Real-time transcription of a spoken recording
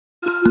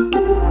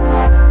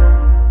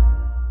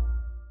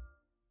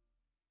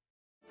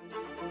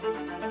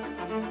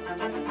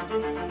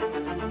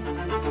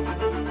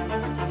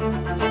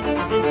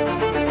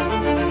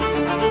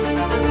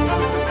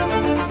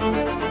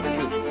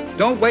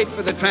wait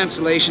for the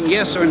translation,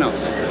 yes or no?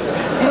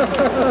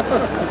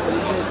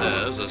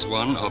 Theirs as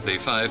one of the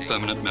 5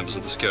 permanent members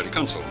of the Security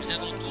Council.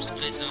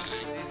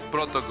 This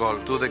protocol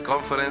to the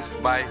conference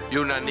by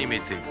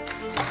unanimity.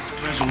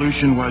 The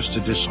resolution was to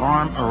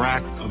disarm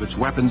Iraq of its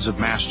weapons of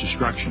mass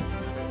destruction.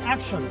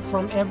 Action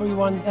from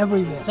everyone,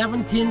 everywhere.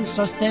 17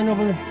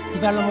 Sustainable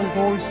Development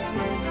Goals.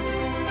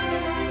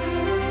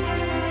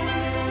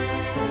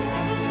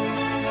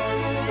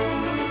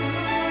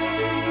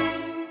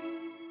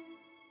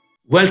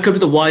 Welcome to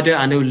the WIDER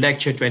Annual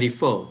Lecture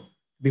 24, to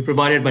be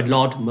provided by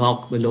Lord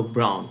Malloch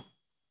Brown.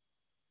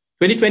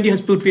 2020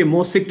 has proved to be a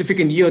more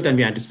significant year than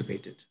we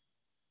anticipated.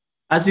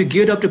 As we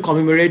geared up to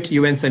commemorate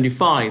UN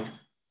 75,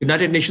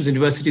 United Nations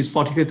University's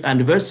 45th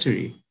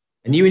anniversary,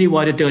 and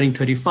UNU-WIDER turning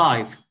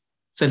 35,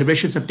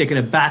 celebrations have taken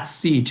a back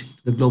seat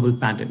to the global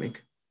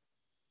pandemic.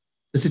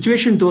 The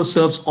situation, though,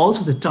 serves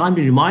also as a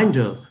timely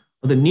reminder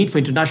of the need for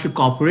international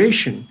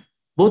cooperation,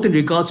 both in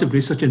regards to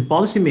research and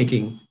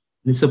policymaking,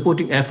 and in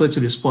supporting efforts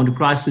to respond to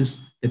crises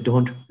that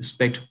don't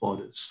respect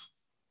borders.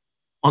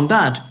 On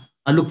that,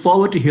 I look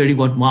forward to hearing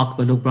what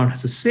Malloch Brown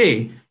has to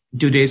say in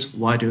today's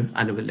WIDER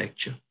Annual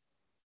Lecture.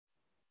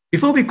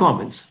 Before we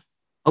commence,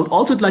 I would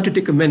also like to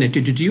take a minute to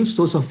introduce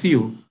those of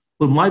you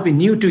who might be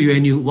new to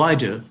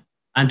UNU-WIDER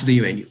and to the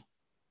UNU.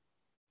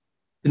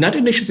 The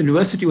United Nations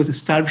University was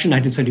established in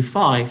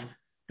 1975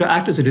 to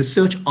act as a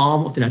research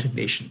arm of the United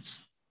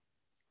Nations.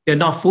 There are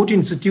now 14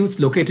 institutes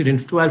located in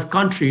 12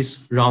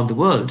 countries around the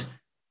world,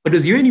 but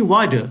as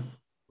UNU-WIDER,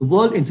 the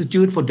World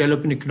Institute for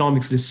Development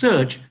Economics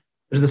Research,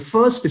 was the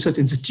first research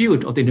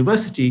institute of the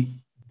university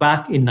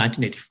back in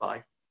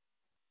 1985.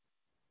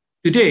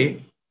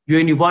 Today,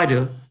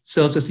 UNU-WIDER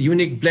serves as a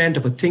unique blend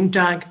of a think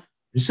tank,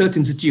 research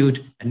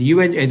institute, and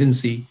UN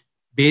agency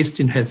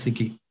based in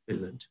Helsinki,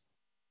 Finland.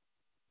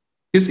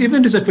 This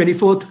event is a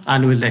 24th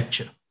annual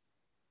lecture.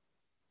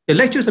 The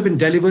lectures have been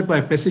delivered by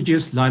a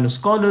prestigious line of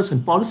scholars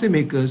and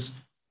policymakers,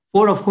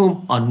 4 of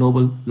whom are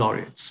Nobel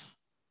laureates.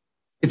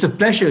 It's a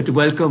pleasure to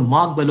welcome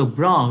Malloch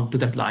Brown to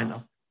that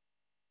lineup.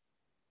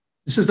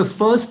 This is the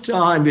first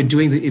time we're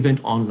doing the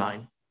event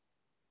online.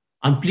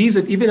 I'm pleased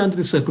that even under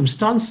the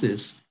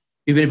circumstances,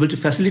 we've been able to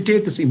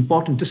facilitate this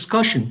important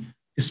discussion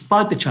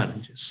despite the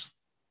challenges.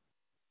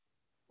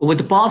 Over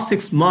the past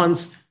 6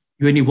 months,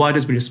 UNU-WIDER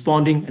has been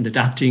responding and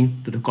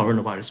adapting to the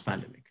coronavirus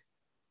pandemic.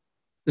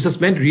 This has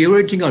meant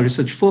reorienting our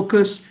research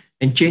focus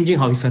and changing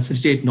how we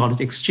facilitate knowledge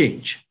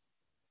exchange.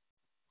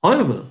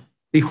 However,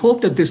 we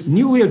hope that this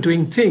new way of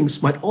doing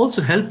things might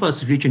also help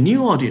us reach a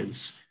new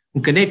audience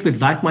and connect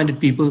with like-minded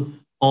people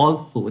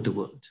all over the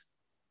world.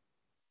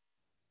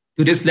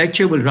 Today's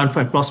lecture will run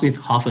for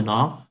approximately half an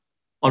hour,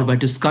 followed by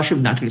discussion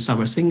with Natalie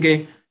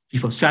Samarsinghe,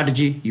 Chief of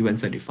Strategy, UN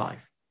 75.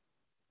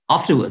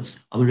 Afterwards,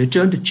 I will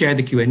return to chair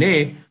the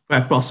Q&A for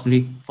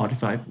approximately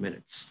 45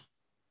 minutes.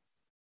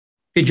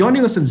 If you're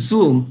joining us on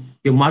Zoom,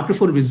 your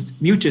microphone is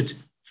muted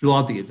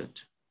throughout the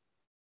event.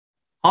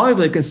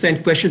 However, you can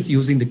send questions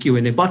using the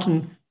Q&A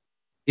button.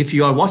 If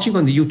you are watching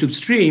on the YouTube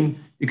stream,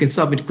 you can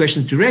submit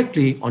questions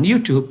directly on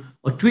YouTube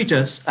or tweet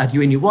us at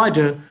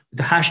UNU-WIDER with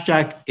the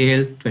hashtag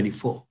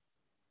AL24.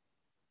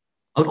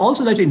 I would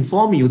also like to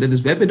inform you that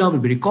this webinar will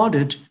be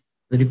recorded.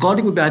 The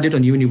recording will be added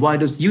on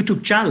UNU-WIDER's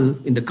YouTube channel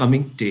in the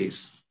coming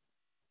days.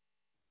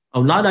 I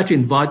would now like to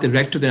invite the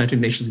Rector of the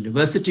United Nations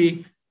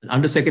University and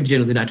Undersecretary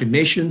General of the United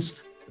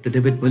Nations, Dr.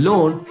 David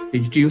Malone, to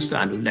introduce the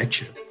annual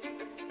lecture.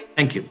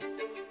 Thank you.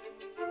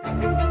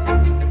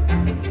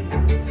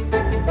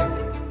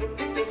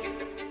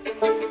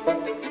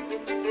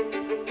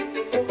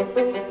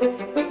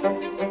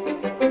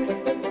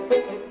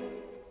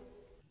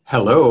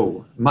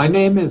 Hello, my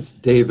name is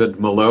David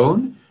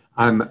Malone.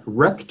 I'm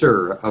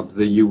Rector of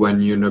the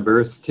UN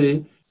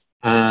University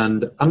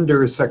and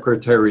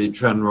Undersecretary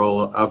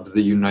General of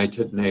the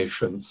United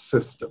Nations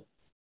System.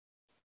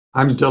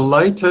 I'm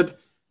delighted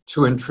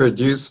to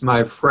introduce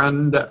my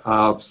friend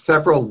of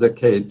several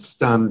decades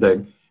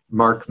standing,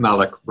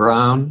 Malloch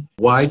Brown.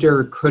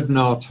 WIDER could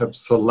not have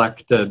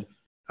selected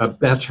a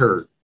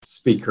better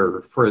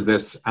speaker for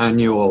this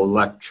annual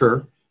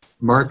lecture.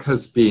 Mark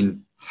has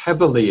been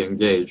heavily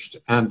engaged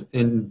and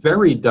in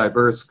very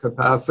diverse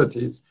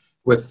capacities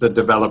with the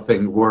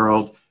developing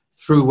world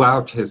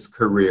throughout his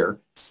career.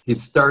 He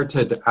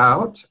started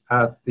out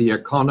at The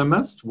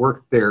Economist,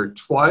 worked there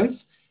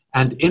twice,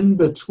 and in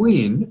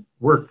between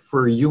worked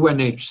for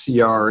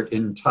UNHCR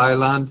in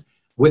Thailand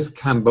with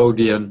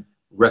Cambodian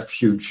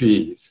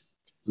refugees.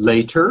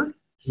 Later,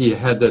 he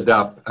headed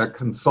up a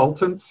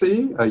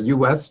consultancy, a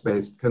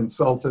US-based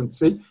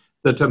consultancy,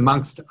 that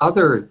amongst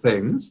other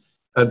things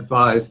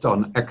advised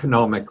on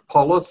economic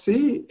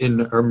policy in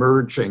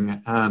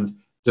emerging and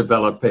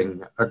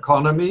developing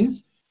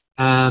economies,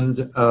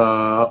 and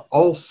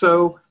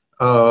also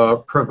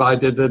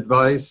provided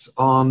advice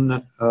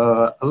on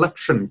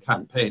election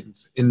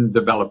campaigns in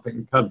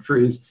developing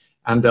countries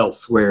and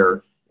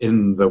elsewhere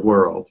in the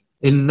world.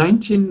 In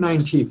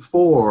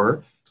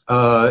 1994,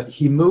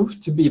 he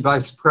moved to be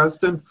Vice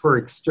President for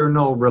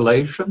External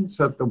Relations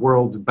at the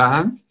World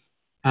Bank,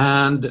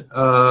 and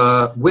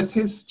with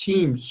his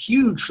team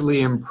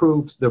hugely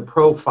improved the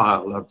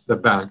profile of the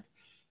bank,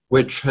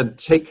 which had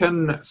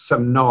taken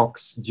some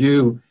knocks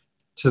due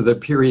to the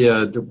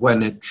period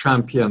when it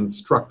championed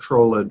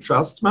structural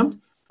adjustment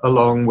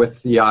along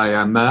with the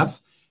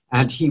IMF.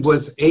 And he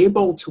was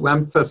able to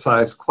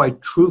emphasize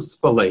quite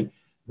truthfully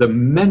the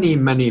many,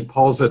 many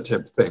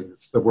positive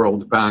things the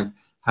World Bank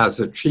has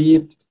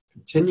achieved,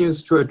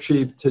 continues to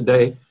achieve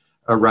today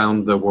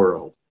around the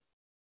world.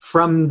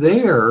 From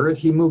there,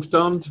 he moved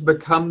on to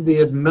become the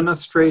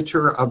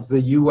administrator of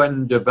the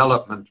UN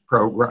Development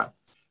Program,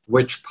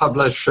 which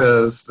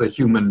publishes the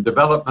Human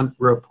Development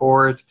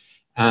Report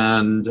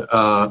and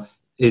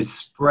is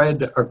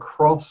spread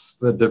across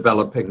the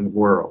developing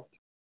world.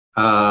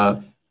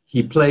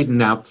 He played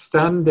an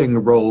outstanding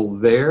role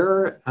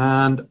there,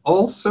 and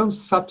also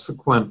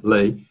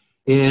subsequently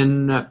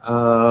in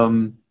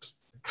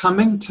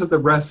coming to the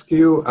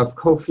rescue of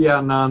Kofi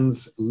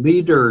Annan's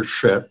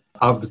leadership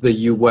of the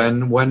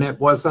UN when it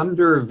was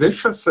under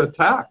vicious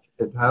attack,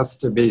 it has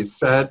to be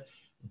said,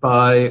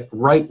 by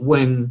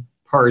right-wing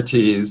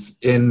parties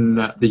in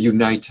the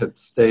United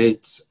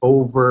States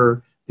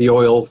over the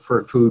oil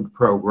for food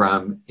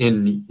program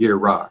in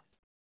Iraq.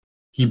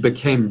 He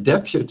became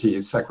Deputy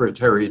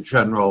Secretary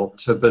General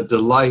to the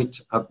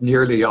delight of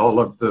nearly all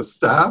of the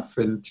staff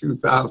in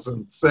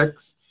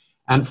 2006,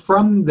 and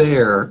from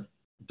there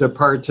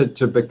departed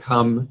to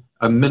become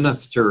a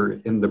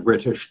minister in the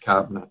British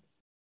cabinet.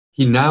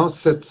 He now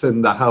sits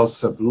in the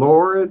House of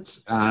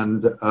Lords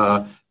and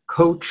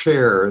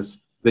co-chairs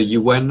the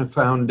UN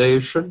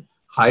Foundation,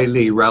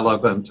 highly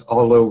relevant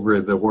all over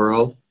the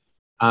world.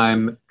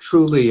 I'm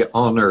truly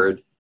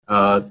honored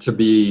to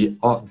be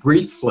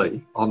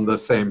briefly on the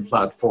same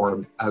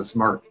platform as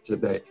Mark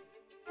today.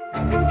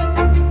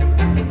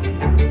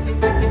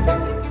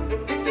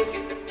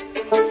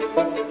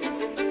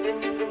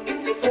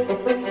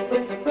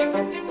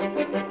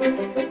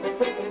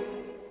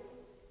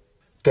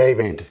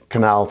 David,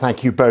 Kunal,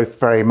 thank you both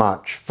very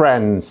much.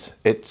 Friends,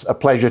 it's a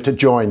pleasure to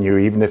join you,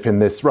 even if in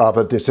this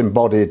rather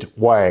disembodied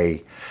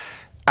way.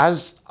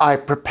 As I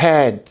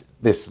prepared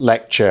this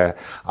lecture,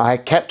 I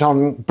kept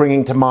on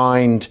bringing to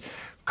mind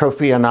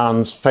Kofi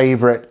Annan's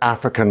favorite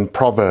African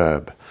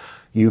proverb: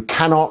 you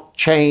cannot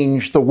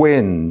change the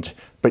wind,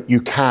 but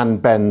you can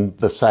bend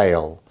the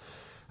sail.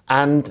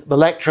 And the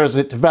lecture as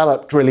it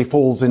developed really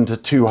falls into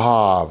two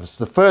halves.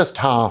 The first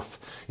half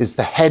is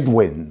the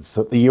headwinds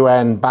that the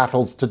UN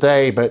battles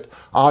today, but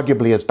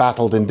arguably has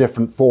battled in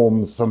different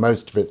forms for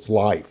most of its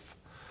life.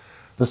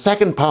 The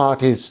second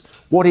part is,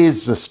 what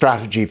is the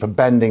strategy for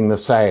bending the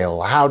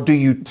sail? How do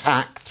you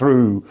tack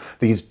through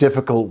these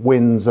difficult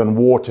winds and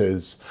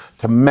waters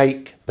to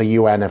make the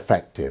UN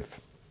effective?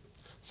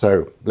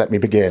 So let me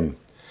begin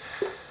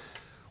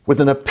with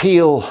an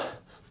appeal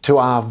to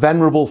our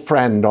venerable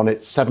friend on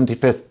its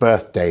 75th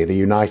birthday, the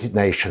United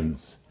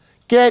Nations.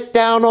 Get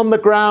down on the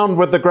ground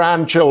with the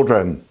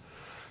grandchildren.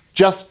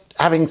 Just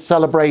having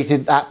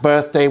celebrated that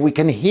birthday, we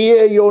can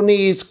hear your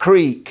knees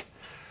creak.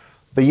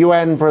 The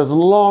UN, for as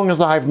long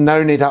as I've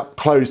known it up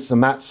close,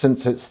 and that's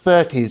since its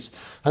 30s,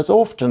 has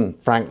often,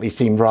 frankly,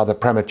 seemed rather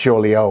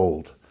prematurely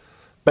old.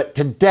 But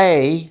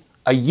today,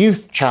 a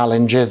youth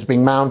challenge is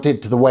being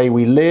mounted to the way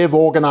we live,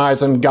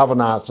 organise and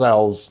govern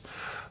ourselves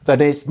that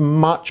is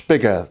much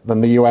bigger than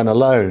the UN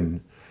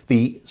alone.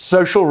 The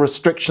social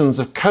restrictions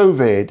of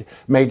COVID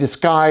may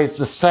disguise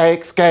the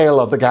scale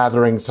of the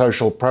gathering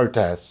social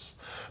protests,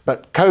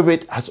 but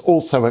COVID has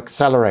also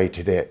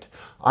accelerated it.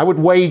 I would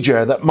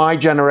wager that my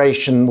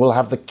generation will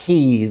have the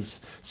keys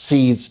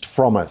seized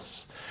from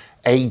us.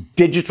 A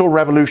digital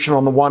revolution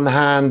on the one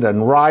hand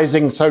and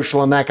rising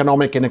social and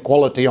economic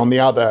inequality on the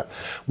other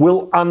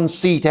will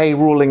unseat a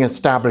ruling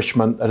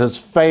establishment that has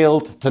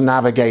failed to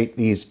navigate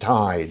these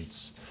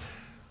tides.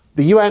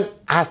 The UN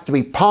has to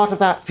be part of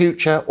that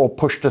future or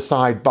pushed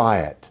aside by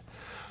it.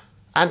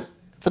 And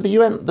for the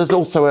UN, there's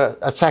also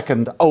a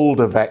second,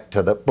 older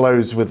vector that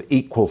blows with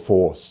equal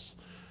force.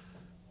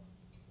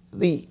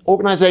 The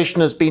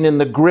organisation has been in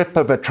the grip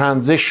of a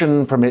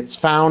transition from its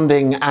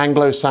founding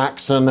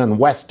Anglo-Saxon and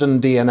Western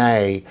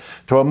DNA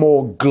to a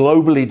more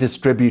globally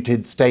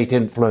distributed state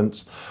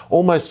influence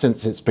almost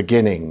since its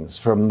beginnings,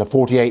 from the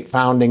 48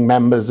 founding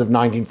members of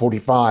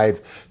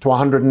 1945 to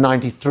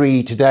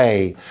 193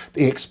 today.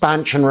 The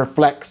expansion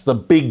reflects the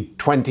big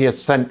 20th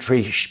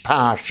century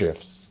power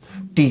shifts: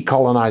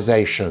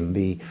 decolonisation,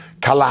 the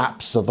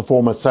collapse of the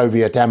former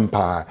Soviet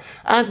empire,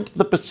 and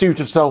the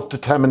pursuit of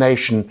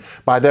self-determination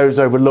by those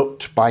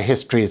overlooked by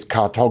history's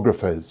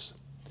cartographers.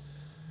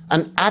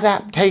 An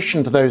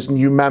adaptation to those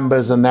new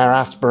members and their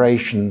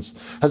aspirations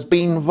has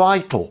been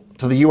vital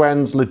to the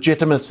UN's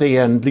legitimacy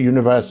and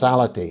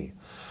universality.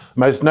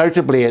 Most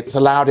notably, it's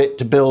allowed it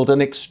to build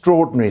an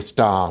extraordinary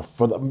staff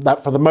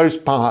that for the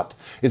most part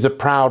is a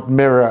proud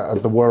mirror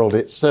of the world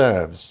it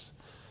serves.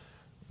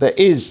 There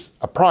is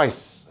a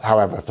price,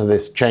 however, for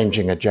this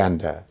changing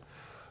agenda.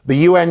 The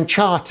UN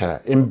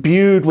Charter,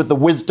 imbued with the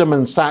wisdom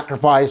and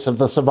sacrifice of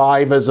the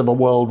survivors of a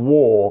world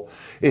war,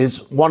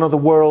 is one of the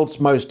world's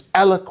most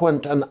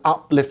eloquent and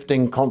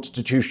uplifting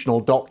constitutional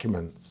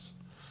documents.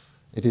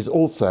 It is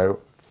also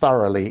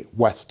thoroughly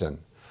Western,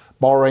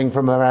 borrowing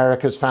from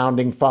America's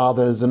founding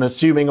fathers and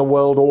assuming a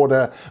world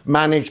order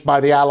managed by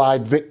the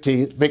Allied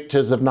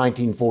victors of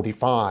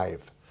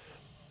 1945.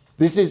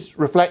 This is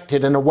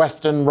reflected in a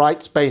Western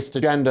rights-based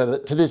agenda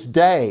that to this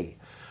day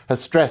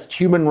has stressed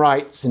human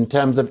rights in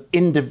terms of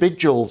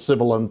individual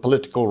civil and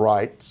political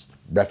rights,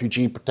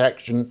 refugee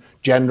protection,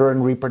 gender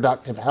and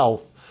reproductive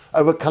health,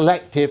 over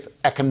collective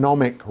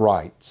economic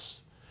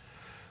rights.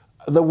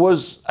 There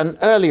was an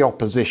early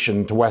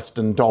opposition to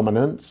Western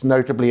dominance,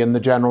 notably in the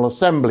General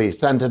Assembly,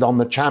 centred on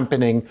the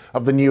championing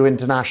of the new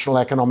international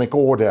economic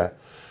order.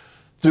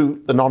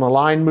 Through the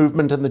non-aligned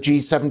movement and the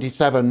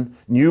G77,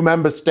 new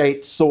member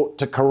states sought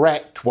to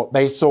correct what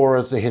they saw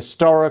as the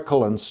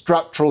historical and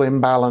structural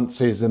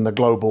imbalances in the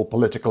global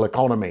political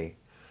economy.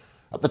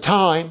 At the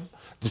time,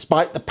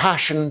 despite the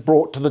passion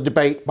brought to the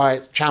debate by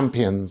its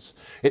champions,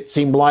 it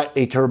seemed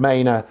likely to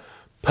remain a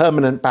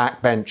permanent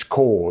backbench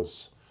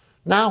cause.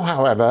 Now,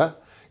 however,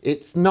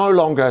 it's no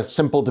longer a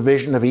simple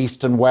division of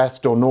East and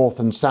West or North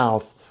and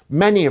South.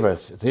 Many of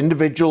us, as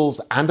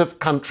individuals and of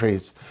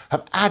countries,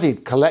 have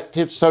added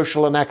collective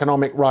social and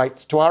economic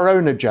rights to our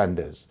own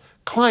agendas.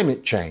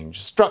 Climate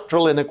change,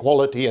 structural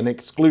inequality and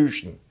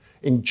exclusion,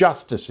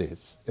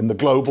 injustices in the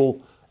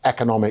global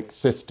economic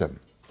system.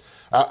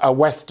 A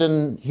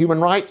Western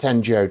human rights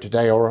NGO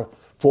today, or a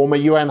former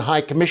UN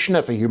High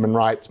Commissioner for Human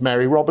Rights,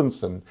 Mary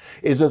Robinson,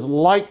 is as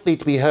likely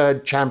to be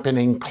heard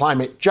championing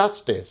climate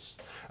justice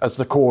as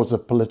the cause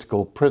of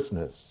political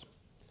prisoners.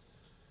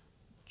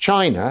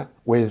 China,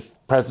 with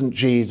President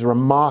Xi's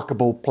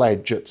remarkable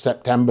pledge at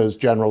September's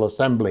General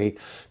Assembly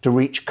to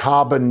reach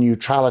carbon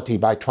neutrality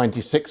by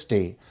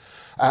 2060,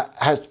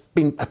 has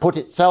put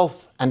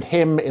itself and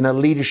him in a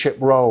leadership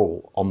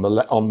role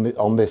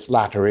on this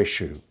latter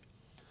issue.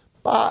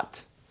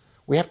 But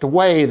we have to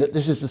weigh that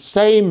this is the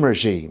same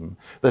regime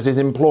that has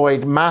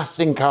employed mass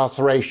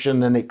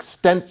incarceration and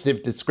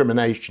extensive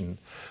discrimination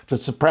to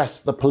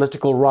suppress the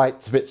political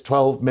rights of its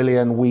 12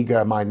 million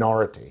Uyghur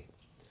minority.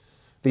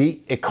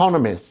 The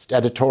Economist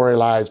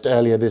editorialized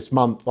earlier this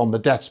month on the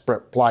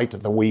desperate plight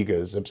of the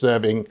Uyghurs,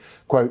 observing,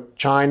 quote,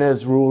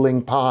 "China's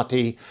ruling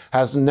party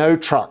has no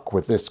truck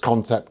with this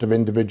concept of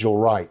individual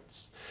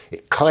rights.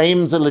 It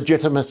claims a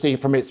legitimacy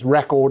from its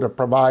record of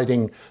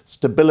providing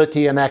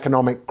stability and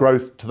economic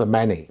growth to the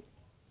many."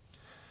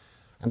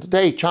 And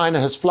today, China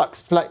has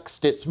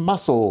flexed its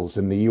muscles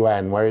in the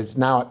UN, where it's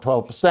now at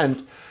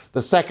 12%,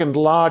 the second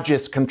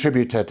largest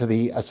contributor to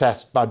the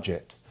assessed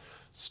budget,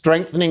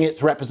 strengthening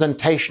its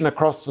representation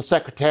across the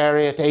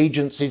Secretariat,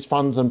 agencies,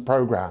 funds and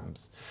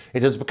programs.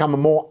 It has become a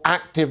more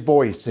active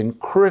voice in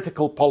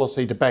critical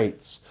policy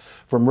debates,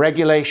 from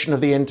regulation of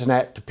the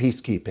internet to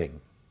peacekeeping.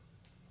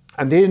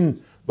 And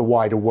in the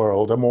wider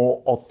world, a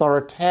more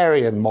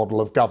authoritarian model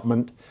of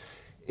government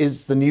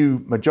is the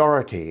new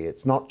majority.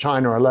 It's not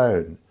China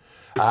alone.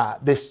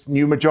 This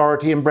new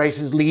majority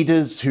embraces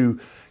leaders who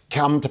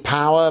come to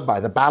power by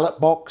the ballot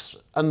box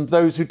and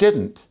those who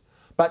didn't,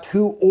 but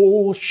who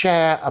all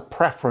share a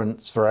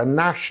preference for a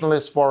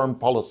nationalist foreign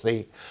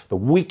policy, the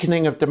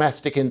weakening of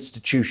domestic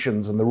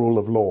institutions and the rule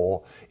of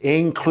law,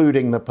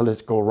 including the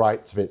political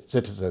rights of its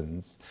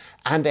citizens,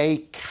 and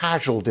a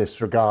casual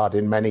disregard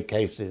in many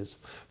cases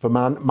for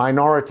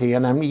minority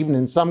and even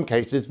in some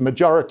cases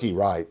majority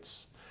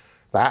rights.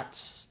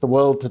 That's the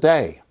world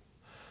today.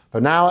 For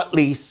now, at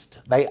least,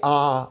 they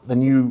are the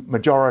new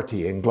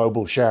majority in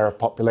global share of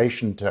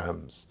population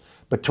terms.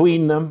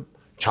 Between them,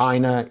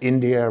 China,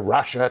 India,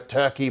 Russia,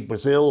 Turkey,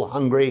 Brazil,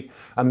 Hungary,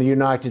 and the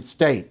United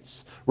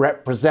States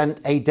represent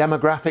a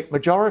demographic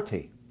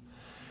majority.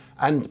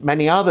 And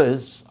many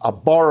others are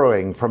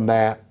borrowing from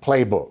their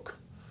playbook.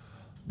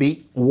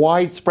 The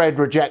widespread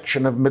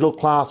rejection of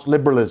middle-class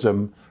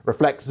liberalism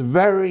reflects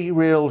very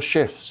real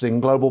shifts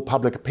in global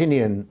public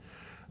opinion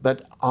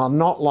that are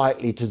not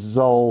likely to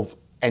dissolve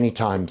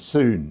anytime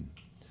soon.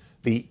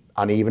 The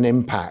uneven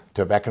impact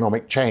of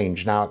economic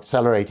change, now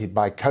accelerated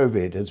by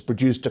COVID, has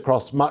produced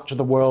across much of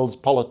the world's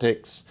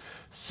politics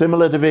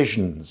similar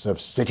divisions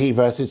of city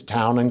versus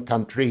town and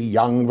country,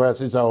 young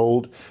versus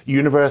old,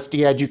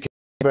 university education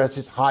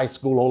versus high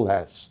school or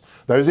less,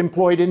 those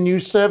employed in new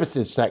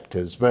services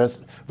sectors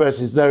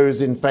versus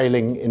those in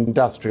failing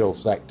industrial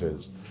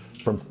sectors.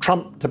 From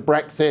Trump to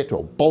Brexit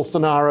or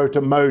Bolsonaro to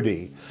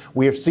Modi,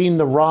 we have seen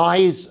the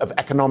rise of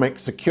economic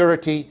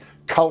security,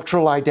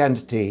 cultural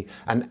identity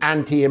and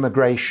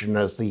anti-immigration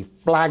as the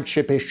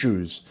flagship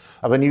issues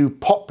of a new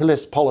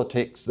populist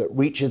politics that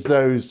reaches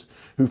those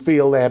who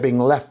feel they are being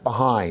left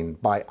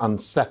behind by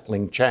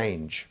unsettling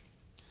change.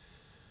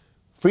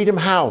 Freedom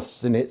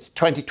House, in its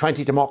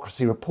 2020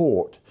 Democracy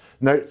Report,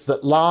 notes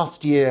that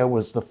last year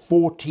was the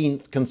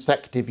 14th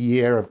consecutive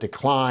year of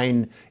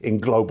decline in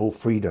global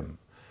freedom.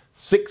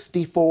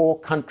 64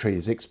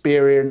 countries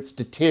experienced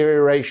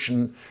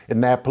deterioration in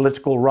their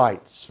political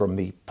rights, from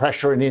the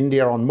pressure in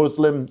India on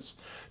Muslims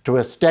to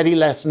a steady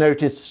less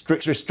noticed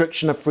strict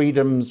restriction of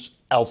freedoms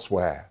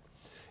elsewhere.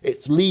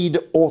 its lead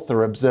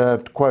author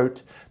observed,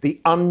 quote,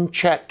 "The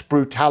unchecked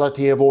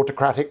brutality of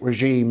autocratic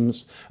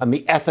regimes and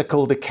the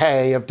ethical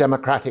decay of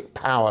democratic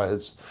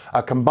powers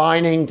are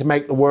combining to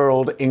make the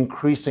world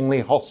increasingly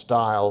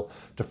hostile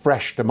to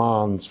fresh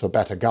demands for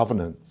better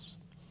governance."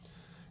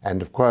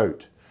 End of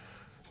quote.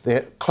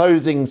 The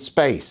closing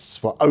space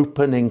for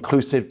open,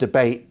 inclusive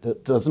debate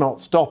that does not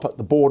stop at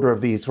the border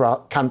of these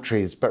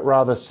countries, but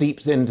rather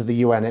seeps into the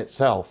UN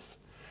itself.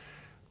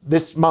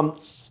 This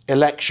month's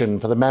election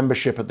for the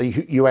membership of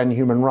the UN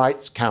Human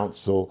Rights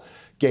Council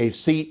gave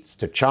seats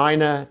to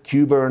China,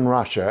 Cuba, and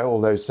Russia,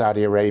 although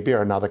Saudi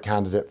Arabia, another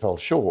candidate, fell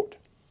short.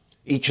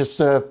 Each has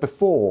served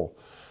before,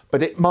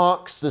 but it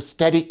marks the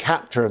steady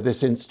capture of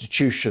this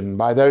institution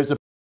by those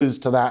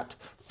opposed to that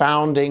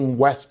founding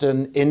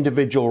Western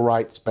individual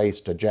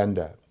rights-based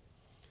agenda.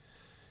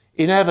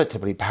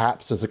 Inevitably,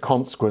 perhaps as a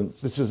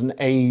consequence, this is an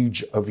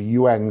age of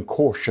UN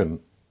caution.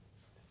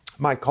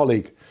 My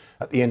colleague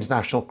at the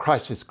International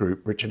Crisis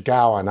Group, Richard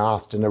Gowan,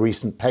 asked in a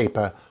recent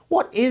paper,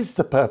 what is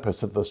the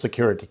purpose of the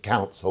Security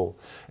Council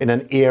in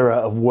an era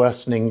of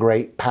worsening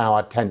great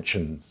power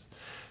tensions?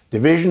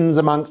 Divisions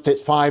amongst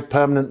its 5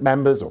 permanent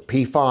members, or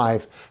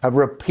P5, have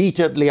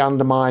repeatedly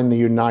undermined the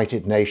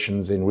United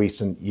Nations in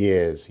recent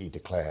years, he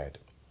declared.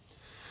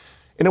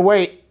 In a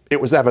way,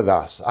 it was ever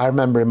thus. I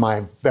remember in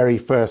my very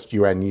first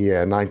UN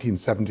year,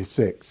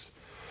 1976,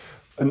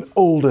 an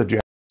older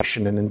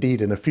generation, and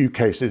indeed in a few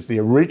cases the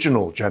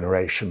original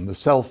generation, the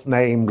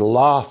self-named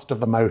last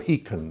of the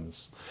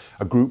Mohicans,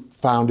 a group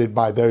founded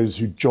by those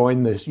who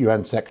joined the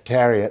UN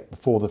Secretariat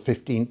before the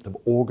 15th of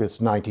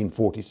August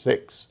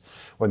 1946,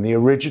 when the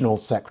original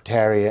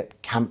Secretariat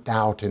camped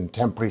out in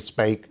temporary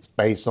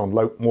space on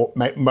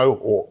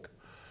Mohawk,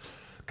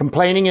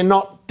 complaining in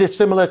not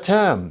dissimilar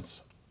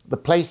terms. The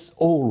place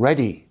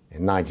already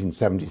in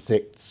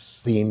 1976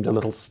 seemed a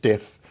little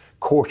stiff,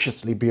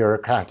 cautiously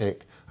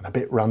bureaucratic, and a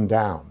bit run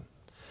down.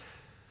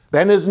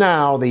 Then as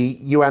now, the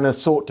UN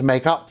has sought to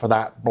make up for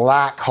that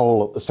black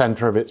hole at the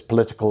centre of its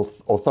political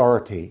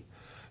authority,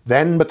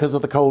 then because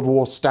of the Cold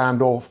War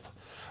standoff,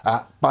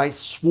 by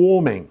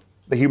swarming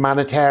the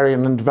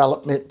humanitarian and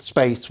development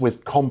space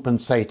with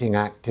compensating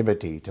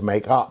activity to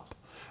make up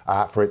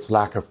for its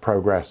lack of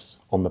progress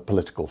on the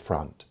political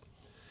front.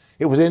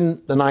 It was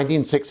in the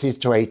 1960s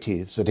to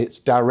 80s that its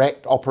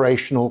direct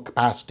operational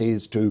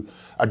capacities to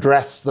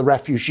address the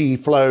refugee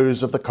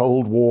flows of the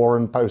Cold War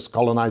and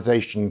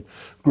post-colonization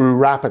grew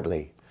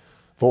rapidly.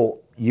 For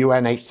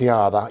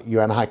UNHCR, the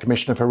UN High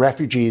Commissioner for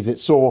Refugees, it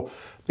saw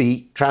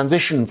the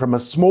transition from a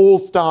small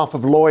staff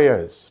of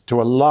lawyers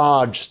to a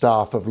large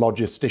staff of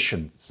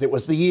logisticians. It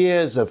was the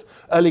years of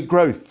early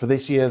growth for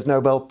this year's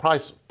Nobel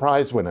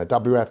Prize winner,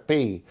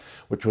 WFP,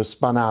 which was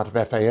spun out of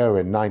FAO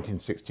in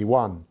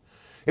 1961.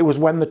 It was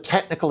when the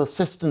technical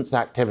assistance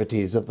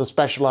activities of the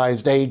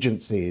specialized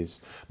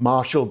agencies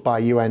marshaled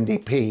by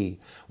UNDP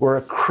were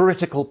a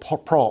critical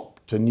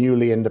prop to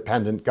newly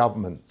independent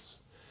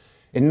governments.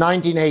 In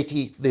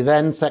 1980, the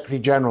then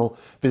Secretary-General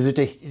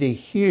visited a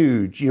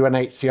huge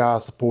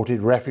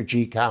UNHCR-supported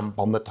refugee camp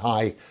on the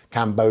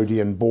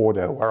Thai-Cambodian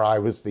border, where I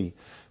was the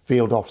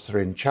field officer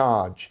in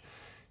charge.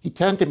 He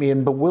turned to me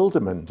in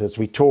bewilderment as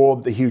we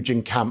toured the huge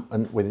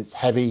encampment with its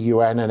heavy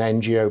UN and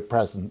NGO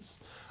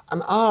presence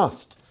and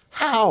asked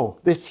how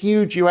this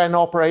huge UN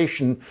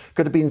operation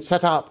could have been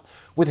set up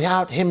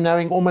without him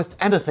knowing almost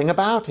anything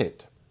about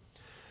it.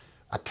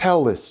 I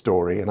tell this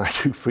story, and I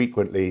do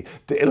frequently,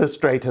 to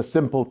illustrate a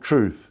simple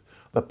truth.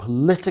 The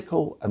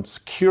political and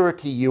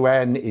security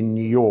UN in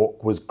New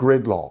York was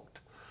gridlocked,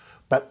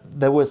 but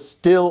there was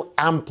still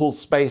ample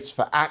space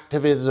for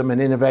activism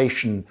and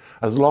innovation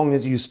as long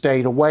as you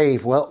stayed away,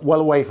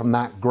 well away from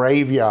that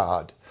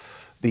graveyard,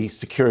 the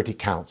Security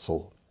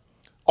Council.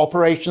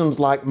 Operations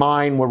like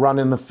mine were run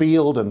in the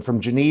field and from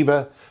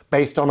Geneva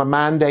based on a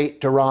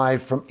mandate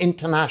derived from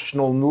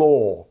international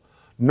law,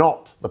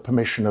 not the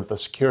permission of the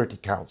Security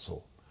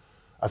Council.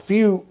 A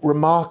few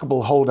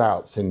remarkable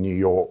holdouts in New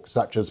York,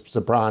 such as Sir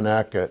Brian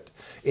Urquhart,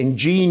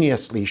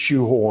 ingeniously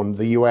shoehorned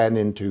the UN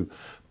into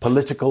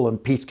political and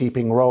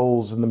peacekeeping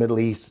roles in the Middle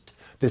East,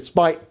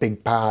 despite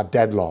big power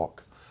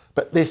deadlock.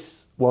 But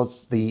this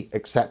was the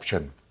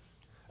exception.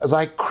 As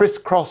I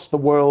crisscrossed the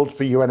world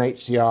for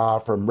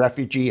UNHCR, from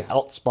refugee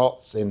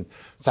hotspots in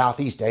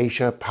Southeast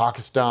Asia,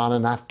 Pakistan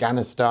and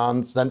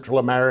Afghanistan, Central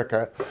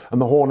America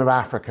and the Horn of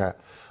Africa,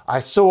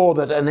 I saw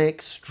that an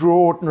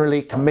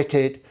extraordinarily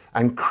committed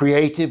and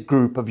creative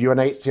group of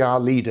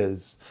UNHCR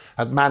leaders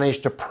had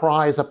managed to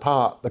prise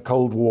apart the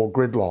Cold War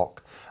gridlock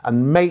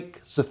and make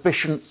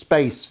sufficient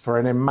space for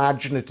an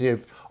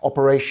imaginative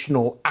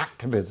operational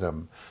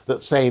activism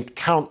that saved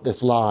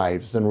countless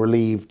lives and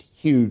relieved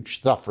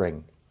huge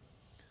suffering.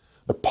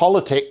 The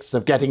politics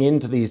of getting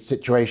into these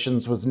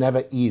situations was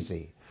never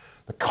easy,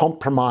 the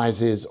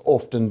compromises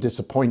often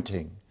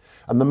disappointing,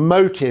 and the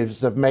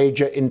motives of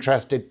major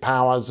interested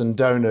powers and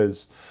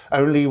donors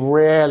only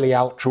rarely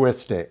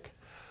altruistic.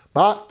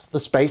 But the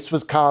space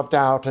was carved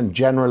out and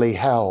generally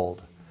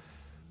held.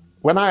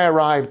 When I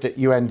arrived at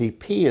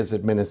UNDP as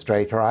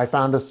administrator, I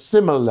found a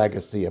similar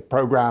legacy of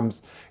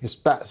programs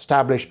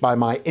established by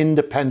my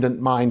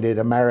independent-minded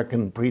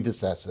American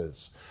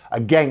predecessors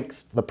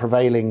against the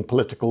prevailing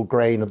political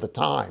grain of the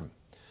time.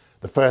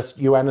 The first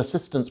UN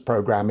assistance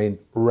program in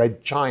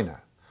Red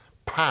China,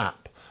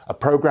 PAP, a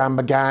program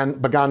begun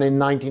in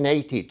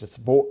 1980 to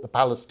support the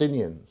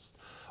Palestinians,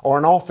 or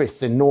an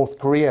office in North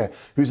Korea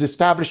whose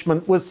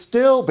establishment was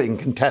still being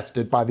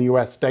contested by the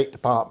US State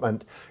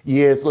Department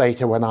years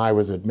later when I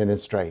was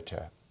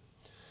administrator.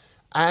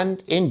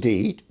 And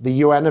indeed, the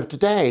UN of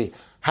today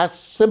has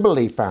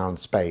similarly found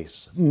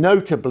space,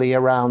 notably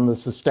around the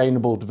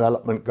Sustainable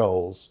Development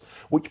Goals,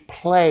 which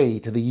play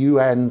to the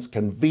UN's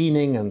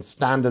convening and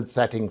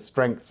standard-setting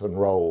strengths and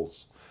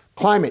roles.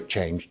 Climate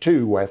change,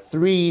 too, where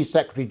 3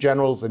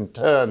 Secretary-Generals in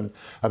turn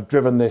have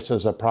driven this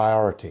as a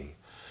priority.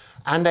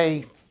 And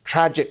a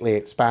tragically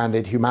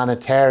expanded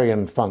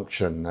humanitarian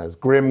function as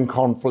grim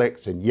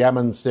conflicts in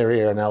Yemen,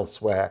 Syria and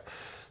elsewhere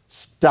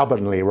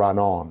stubbornly run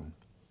on.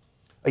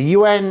 A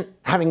UN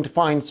having to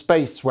find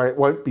space where it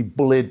won't be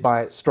bullied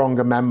by its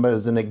stronger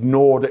members and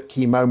ignored at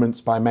key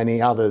moments by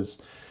many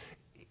others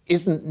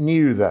isn't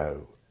new,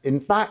 though. In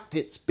fact,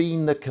 it's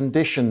been the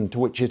condition to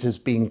which it has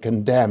been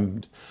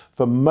condemned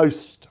for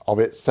most of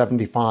its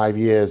 75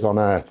 years on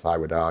Earth, I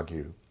would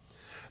argue.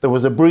 There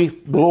was a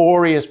brief,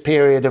 glorious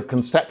period of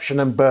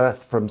conception and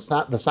birth from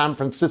the San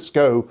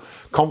Francisco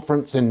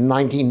Conference in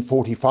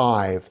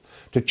 1945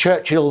 to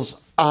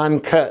Churchill's Iron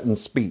Curtain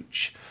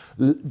speech,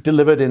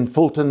 delivered in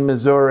Fulton,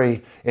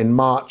 Missouri in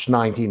March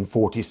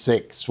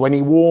 1946, when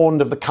he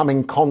warned of the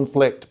coming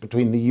conflict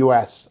between the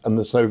US and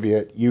the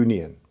Soviet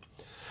Union,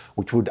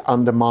 which would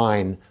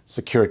undermine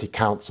Security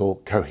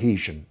Council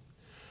cohesion.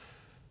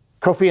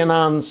 Kofi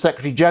Annan's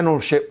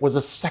Secretary-Generalship was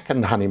a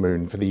second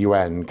honeymoon for the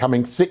UN.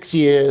 Coming 6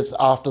 years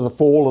after the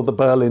fall of the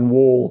Berlin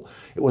Wall,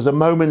 it was a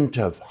moment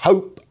of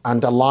hope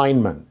and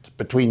alignment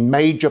between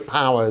major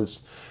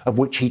powers of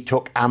which he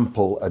took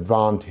ample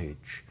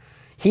advantage.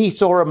 He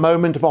saw a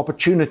moment of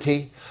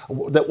opportunity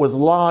that was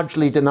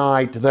largely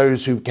denied to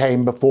those who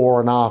came before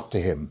and after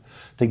him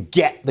to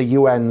get the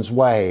UN's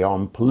way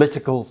on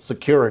political,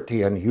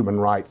 security and human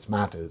rights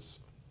matters.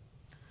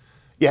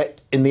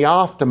 Yet, in the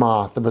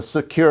aftermath of a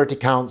Security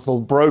Council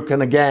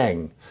broken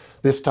again,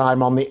 this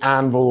time on the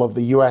anvil of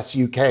the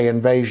US-UK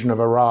invasion of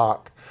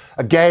Iraq,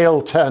 a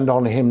gale turned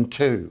on him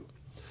too.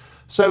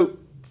 So,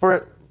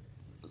 for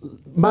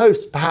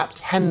most, perhaps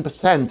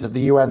 10% of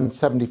the UN's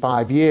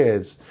 75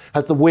 years,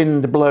 has the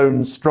wind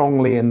blown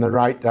strongly in the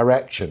right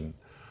direction.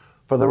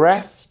 For the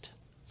rest,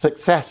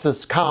 success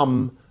has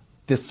come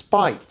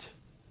despite,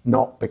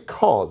 not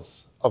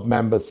because, of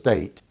member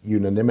state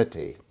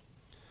unanimity.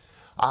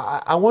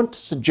 I want to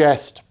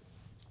suggest,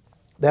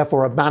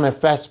 therefore, a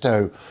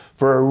manifesto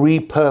for a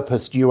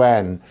repurposed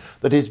UN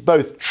that is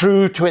both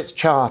true to its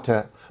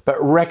charter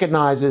but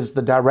recognises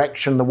the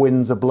direction the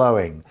winds are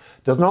blowing,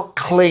 does not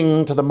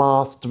cling to the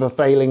mast of a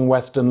failing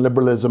Western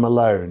liberalism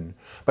alone,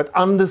 but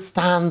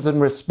understands and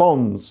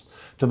responds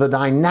to the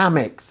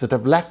dynamics that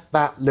have left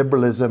that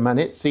liberalism and,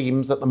 it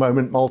seems at the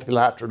moment,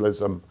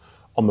 multilateralism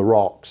on the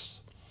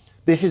rocks.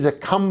 This is a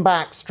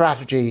comeback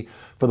strategy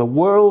for the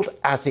world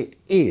as it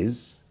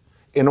is,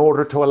 in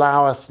order to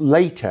allow us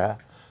later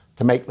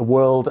to make the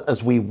world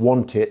as we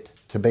want it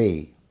to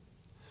be.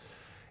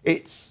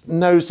 It's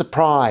no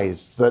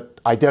surprise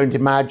that I don't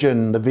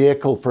imagine the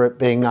vehicle for it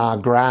being our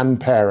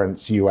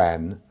grandparents'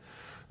 UN.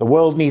 The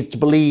world needs to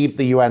believe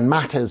the UN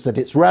matters, that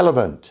it's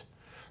relevant.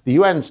 The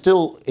UN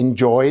still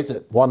enjoys,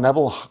 at one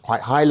level,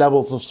 quite high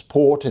levels of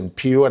support in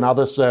Pew and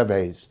other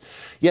surveys.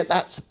 Yet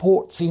that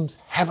support seems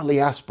heavily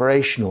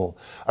aspirational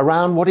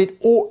around what it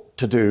ought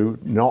to do,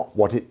 not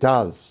what it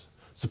does.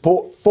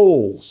 Support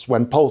falls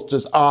when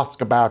pollsters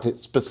ask about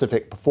its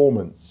specific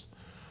performance.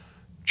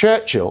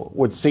 Churchill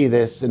would see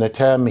this in a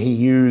term he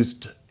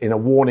used in a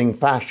warning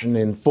fashion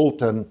in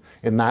Fulton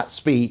in that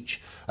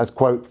speech as,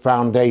 quote,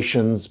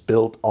 foundations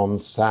built on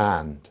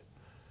sand.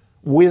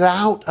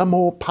 Without a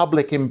more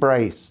public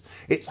embrace,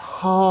 it's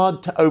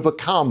hard to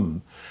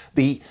overcome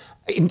the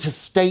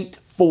interstate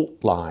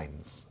fault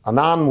lines.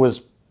 Annan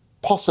was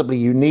possibly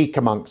unique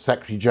amongst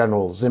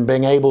Secretary-Generals in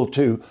being able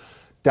to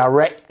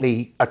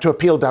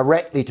appeal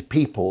directly to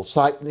people,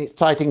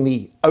 citing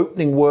the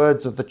opening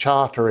words of the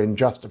Charter in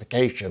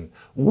justification,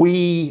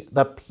 "We,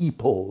 the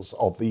peoples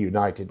of the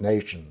United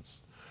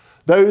Nations."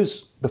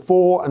 Those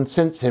before and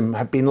since him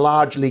have been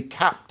largely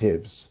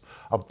captives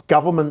of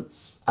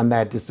governments and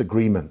their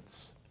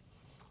disagreements.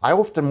 I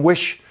often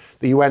wish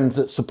the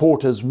UN's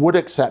supporters would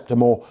accept a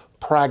more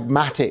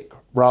pragmatic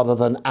rather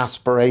than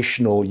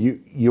aspirational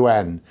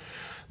UN.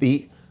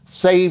 The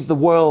Save the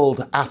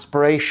World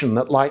aspiration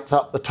that lights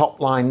up the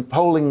top-line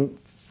polling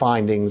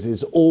findings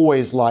is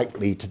always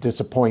likely to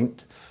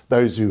disappoint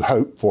those who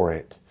hope for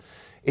it.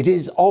 It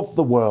is of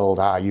the world,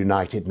 our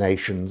United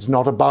Nations,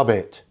 not above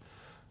it.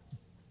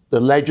 The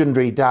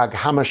legendary Dag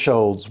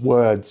Hammarskjöld's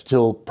words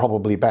still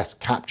probably best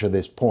capture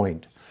this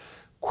point.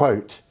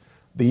 Quote,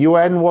 "The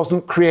UN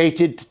wasn't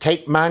created to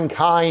take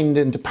mankind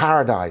into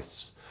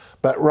paradise,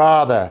 but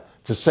rather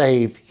to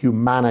save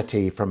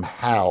humanity from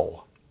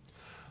hell.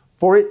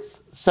 For its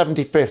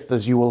 75th,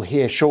 as you will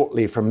hear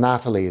shortly from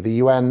Natalie, the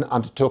UN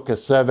undertook a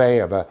survey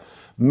of 1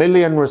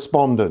 million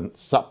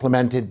respondents,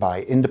 supplemented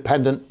by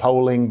independent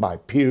polling by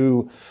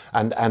Pew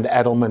and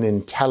Edelman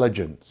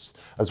Intelligence,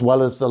 as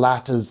well as the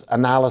latter's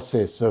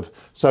analysis of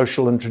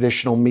social and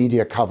traditional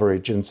media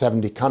coverage in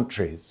 70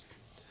 countries.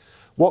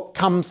 What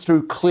comes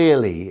through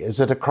clearly is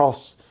that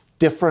across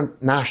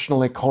different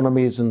national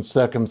economies and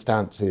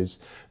circumstances,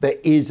 there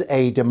is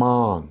a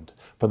demand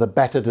for the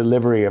better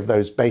delivery of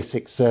those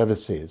basic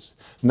services,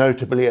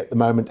 notably at the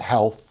moment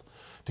health,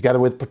 together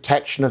with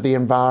protection of the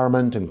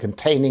environment and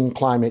containing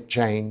climate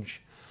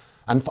change,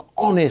 and for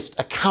honest,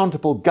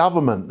 accountable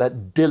government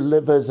that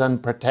delivers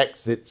and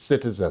protects its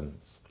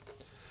citizens.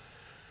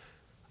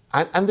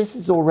 And this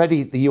is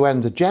already the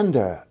UN's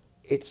agenda.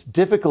 Its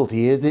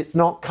difficulty is it's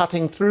not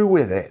cutting through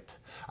with it.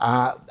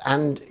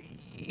 And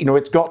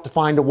it's got to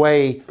find a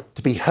way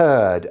to be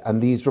heard,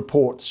 and these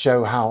reports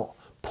show how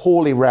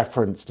poorly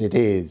referenced it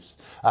is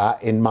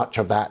in much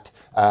of that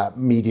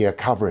media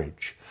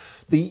coverage.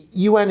 The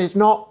UN is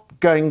not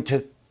going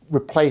to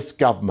replace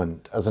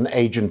government as an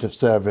agent of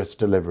service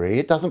delivery.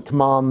 It doesn't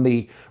command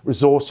the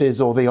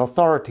resources or the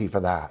authority for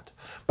that.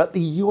 But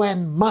the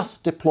UN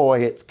must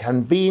deploy its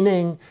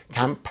convening,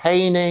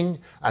 campaigning,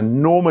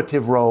 and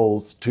normative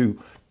roles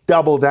to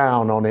double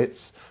down on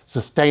its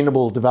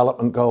Sustainable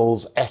Development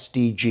Goals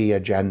SDG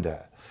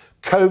agenda.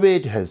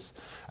 COVID has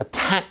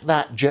attacked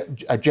that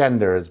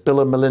agenda, as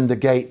Bill and Melinda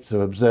Gates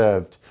have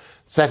observed,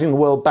 setting the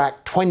world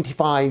back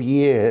 25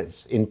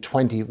 years in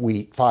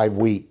 25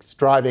 weeks,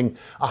 driving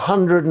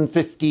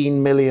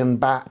 115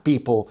 million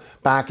people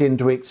back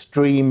into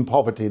extreme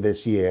poverty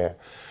this year,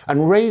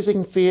 and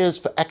raising fears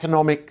for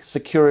economic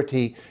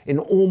security in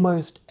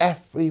almost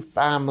every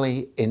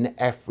family in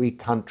every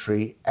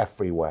country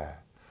everywhere.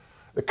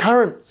 The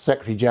current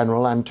Secretary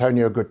General,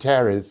 Antonio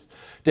Guterres,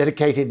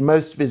 dedicated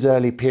most of his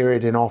early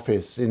period in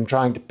office in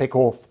trying to pick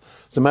off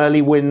some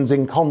early wins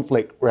in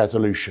conflict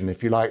resolution,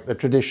 if you like, the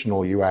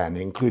traditional UN,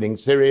 including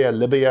Syria,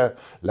 Libya,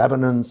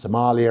 Lebanon,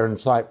 Somalia, and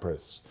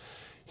Cyprus.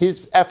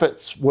 His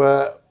efforts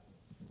were,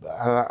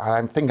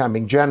 I think I'm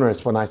being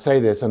generous when I say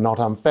this and not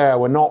unfair,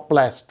 were not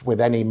blessed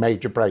with any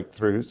major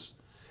breakthroughs.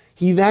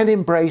 He then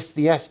embraced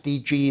the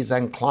SDGs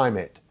and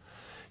climate.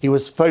 He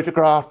was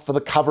photographed for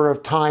the cover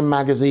of Time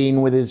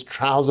magazine with his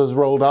trousers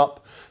rolled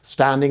up,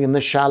 standing in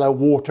the shallow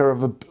water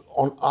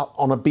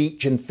on a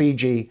beach in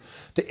Fiji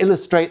to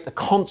illustrate the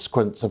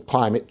consequence of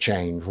climate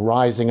change,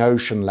 rising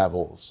ocean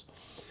levels.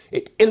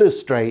 It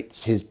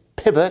illustrates his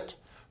pivot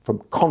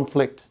from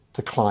conflict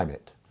to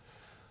climate.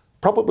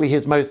 Probably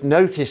his most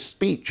noticed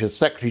speech as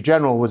Secretary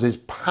General was his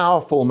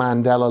powerful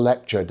Mandela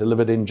lecture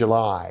delivered in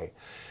July.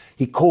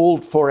 He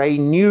called for a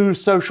new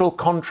social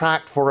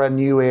contract for a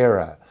new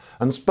era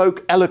and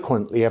spoke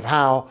eloquently of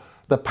how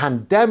the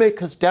pandemic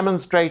has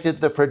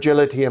demonstrated the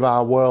fragility of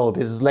our world.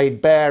 It has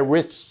laid bare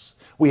risks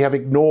we have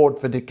ignored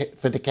for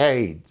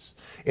decades.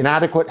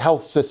 Inadequate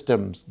health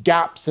systems,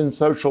 gaps in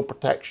social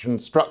protection,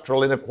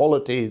 structural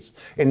inequalities,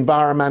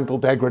 environmental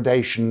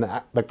degradation,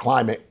 the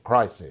climate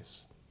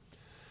crisis.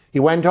 He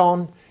went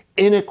on,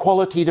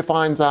 inequality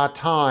defines our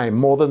time.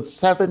 More than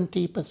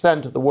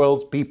 70% of the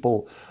world's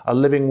people are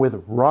living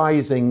with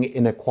rising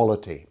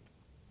inequality.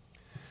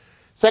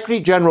 Secretary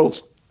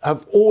Generals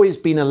have always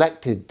been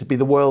elected to be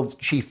the world's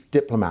chief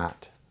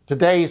diplomat.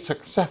 Today,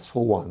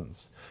 successful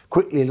ones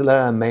quickly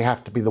learn they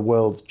have to be the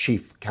world's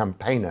chief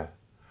campaigner.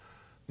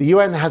 The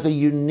UN has a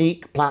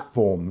unique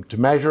platform to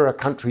measure a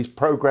country's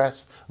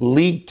progress,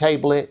 league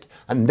table it,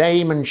 and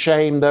name and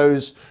shame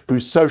those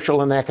whose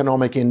social and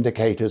economic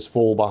indicators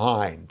fall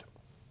behind.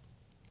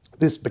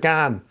 This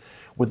began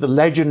with the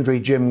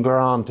legendary Jim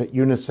Grant at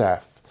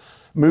UNICEF,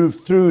 moved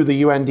through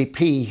the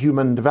UNDP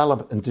Human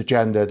Development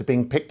Agenda to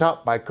being picked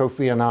up by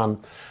Kofi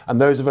Annan and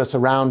those of us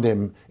around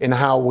him in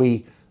how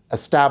we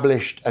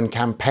established and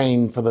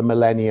campaigned for the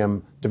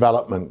Millennium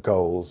Development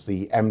Goals,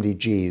 the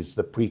MDGs,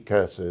 the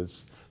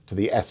precursors to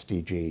the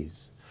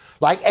SDGs.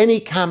 Like any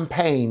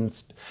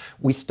campaigns,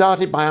 we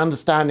started by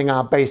understanding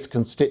our base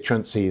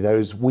constituency,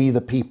 those we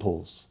the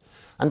peoples.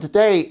 And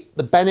today,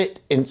 the Bennett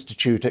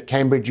Institute at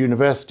Cambridge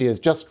University has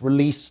just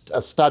released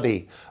a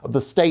study of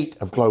the state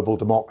of global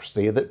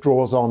democracy that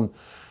draws on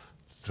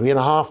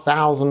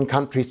 3,500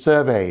 country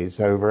surveys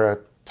over a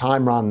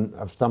time run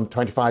of some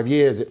 25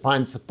 years. It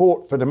finds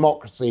support for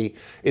democracy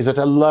is at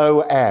a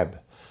low ebb.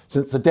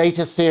 Since the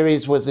data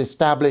series was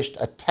established,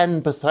 a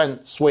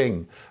 10%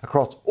 swing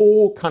across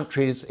all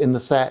countries in the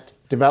set,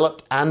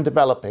 developed and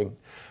developing,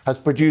 has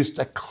produced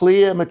a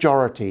clear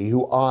majority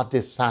who are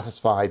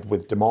dissatisfied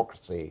with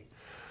democracy.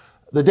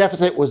 The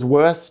deficit was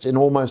worst in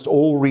almost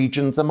all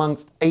regions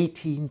amongst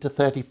 18 to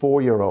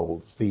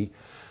 34-year-olds, the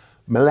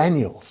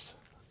millennials.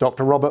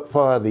 Dr. Robert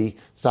Foer, the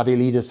study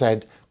leader,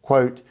 said,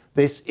 quote,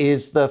 "This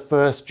is the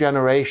first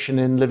generation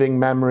in living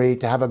memory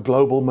to have a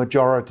global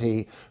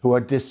majority who are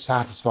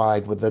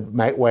dissatisfied with the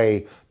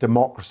way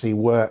democracy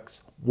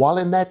works while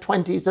in their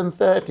 20s and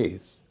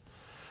 30s.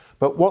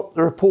 But what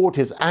the report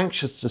is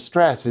anxious to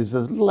stress is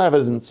there's little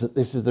evidence that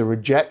this is a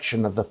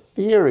rejection of the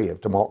theory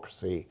of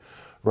democracy.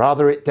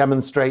 Rather, it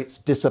demonstrates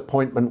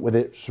disappointment with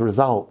its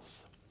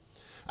results.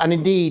 And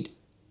indeed,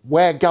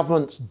 where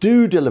governments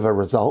do deliver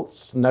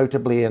results,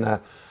 notably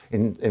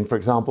in, for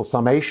example,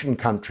 some Asian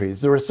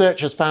countries, the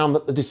research has found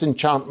that the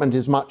disenchantment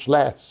is much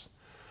less.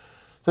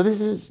 So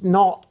this is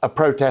not a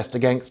protest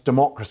against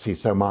democracy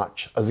so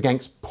much as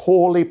against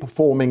poorly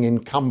performing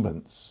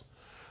incumbents.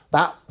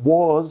 That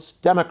was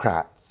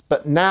Democrats,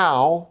 but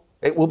now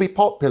it will be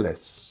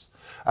populists,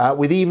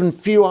 with even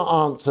fewer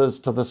answers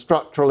to the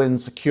structural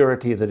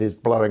insecurity that is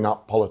blowing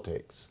up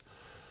politics.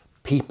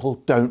 People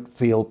don't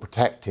feel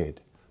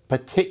protected,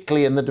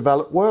 particularly in the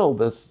developed world.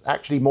 There's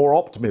actually more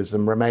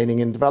optimism remaining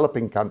in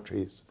developing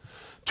countries.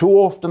 Too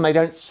often they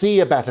don't see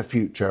a better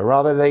future.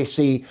 Rather, they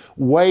see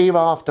wave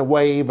after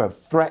wave of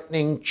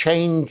threatening,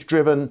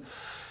 change-driven,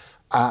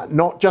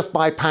 not just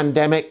by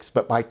pandemics,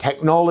 but by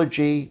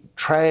technology,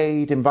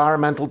 trade,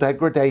 environmental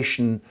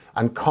degradation,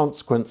 and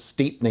consequent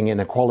steepening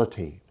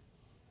inequality.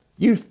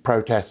 Youth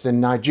protests in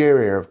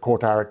Nigeria have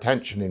caught our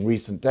attention in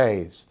recent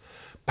days.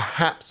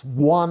 Perhaps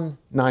one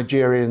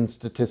Nigerian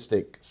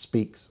statistic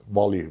speaks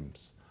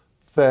volumes: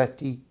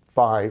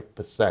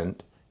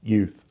 35%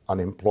 youth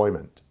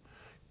unemployment.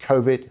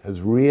 COVID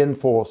has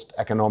reinforced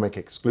economic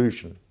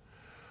exclusion.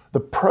 The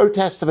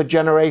protests of a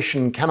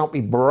generation cannot be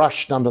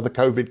brushed under the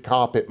COVID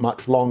carpet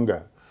much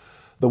longer.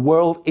 The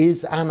world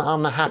is an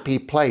unhappy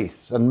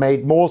place, and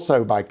made more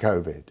so by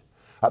COVID.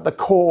 At the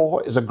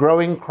core is a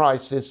growing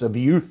crisis of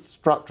youth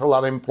structural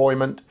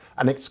unemployment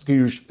and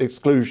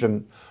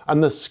exclusion,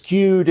 and the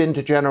skewed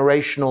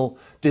intergenerational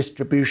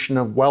distribution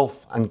of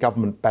wealth and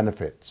government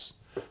benefits.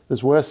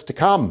 There's worse to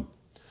come.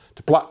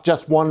 To pluck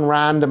just one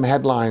random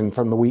headline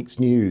from the week's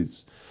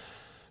news,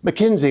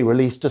 McKinsey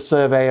released a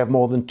survey of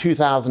more than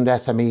 2,000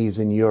 SMEs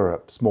in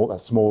Europe,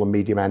 small and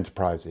medium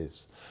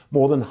enterprises.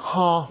 More than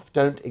half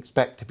don't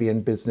expect to be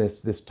in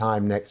business this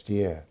time next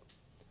year.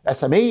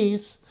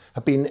 SMEs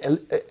have been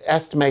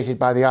estimated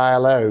by the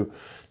ILO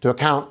to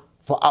account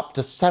for up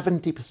to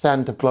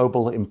 70% of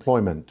global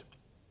employment.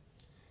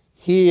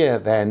 Here,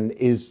 then,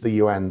 is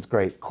the UN's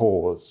great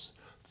cause.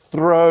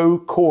 Throw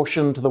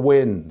caution to the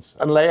winds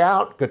and lay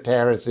out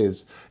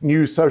Guterres'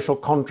 new social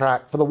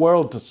contract for the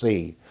world to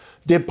see.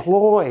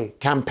 Deploy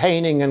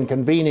campaigning and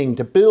convening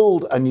to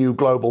build a new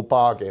global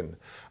bargain,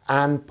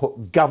 and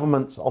put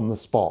governments on the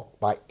spot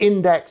by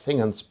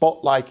indexing and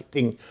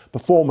spotlighting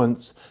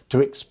performance to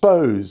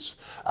expose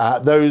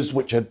those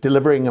which are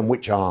delivering and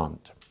which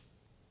aren't.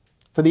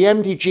 For the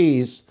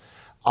MDGs,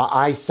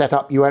 I set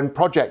up UN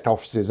project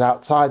offices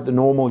outside the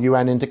normal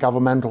UN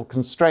intergovernmental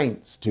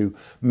constraints to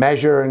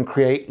measure and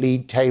create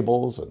league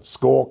tables and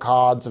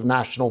scorecards of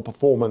national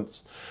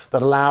performance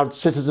that allowed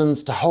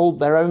citizens to hold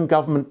their own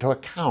government to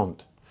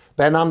account.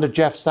 Then under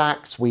Jeff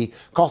Sachs, we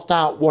cost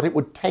out what it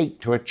would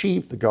take to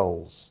achieve the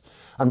goals,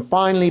 and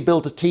finally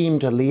built a team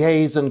to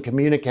liaise and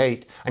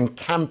communicate and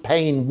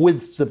campaign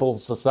with civil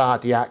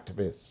society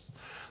activists.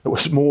 There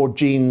was more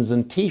jeans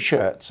and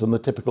T-shirts than the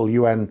typical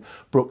UN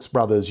Brooks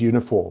Brothers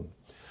uniform.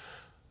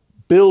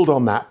 Build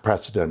on that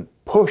precedent,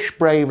 push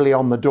bravely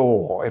on the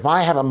door. If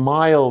I have a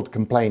mild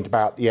complaint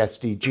about the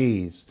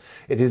SDGs,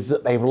 it is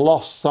that they've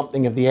lost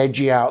something of the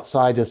edgy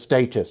outsider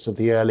status of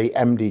the early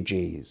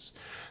MDGs.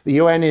 The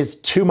UN is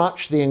too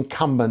much the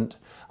incumbent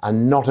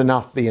and not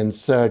enough the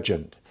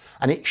insurgent.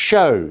 And it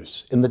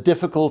shows in the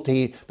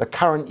difficulty the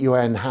current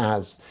UN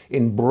has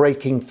in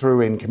breaking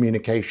through in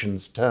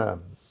communications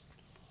terms.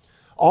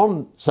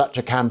 On such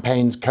a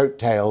campaign's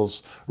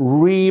coattails,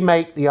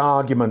 remake the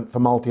argument for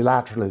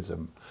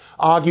multilateralism.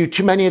 Argue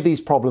too many of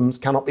these problems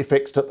cannot be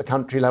fixed at the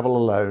country level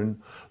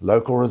alone.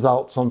 Local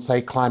results on, say,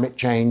 climate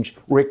change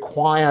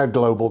require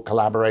global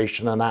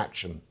collaboration and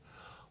action.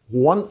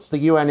 Once the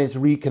UN is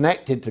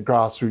reconnected to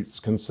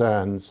grassroots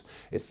concerns,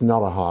 it's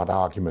not a hard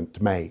argument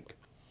to make.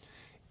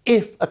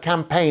 If a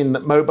campaign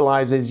that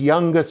mobilizes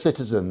younger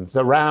citizens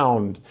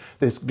around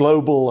this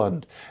global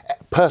and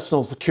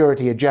personal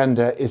security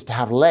agenda is to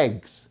have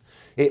legs,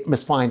 it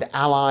must find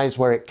allies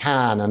where it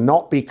can and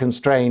not be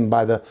constrained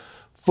by the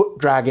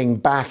foot-dragging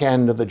back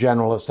end of the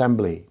General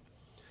Assembly.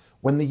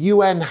 When the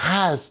UN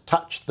has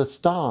touched the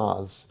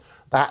stars,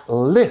 that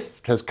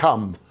lift has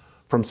come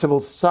from civil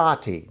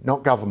society,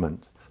 not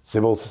government.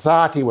 Civil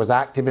society was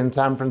active in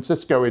San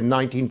Francisco in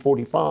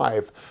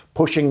 1945,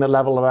 pushing the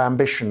level of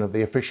ambition of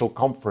the official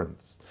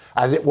conference,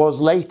 as it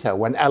was later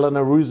when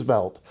Eleanor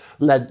Roosevelt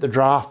led the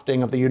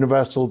drafting of the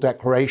Universal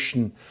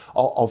Declaration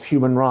of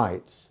Human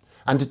Rights.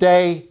 And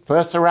today,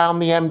 first around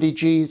the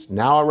MDGs,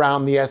 now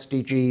around the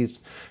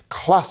SDGs,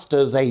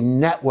 clusters a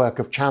network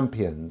of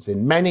champions.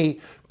 In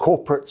many,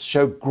 corporates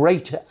show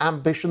greater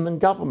ambition than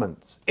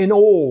governments. In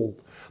all,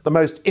 the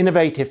most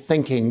innovative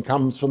thinking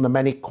comes from the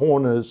many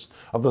corners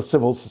of the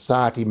civil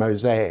society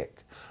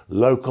mosaic.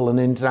 Local and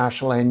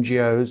international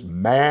NGOs,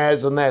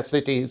 mayors and their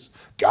cities,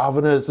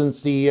 governors and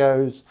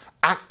CEOs,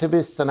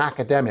 activists and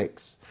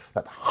academics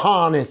that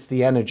harness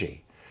the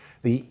energy.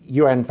 The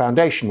UN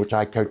Foundation, which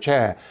I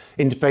co-chair,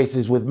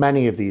 interfaces with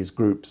many of these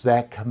groups.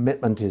 Their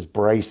commitment is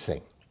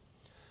bracing.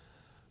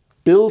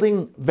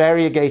 Building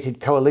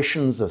variegated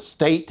coalitions of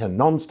state and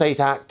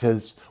non-state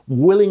actors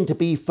willing to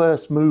be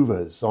first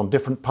movers on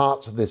different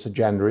parts of this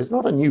agenda is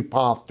not a new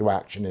path to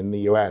action in the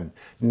UN.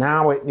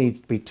 Now it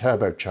needs to be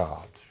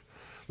turbocharged.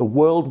 The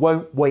world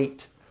won't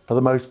wait for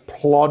the most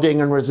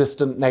plodding and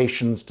resistant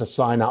nations to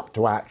sign up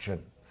to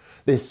action.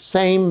 This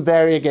same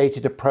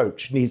variegated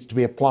approach needs to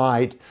be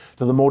applied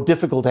to the more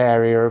difficult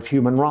area of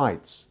human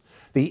rights.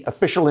 The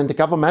official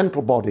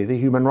intergovernmental body, the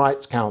Human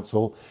Rights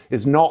Council,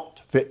 is not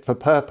fit for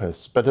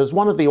purpose, but as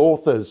one of the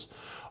authors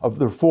of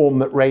the reform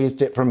that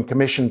raised it from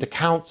Commission to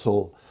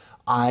Council,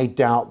 I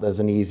doubt there's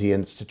an easy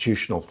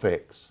institutional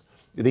fix.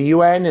 The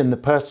UN, in the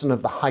person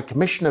of the High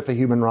Commissioner for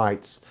Human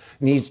Rights,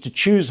 needs to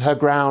choose her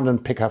ground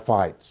and pick her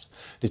fights,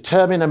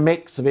 determine a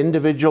mix of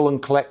individual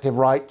and collective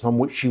rights on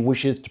which she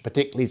wishes to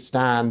particularly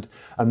stand,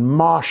 and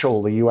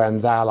marshal the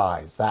UN's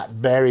allies, that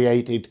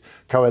variegated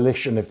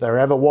coalition, if there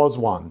ever was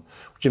one,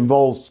 which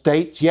involves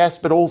states, yes,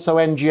 but also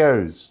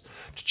NGOs,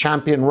 to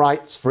champion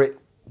rights for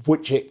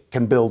which it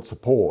can build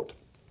support.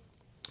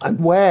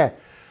 And where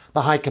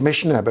the High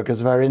Commissioner,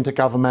 because of her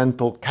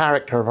intergovernmental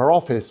character of her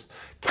office,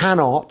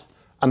 cannot,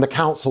 and the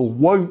Council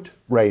won't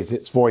raise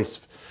its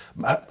voice,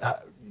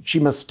 she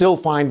must still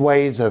find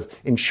ways of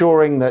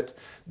ensuring that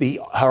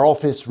her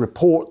office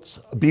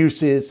reports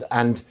abuses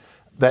and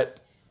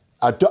that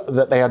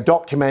they are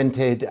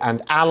documented,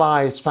 and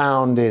allies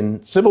found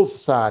in civil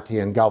society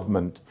and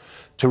government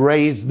to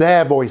raise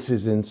their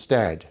voices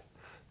instead.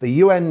 The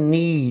UN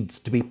needs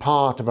to be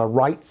part of a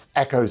rights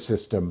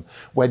ecosystem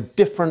where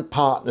different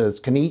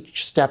partners can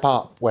each step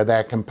up where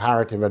their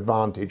comparative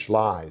advantage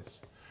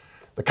lies.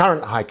 The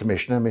current High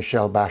Commissioner,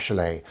 Michelle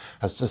Bachelet,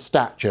 has the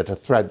stature to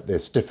thread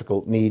this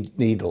difficult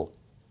needle.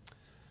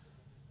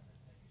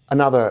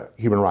 Another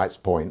human rights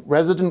point.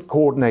 Resident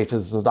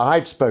coordinators that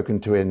I've spoken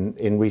to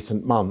in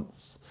recent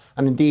months,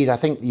 and indeed I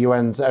think the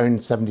UN's own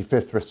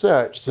 75th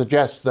research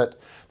suggests that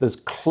there's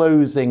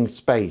closing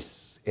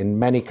space in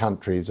many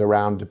countries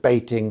around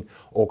debating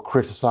or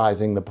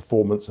criticising the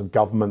performance of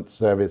government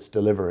service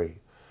delivery,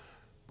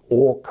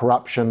 or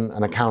corruption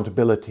and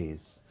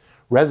accountabilities.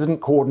 Resident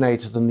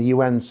coordinators in the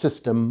UN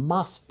system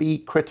must be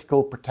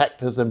critical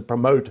protectors and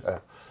promoters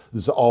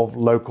of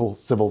local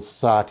civil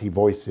society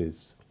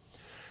voices.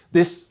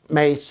 This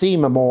may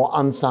seem a more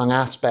unsung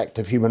aspect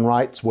of human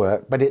rights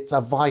work, but it's a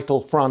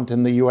vital front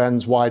in the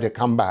UN's wider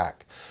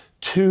comeback.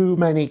 Too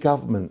many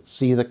governments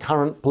see the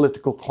current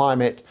political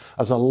climate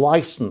as a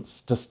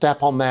license to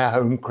step on their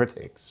home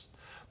critics.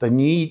 The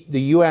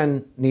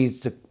UN needs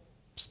to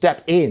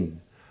step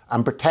in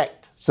and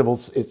protect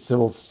its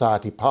civil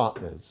society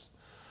partners.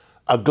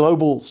 A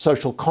global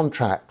social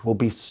contract will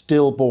be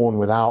stillborn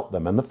without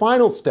them. And the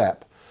final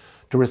step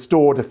to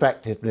restored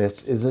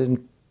effectiveness is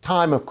in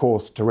time, of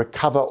course, to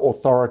recover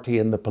authority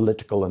in the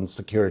political and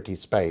security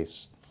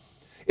space.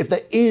 If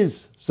there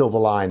is a silver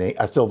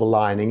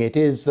lining, it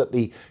is that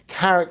the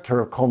character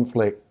of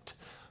conflict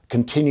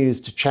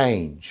continues to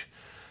change,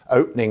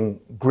 opening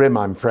grim,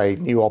 I'm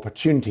afraid, new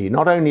opportunity.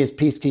 Not only is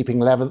peacekeeping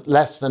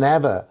less than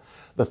ever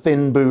the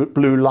thin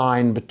blue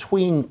line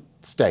between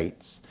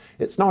states,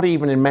 it's not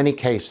even in many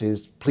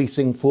cases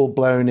policing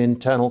full-blown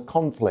internal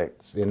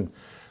conflicts in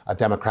a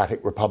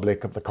Democratic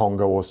Republic of the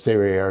Congo or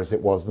Syria as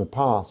it was in the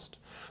past.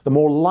 The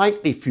more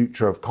likely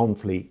future of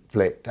conflict,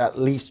 at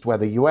least where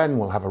the UN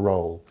will have a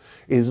role,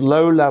 is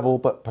low-level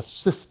but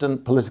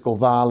persistent political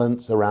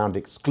violence around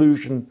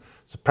exclusion,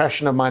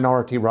 suppression of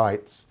minority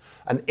rights,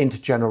 and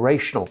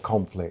intergenerational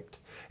conflict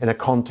in a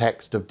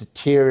context of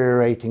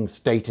deteriorating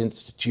state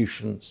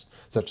institutions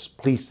such as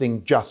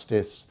policing,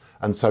 justice,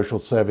 and social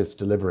service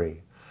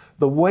delivery.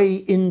 The way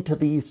into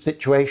these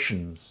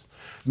situations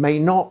may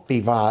not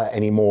be via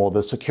anymore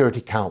the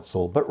Security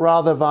Council, but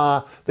rather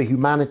via the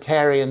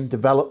humanitarian,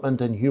 development,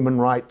 and human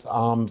rights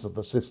arms of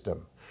the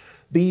system.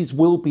 These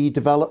will be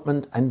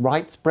development and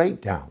rights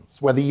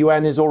breakdowns, where the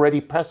UN is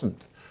already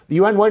present. The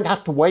UN won't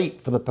have to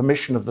wait for the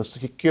permission of the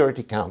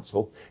Security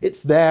Council.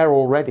 It's there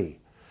already.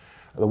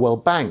 The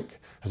World Bank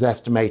has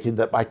estimated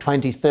that by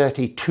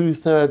 2030,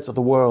 2/3 of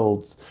the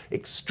world's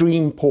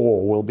extreme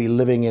poor will be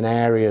living in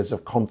areas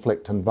of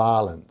conflict and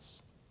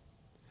violence.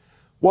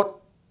 What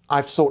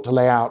I've sought to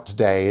lay out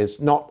today is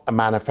not a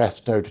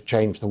manifesto to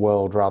change the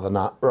world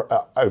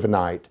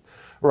overnight.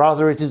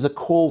 Rather, it is a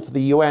call for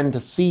the UN to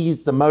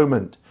seize the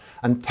moment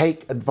and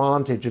take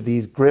advantage of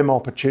these grim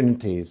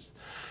opportunities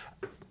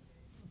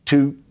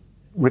to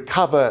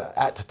recover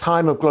at a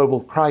time of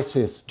global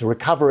crisis, to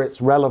recover its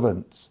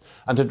relevance,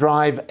 and to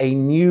drive a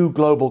new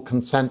global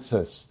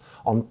consensus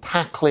on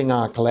tackling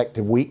our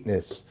collective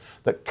weakness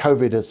that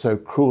COVID has so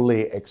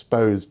cruelly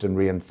exposed and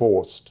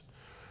reinforced.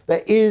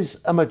 There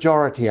is a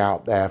majority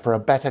out there for a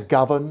better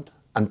governed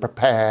and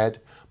prepared,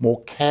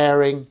 more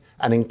caring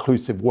and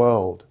inclusive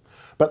world.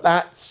 But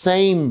that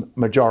same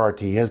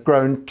majority has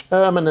grown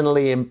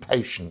terminally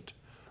impatient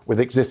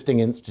with existing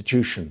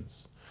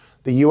institutions.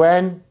 The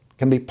UN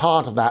can be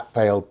part of that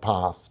failed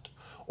past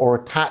or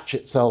attach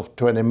itself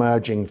to an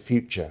emerging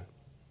future.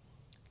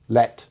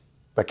 Let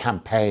the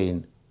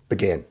campaign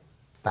begin.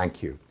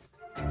 Thank you.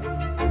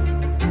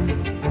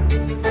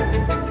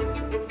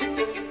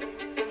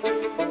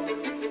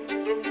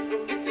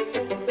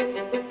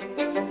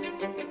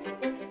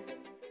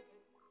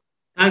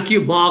 Thank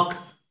you, Mark,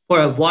 for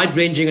a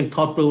wide-ranging and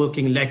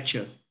thought-provoking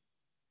lecture.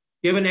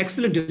 We have an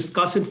excellent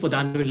discussant for the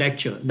annual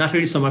lecture,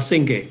 Natalie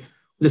Samarasinghe,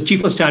 the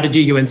Chief of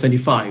Strategy, UN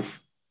 75.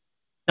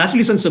 Natalie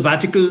is on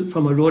sabbatical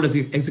from her role as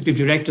the Executive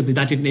Director of the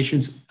United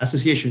Nations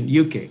Association,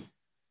 UK,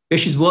 where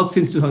she's worked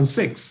since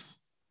 2006.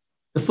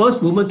 The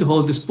first woman to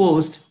hold this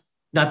post,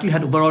 Natalie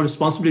had overall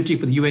responsibility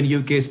for the UN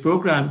UK's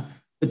program,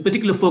 with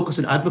particular focus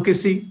on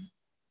advocacy,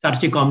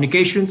 strategic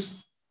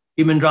communications,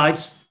 human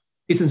rights,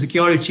 peace and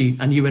security,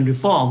 and UN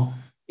reform,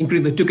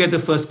 including the Together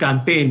First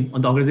campaign on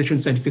the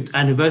organization's 75th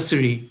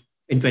anniversary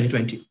in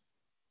 2020.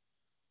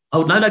 I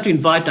would now like to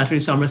invite Natalie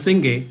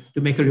Samarasinghe to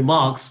make her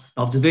remarks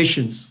and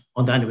observations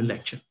on the annual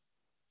lecture.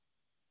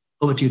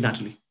 Over to you,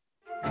 Natalie.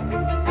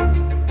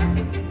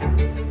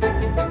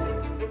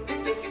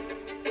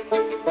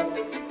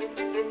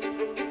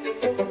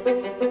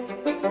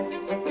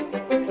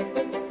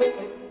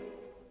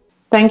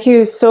 Thank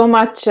you so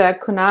much,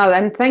 Kunal,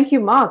 and thank you,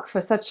 Mark, for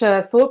such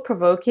a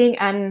thought-provoking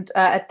and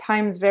at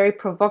times very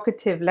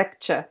provocative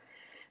lecture.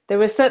 There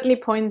were certainly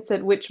points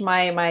at which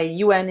my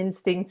UN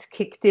instincts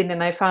kicked in,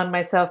 and I found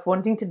myself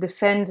wanting to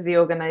defend the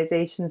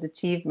organization's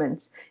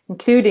achievements,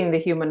 including the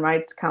Human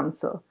Rights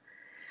Council.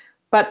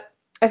 But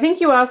I think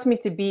you asked me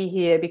to be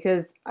here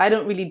because I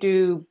don't really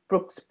do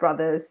Brooks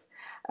Brothers,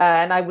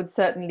 and I would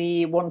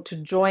certainly want to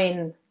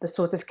join the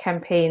sort of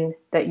campaign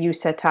that you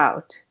set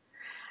out.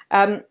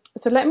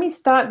 So let me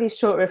start these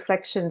short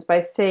reflections by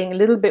saying a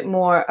little bit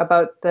more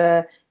about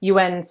the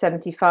UN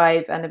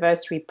 75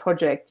 anniversary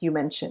project you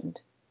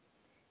mentioned.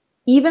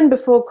 Even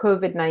before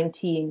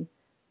COVID-19,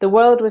 the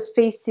world was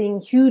facing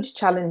huge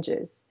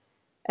challenges,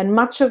 and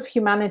much of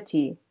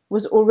humanity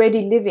was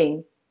already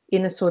living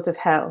in a sort of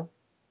hell.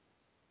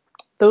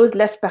 Those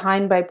left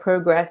behind by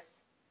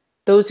progress,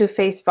 those who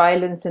face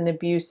violence and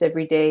abuse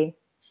every day,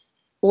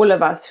 all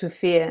of us who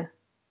fear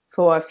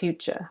for our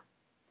future.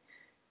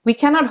 We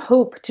cannot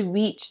hope to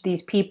reach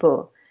these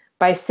people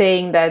by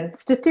saying that,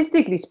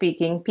 statistically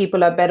speaking,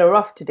 people are better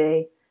off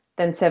today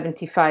than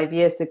 75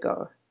 years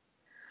ago.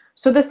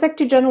 So the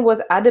Secretary General was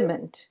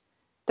adamant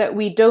that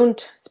we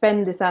don't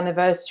spend this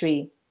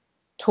anniversary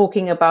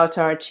talking about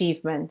our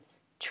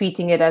achievements,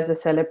 treating it as a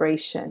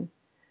celebration,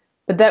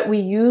 but that we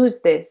use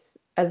this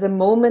as a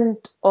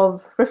moment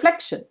of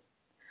reflection,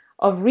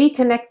 of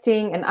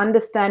reconnecting and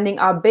understanding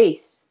our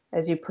base,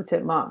 as you put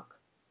it, Mark.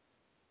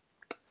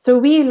 So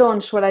we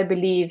launched what I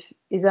believe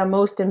is our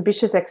most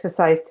ambitious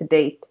exercise to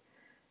date,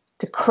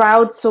 to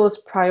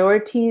crowdsource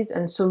priorities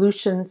and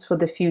solutions for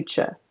the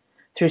future,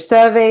 through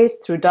surveys,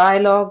 through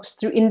dialogues,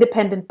 through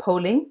independent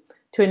polling,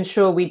 to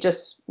ensure we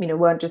just,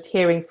 weren't just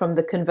hearing from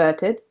the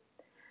converted.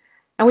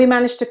 And we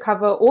managed to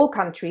cover all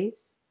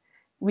countries,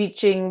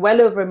 reaching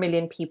well over 1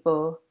 million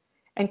people,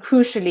 and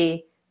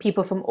crucially,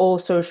 people from all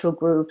social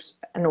groups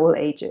and all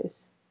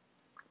ages.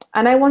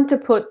 And I want to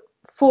put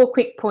 4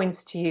 quick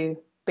points to you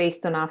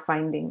based on our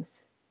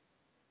findings.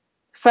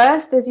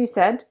 First, as you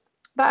said,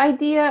 the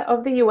idea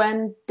of the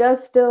UN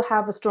does still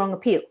have a strong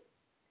appeal.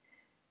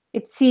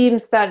 It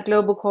seems that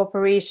global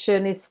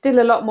cooperation is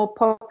still a lot more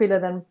popular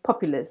than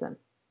populism.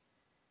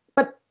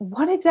 But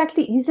what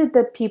exactly is it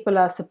that people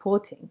are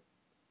supporting?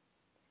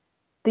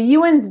 The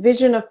UN's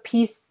vision of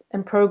peace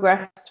and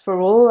progress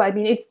for all,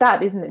 it's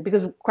that, isn't it?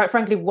 Because quite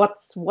frankly,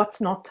 what's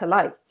not to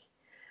like?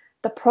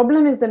 The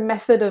problem is the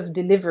method of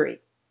delivery,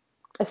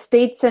 a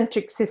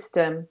state-centric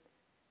system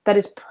that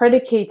is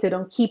predicated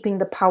on keeping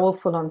the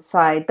powerful on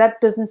side.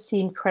 That doesn't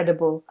seem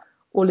credible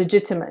or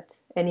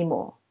legitimate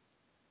anymore.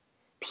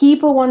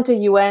 People want a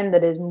UN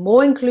that is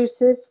more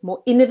inclusive,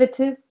 more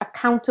innovative,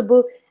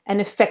 accountable, and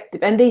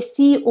effective. And they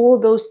see all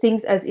those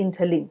things as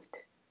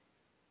interlinked.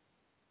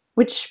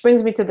 Which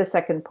brings me to the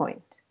second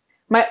point.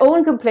 My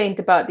own complaint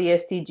about the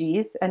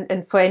SDGs,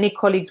 and for any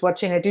colleagues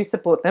watching, I do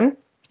support them.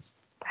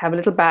 I have a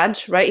little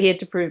badge right here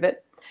to prove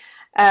it.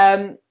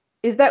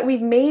 Is that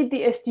we've made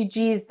the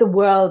SDGs the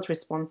world's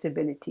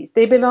responsibilities.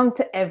 They belong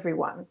to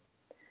everyone.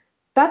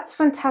 That's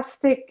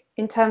fantastic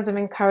in terms of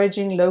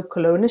encouraging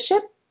local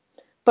ownership,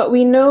 but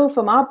we know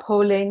from our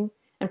polling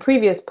and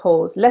previous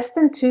polls, less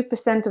than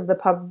 2% of the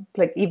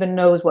public even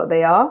knows what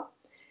they are.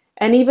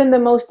 And even the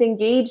most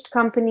engaged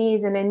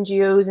companies and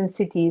NGOs in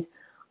cities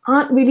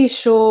aren't really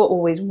sure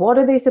always what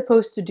are they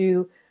supposed to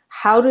do,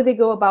 how do they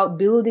go about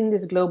building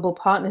this global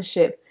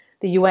partnership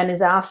the UN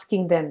is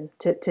asking them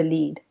to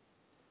lead.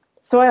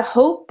 So I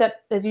hope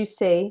that, as you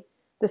say,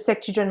 the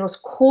Secretary General's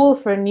call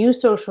for a new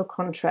social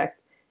contract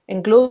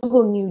and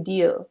global New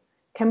Deal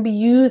can be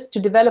used to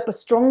develop a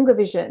stronger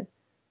vision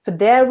for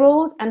their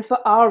roles and for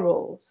our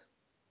roles.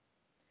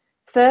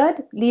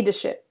 Third,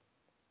 leadership.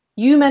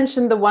 You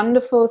mentioned the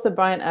wonderful Sir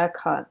Brian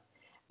Urquhart,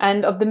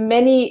 and of the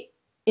many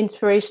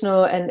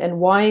inspirational and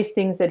wise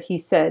things that he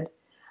said,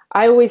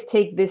 I always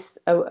take this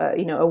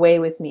away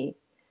with me,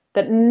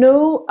 that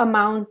no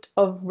amount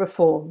of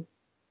reform,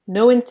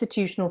 no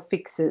institutional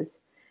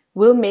fixes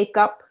will make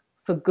up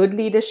for good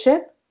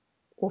leadership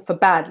or for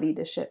bad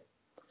leadership.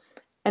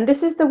 And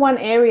this is the one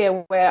area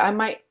where I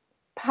might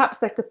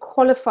perhaps like to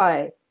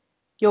qualify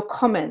your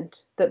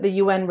comment that the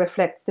UN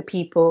reflects the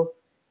people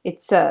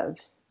it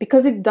serves,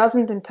 because it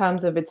doesn't in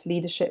terms of its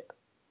leadership.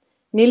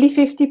 Nearly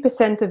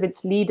 50% of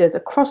its leaders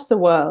across the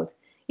world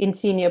in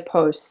senior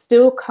posts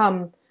still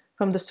come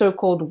from the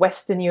so-called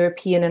Western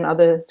European and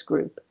others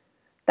group.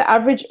 The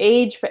average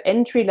age for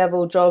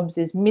entry-level jobs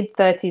is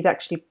mid-30s,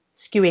 actually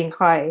skewing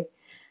high.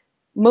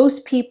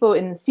 Most people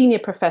in senior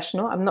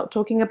professional, I'm not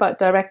talking about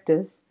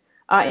directors,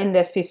 are in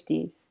their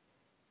 50s.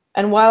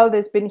 And while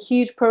there's been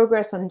huge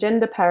progress on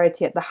gender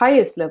parity at the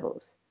highest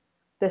levels,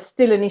 there's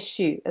still an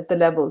issue at the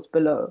levels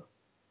below.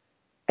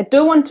 I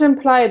don't want to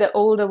imply that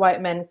older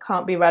white men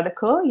can't be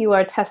radical. You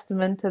are a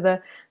testament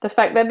to the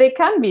fact that they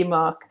can be,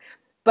 Mark.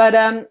 But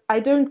I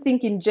don't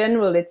think in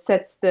general it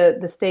sets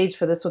the stage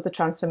for the sort of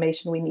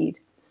transformation we need.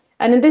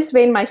 And in this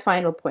vein, my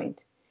final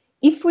point.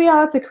 If we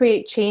are to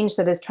create change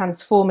that is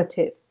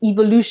transformative,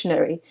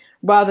 evolutionary,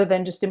 rather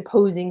than just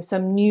imposing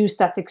some new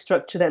static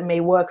structure that may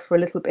work for a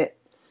little bit,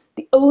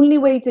 the only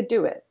way to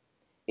do it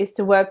is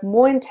to work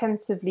more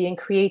intensively and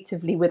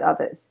creatively with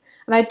others.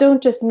 And I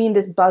don't just mean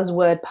this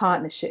buzzword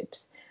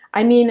partnerships.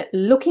 I mean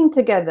looking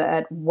together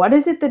at what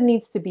is it that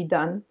needs to be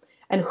done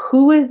and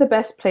who is the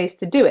best place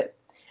to do it.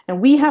 And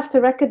we have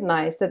to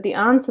recognize that the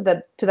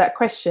answer to that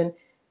question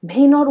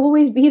may not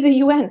always be the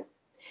UN.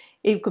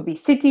 It could be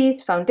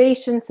cities,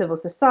 foundations, civil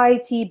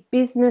society,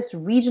 business,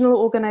 regional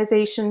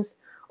organizations,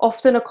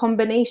 often a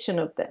combination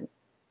of them.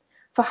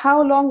 For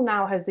how long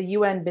now has the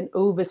UN been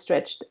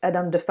overstretched and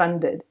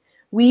underfunded?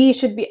 We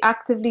should be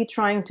actively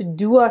trying to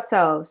do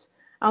ourselves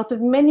out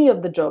of many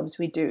of the jobs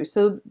we do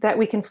so that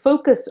we can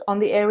focus on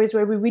the areas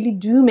where we really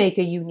do make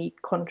a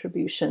unique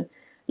contribution,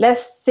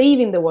 less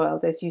saving the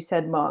world, as you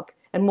said, Mark,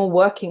 and more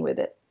working with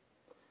it.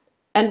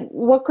 And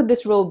what could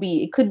this role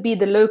be? It could be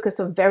the locus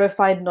of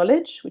verified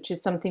knowledge, which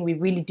is something we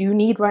really do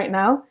need right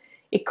now.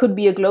 It could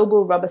be a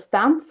global rubber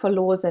stamp for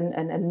laws and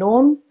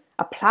norms,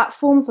 a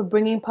platform for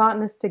bringing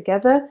partners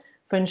together,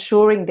 for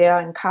ensuring they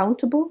are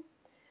accountable.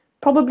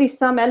 Probably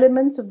some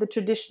elements of the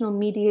traditional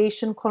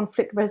mediation,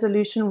 conflict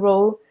resolution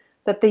role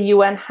that the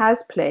UN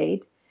has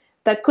played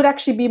that could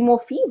actually be more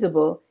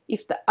feasible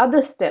if the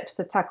other steps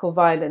to tackle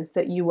violence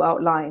that you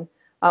outline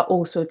are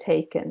also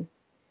taken.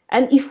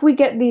 And if we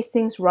get these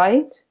things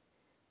right,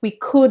 we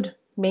could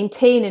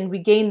maintain and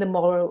regain the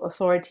moral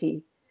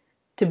authority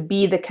to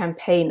be the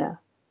campaigner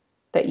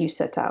that you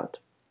set out.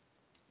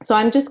 So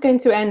I'm just going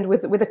to end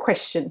with a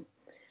question.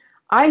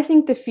 I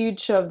think the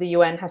future of the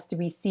UN has to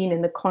be seen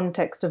in the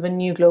context of a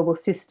new global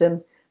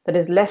system that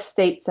is less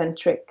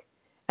state-centric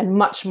and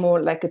much more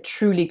like a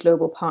truly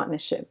global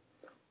partnership.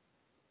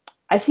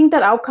 I think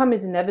that outcome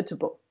is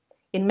inevitable.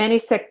 In many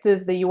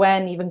sectors, the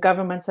UN, even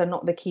governments, are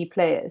not the key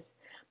players.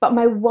 But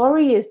my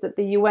worry is that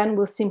the UN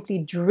will simply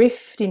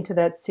drift into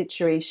that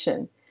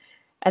situation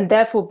and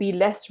therefore be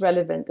less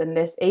relevant and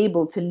less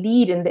able to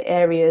lead in the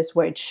areas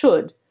where it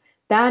should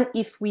than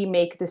if we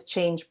make this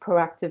change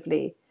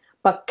proactively.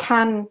 But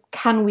can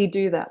we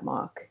do that,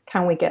 Mark?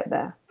 Can we get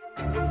there?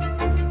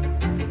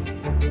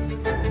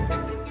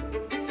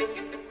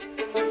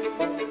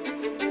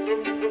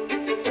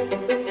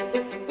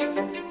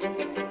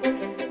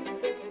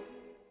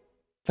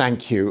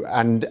 Thank you.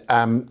 And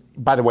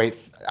by the way,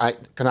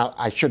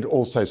 I should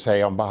also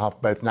say on behalf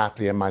of both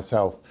Natalie and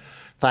myself,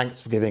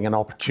 thanks for giving an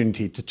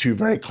opportunity to two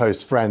very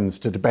close friends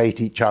to debate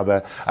each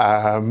other.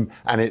 And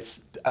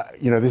it's,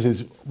 this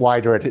is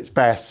WIDER at its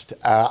best,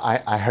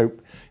 I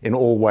hope, in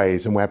all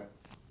ways. And we're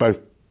both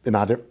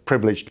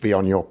privileged to be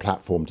on your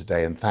platform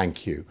today, and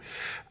thank you.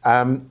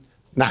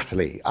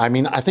 Natalie, I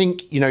mean, I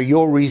think,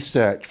 your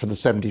research for the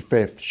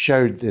 75th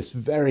showed this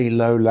very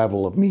low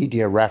level of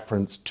media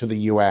reference to the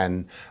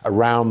UN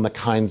around the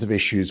kinds of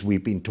issues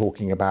we've been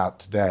talking about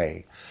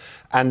today.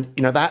 And,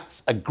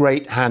 that's a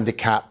great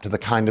handicap to the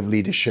kind of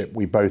leadership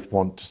we both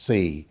want to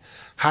see.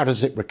 How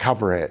does it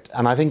recover it?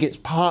 And I think it's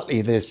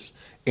partly this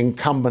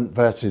incumbent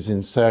versus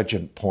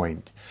insurgent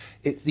point.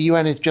 The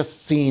UN is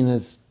just seen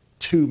as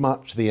too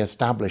much the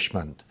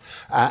establishment.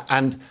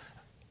 And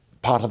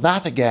part of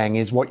that, again,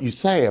 is what you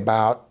say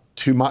about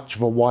too much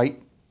of a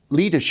white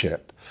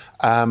leadership.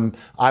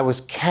 I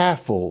was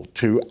careful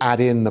to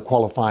add in the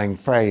qualifying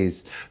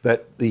phrase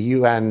that the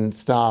UN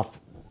staff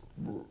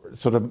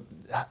sort of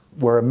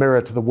were a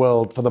mirror to the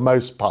world for the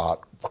most part,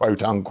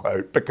 quote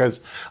unquote,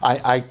 because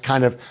I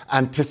kind of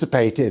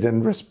anticipated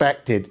and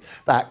respected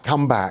that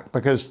comeback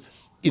because,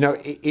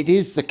 it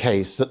is the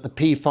case that the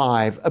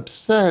P5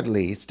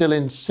 absurdly still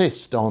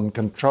insist on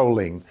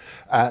controlling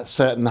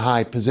certain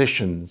high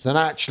positions. And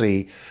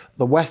actually,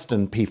 the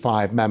Western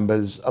P5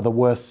 members are the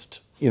worst,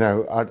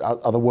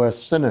 are the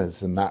worst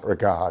sinners in that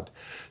regard.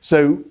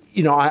 So,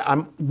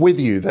 I'm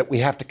with you that we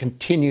have to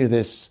continue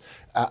this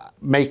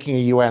making a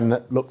UN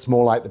that looks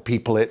more like the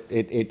people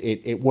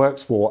it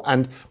works for,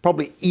 and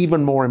probably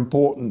even more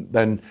important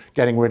than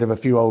getting rid of a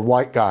few old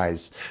white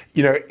guys,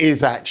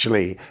 is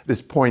actually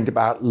this point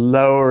about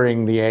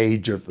lowering the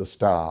age of the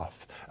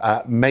staff,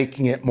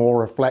 making it more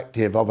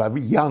reflective of a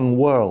young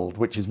world,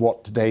 which is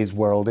what today's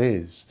world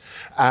is.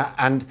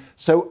 And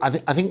so I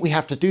think we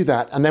have to do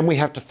that, and then we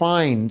have to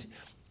find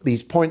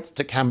these points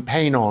to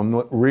campaign on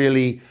that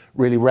really,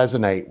 really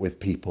resonate with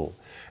people.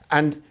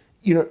 And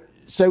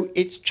so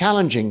it's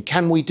challenging.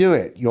 Can we do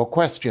it? Your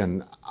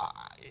question,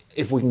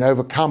 if we can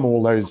overcome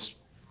all those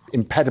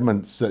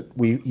impediments that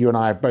you and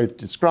I have both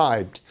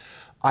described,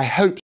 I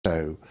hope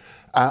so.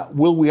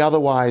 Will we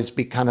otherwise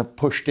be kind of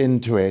pushed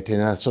into it in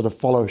a sort of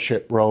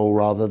followership role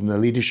rather than a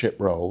leadership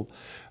role?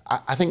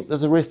 I think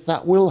there's a risk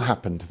that will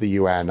happen to the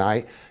UN.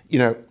 I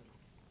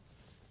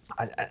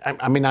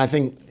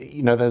think,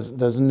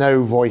 there's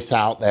no voice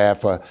out there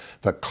for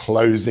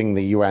closing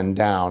the UN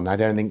down. I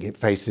don't think it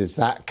faces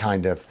that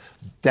kind of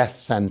death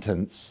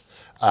sentence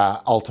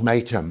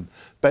ultimatum.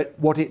 But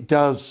what it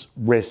does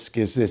risk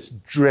is this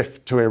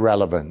drift to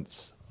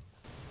irrelevance.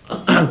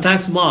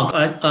 Thanks, Mark.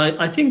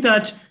 I think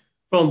that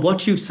from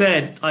what you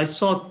said, I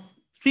saw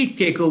 3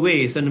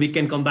 takeaways, and we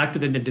can come back to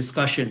them in the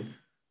discussion.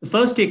 The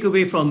first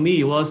takeaway from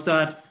me was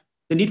that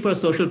the need for a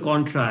social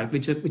contract,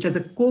 which has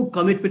a core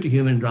commitment to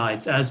human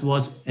rights, as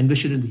was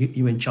envisioned in the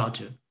UN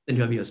Charter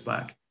 25 years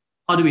back.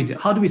 How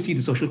do we see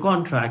the social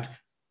contract,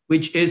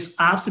 which is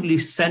absolutely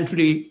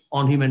centrally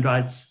on human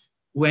rights,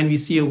 when we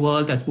see a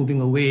world that's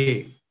moving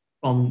away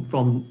from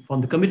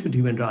the commitment to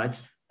human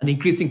rights and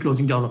increasing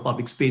closing down of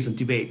public space and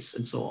debates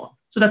and so on.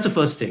 So that's the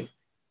first thing.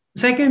 The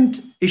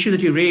second issue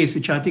that you raised,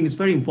 which I think is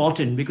very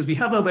important, because we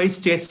have a very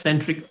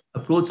state-centric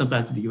approach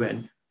sometimes to the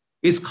UN,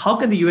 is how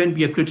can the UN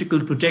be a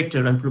critical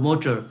protector and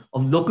promoter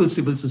of local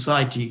civil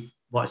society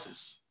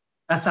voices?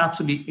 That's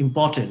absolutely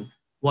important,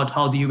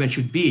 how the UN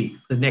should be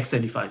for the next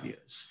 75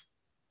 years.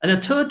 And the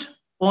third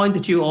point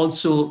that you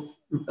also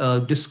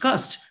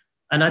discussed,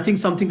 and I think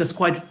something that's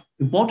quite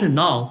important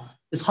now,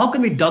 is how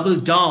can we double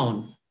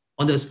down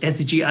on this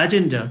SDG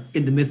agenda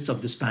in the midst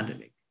of this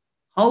pandemic?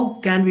 How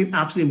can we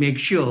absolutely make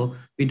sure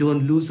we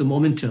don't lose the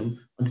momentum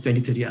on the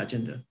 2030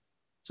 agenda?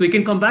 So we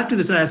can come back to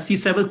this, and I see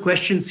several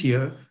questions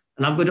here,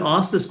 and I'm going to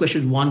ask those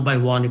questions one by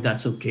one, if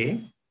that's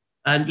okay.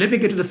 And let me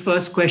get to the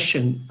first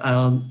question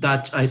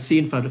that I see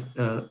in front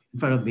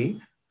of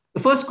me. The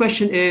first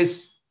question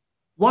is,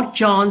 what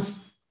chance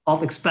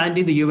of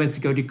expanding the UN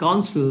Security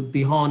Council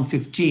beyond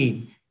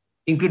 15,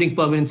 including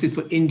permanencies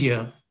for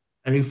India,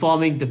 and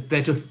reforming the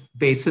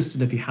veto-based system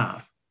that we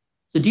have?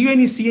 So do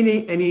you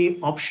see any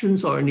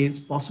options or any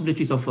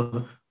possibilities of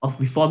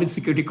reforming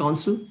Security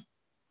Council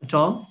at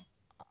all?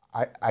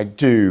 I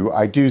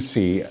do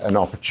see an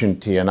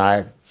opportunity, and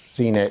I've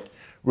seen it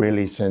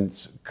really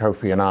since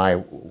Kofi and I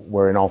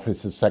were in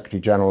office as Secretary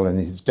General and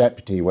his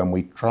deputy, when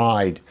we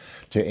tried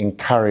to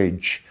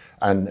encourage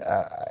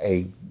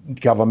a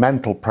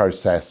governmental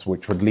process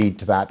which would lead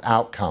to that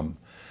outcome.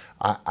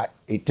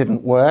 It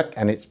didn't work,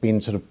 and it's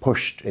been sort of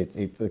pushed.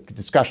 The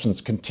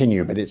discussions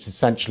continue, but it's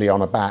essentially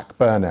on a back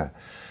burner.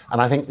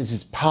 And I think this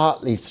is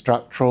partly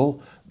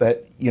structural,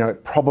 that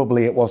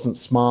probably it wasn't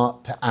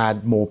smart to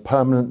add more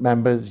permanent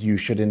members. You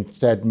should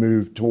instead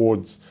move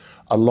towards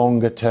a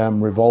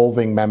longer-term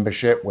revolving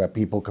membership where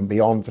people can be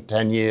on for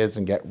 10 years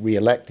and get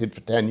re-elected for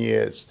 10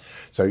 years.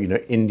 So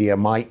India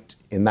might,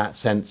 in that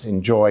sense,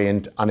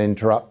 enjoy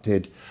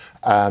uninterrupted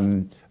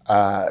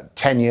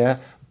tenure.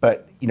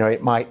 But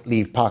it might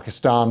leave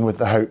Pakistan with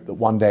the hope that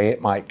one day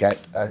it might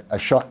get a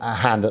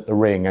hand at the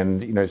ring,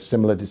 and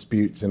similar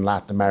disputes in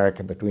Latin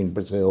America between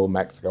Brazil,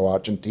 Mexico,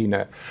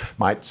 Argentina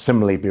might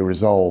similarly be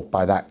resolved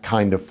by that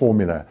kind of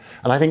formula.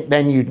 And I think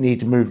then you'd need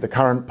to move the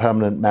current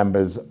permanent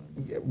members,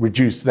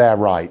 reduce their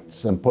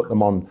rights, and put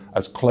them on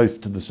as close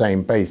to the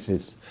same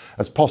basis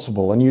as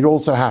possible. And you'd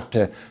also have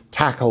to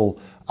tackle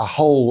a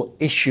whole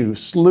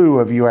slew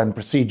of UN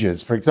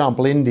procedures. For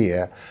example,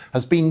 India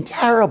has been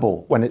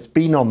terrible when it's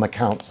been on the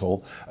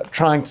Council at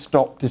trying to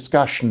stop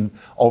discussion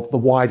of the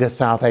wider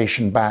South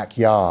Asian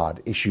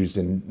backyard, issues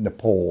in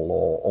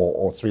Nepal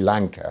or Sri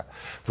Lanka,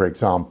 for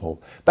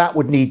example. That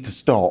would need to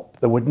stop.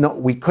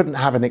 We couldn't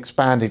have an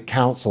expanded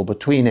Council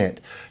between it,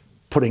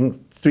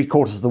 putting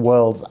 3/4 of the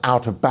world's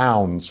out of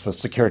bounds for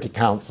Security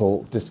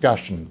Council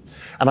discussion.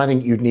 And I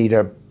think you'd need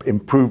an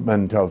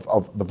improvement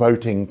of the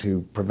voting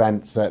to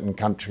prevent certain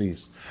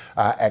countries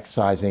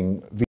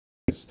exercising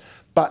vetoes.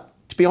 But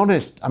to be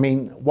honest,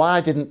 why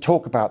I didn't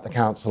talk about the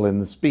Council in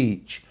the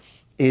speech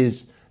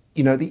is,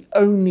 the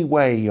only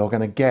way you're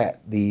going to get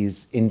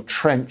these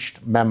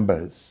entrenched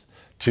members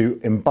to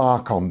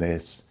embark on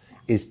this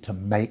is to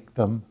make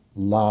them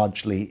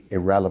largely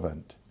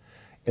irrelevant.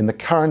 In the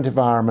current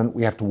environment,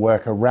 we have to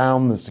work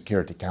around the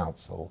Security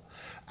Council.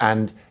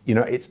 And,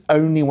 it's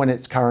only when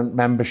its current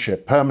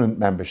membership, permanent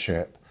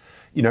membership,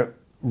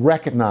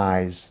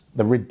 recognize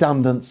the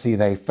redundancy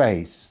they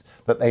face,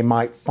 that they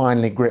might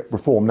finally grip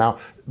reform. Now,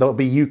 there'll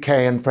be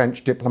UK and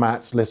French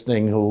diplomats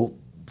listening who'll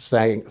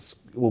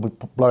will be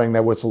blowing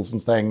their whistles and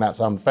saying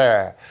that's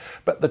unfair.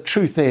 But the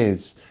truth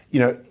is,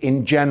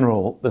 in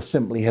general, there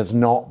simply has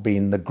not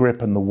been the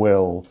grip and the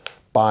will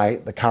by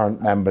the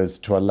current members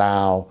to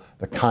allow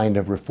the kind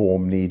of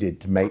reform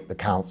needed to make the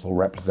Council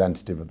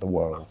representative of the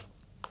world.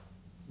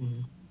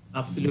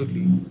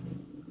 Absolutely.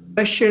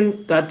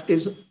 Question that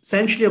is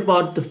essentially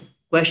about the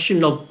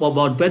question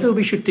about whether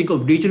we should think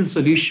of regional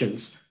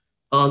solutions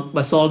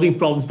by solving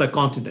problems by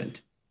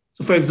continent.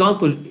 So for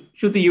example,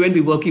 should the UN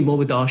be working more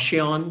with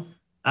ASEAN,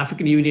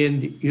 African Union,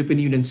 the European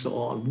Union, and so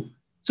on?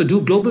 So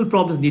do global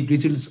problems need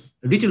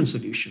regional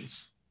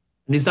solutions?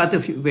 And is that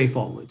the way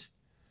forward?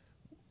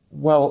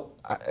 Well,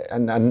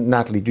 and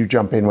Natalie, do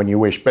jump in when you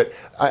wish, but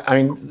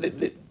I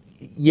mean,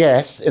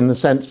 yes, in the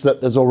sense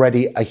that there's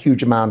already a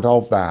huge amount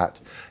of that.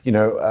 You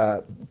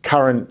know,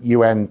 current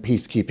UN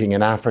peacekeeping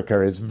in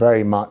Africa is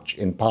very much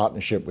in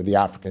partnership with the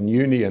African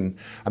Union,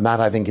 and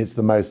that I think is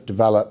the most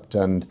developed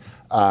and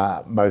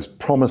most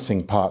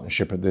promising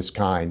partnership of this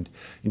kind.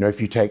 You know, if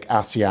you take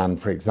ASEAN,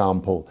 for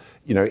example,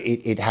 you know,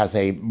 it has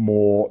a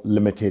more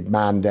limited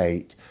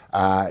mandate.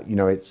 You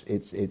know,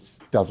 it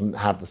doesn't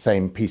have the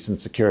same peace and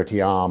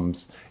security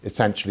arms,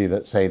 essentially,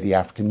 that, say, the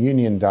African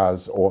Union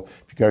does. Or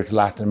if you go to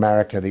Latin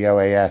America, the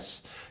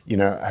OAS, you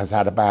know, has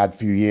had a bad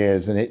few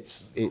years, and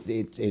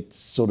it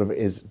sort of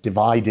is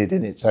divided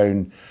in its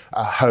own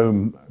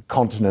home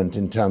continent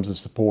in terms of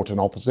support and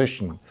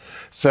opposition.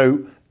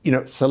 So, you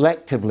know,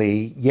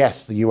 selectively,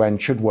 yes, the UN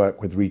should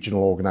work with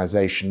regional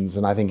organizations,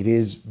 and I think it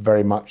is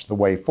very much the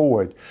way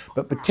forward.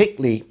 But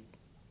particularly,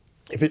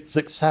 if it's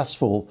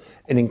successful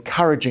in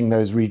encouraging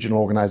those regional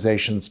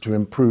organizations to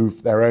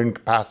improve their own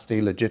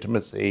capacity,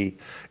 legitimacy,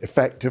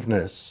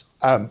 effectiveness,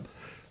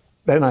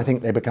 then I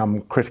think they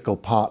become critical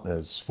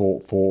partners for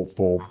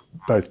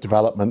both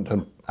development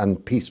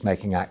and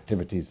peacemaking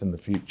activities in the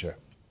future.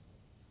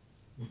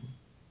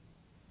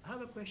 I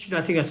have a question,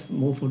 I think that's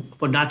more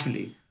for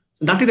Natalie.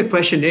 So Natalie, the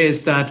question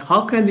is that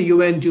how can the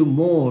UN do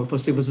more for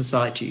civil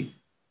society?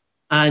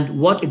 And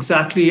what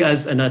exactly,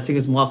 and I think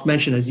as Mark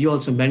mentioned, as you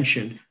also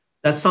mentioned,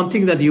 that's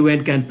something that the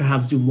UN can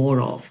perhaps do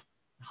more of.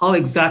 How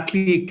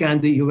exactly can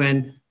the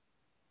UN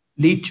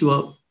lead to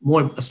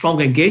a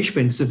stronger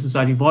engagement in civil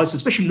society voice,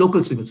 especially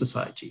local civil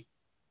society?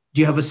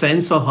 Do you have a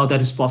sense of how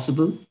that is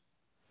possible?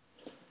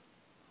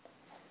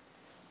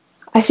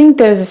 I think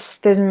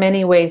there's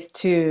many ways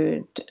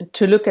to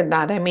look at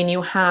that. I mean,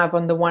 you have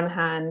on the one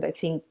hand, I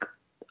think,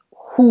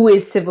 who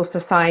is civil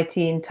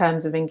society in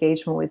terms of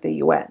engagement with the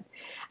UN?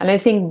 And I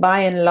think by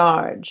and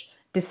large,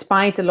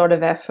 despite a lot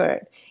of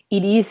effort,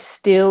 it is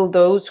still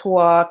those who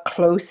are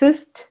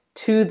closest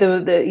to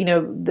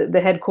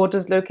the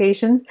headquarters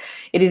locations.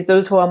 It is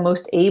those who are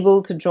most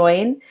able to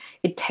join.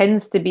 It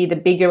tends to be the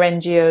bigger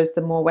NGOs,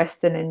 the more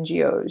Western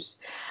NGOs,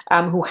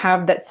 who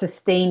have that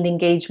sustained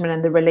engagement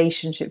and the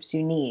relationships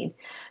you need.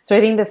 So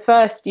I think the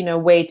first,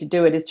 way to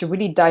do it is to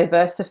really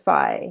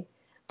diversify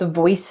the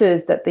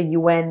voices that the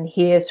UN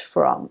hears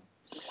from,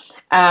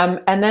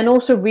 and then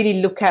also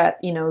really look at,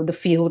 the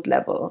field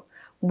level.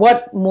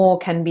 What more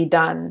can be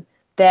done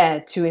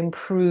there to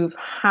improve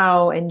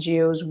how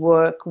NGOs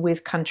work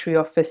with country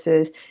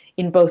officers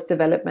in both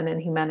development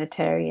and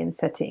humanitarian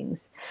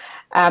settings.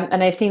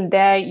 And I think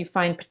there you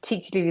find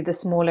particularly the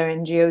smaller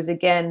NGOs,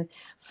 again,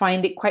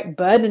 find it quite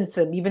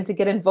burdensome even to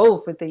get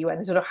involved with the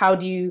UN. Sort of how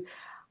do you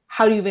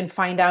even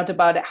find out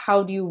about it?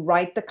 How do you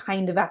write the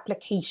kind of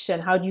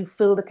application? How do you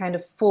fill the kind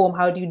of form?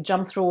 How do you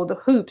jump through all the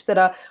hoops that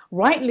are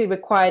rightly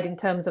required in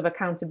terms of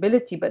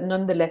accountability, but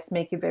nonetheless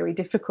make it very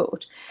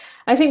difficult?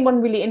 I think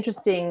one really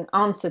interesting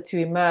answer to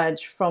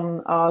emerge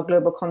from our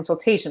global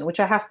consultation, which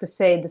I have to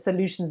say the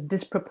solutions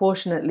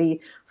disproportionately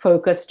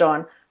focused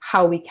on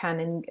how we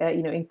can,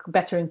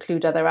 better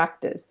include other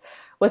actors,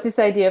 was this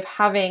idea of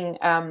having,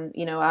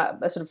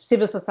 a sort of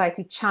civil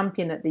society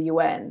champion at the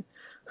UN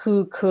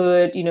who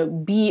could,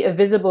 be a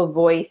visible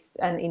voice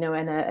and,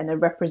 and a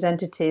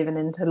representative and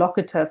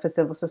interlocutor for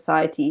civil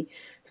society,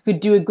 who could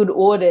do a good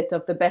audit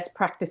of the best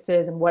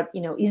practices and what,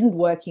 isn't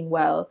working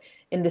well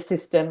in the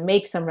system,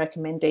 make some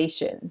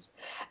recommendations,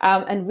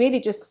 and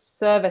really just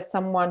serve as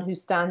someone who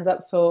stands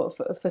up for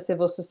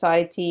civil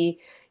society,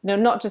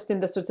 not just in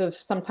the sort of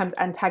sometimes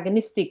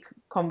antagonistic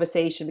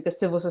conversation, because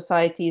civil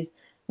society is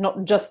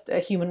not just a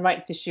human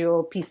rights issue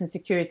or peace and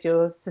security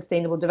or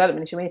sustainable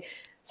development issue. I mean,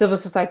 civil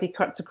society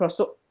cuts across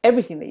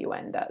everything the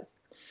UN does.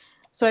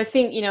 So I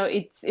think,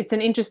 it's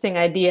an interesting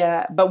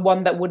idea, but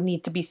one that would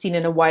need to be seen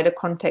in a wider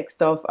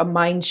context of a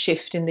mind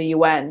shift in the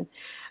UN,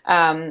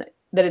 that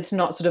it's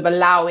not sort of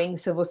allowing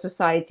civil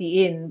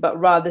society in, but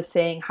rather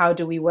saying, how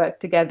do we work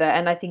together?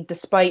 And I think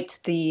despite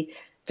the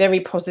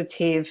very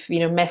positive,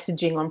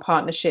 messaging on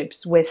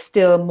partnerships, we're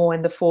still more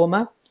in the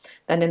former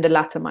than in the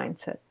latter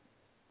mindset.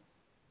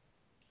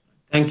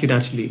 Thank you,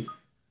 Natalie.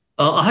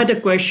 I had a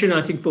question,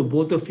 I think, for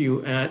both of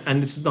you,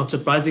 and this is not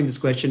surprising. This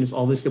question is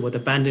obviously about the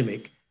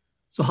pandemic.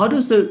 So how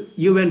does the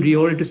UN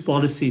reorient its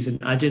policies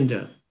and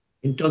agenda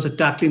in terms of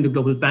tackling the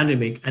global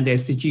pandemic and the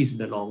SDGs in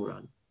the long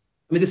run?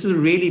 I mean, this is a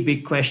really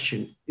big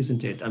question,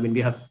 isn't it? I mean,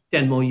 we have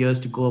 10 more years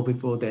to go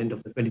before the end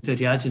of the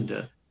 2030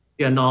 agenda.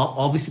 We are now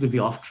obviously going to be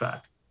off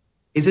track.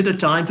 Is it a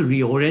time to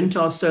reorient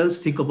ourselves,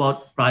 think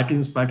about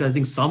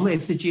prioritizing some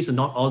SDGs and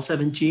not all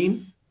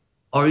 17?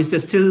 Or is there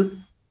still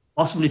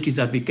possibilities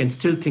that we can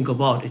still think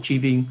about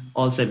achieving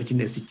all 17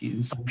 SDGs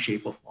in some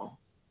shape or form?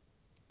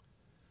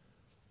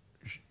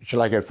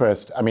 Shall I go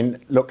first? I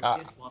mean, look,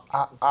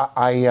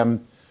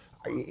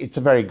 it's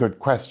a very good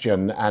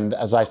question. And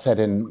as I said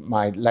in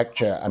my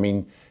lecture, I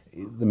mean,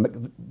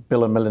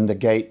 Bill and Melinda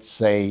Gates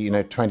say,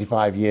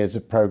 25 years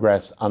of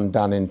progress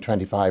undone in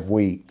 25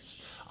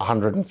 weeks.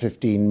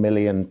 115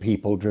 million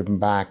people driven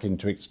back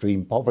into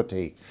extreme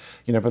poverty.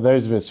 For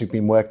those of us who've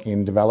been working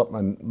in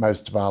development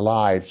most of our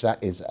lives,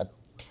 that is a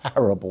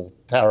terrible,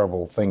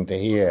 terrible thing to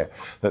hear,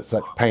 that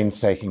such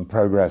painstaking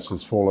progress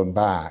has fallen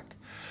back.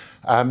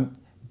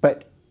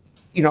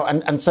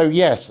 So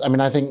yes,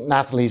 I think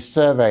Natalie's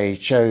survey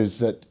shows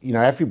that,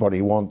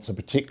 everybody wants a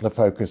particular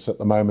focus at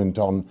the moment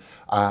on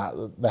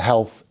the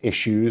health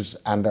issues,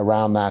 and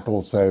around that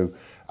also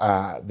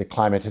the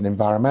climate and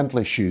environmental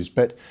issues.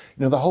 But,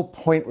 the whole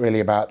point really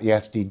about the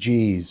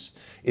SDGs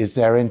is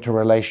their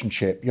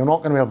interrelationship. You're not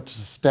going to be able to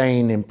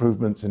sustain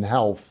improvements in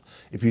health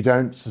if you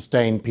don't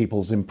sustain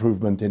people's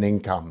improvement in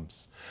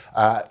incomes.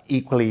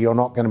 Equally, you're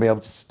not going to be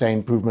able to sustain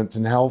improvements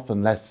in health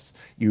unless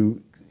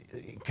you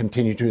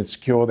continue to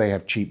ensure they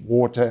have cheap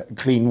water,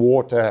 clean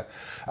water,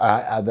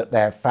 that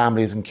their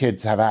families and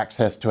kids have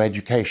access to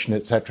education,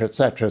 et cetera, et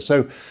cetera.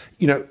 So,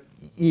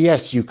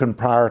 yes, you can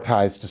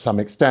prioritize to some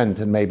extent,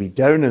 and maybe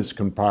donors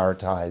can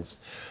prioritize,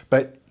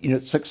 but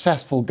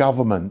successful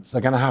governments are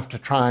going to have to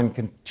try and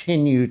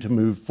continue to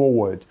move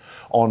forward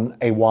on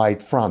a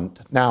wide front.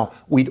 Now,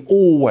 we'd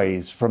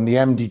always, from the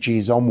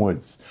MDGs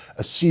onwards,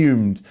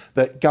 assumed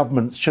that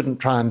governments shouldn't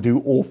try and do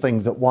all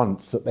things at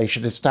once, that they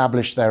should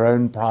establish their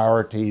own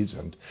priorities,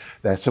 and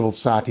their civil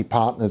society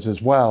partners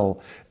as well,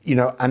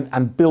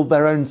 and build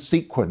their own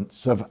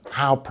sequence of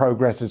how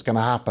progress is going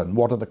to happen.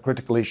 What are the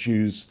critical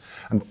issues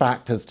and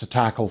factors to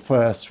tackle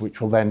first, which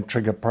will then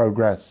trigger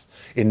progress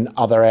in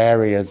other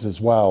areas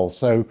as well.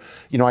 So,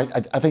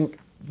 I think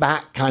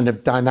that kind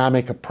of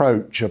dynamic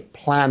approach of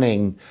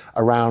planning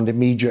around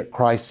immediate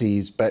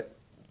crises, but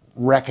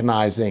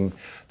recognizing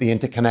the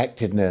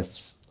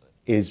interconnectedness,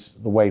 is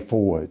the way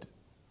forward.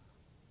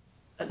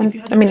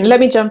 Let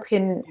me jump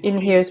in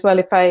here as well,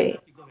 if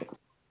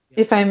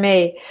I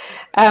may.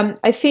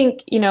 I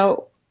think,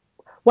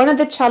 one of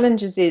the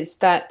challenges is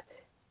that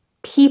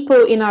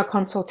people in our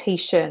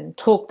consultation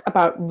talked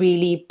about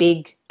really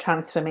big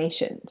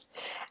transformations.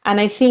 And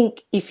I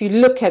think if you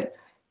look at,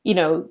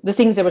 the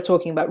things that we're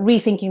talking about,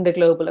 rethinking the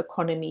global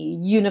economy,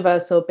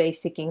 universal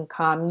basic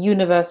income,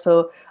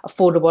 universal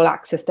affordable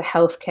access to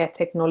healthcare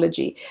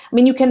technology,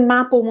 you can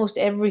map almost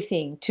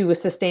everything to a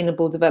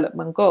sustainable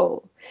development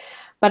goal.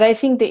 But I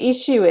think the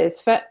issue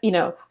is,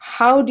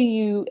 how do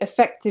you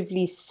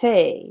effectively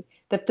say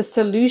that the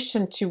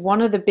solution to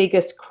one of the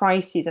biggest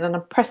crises, and an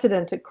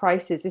unprecedented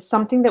crisis, is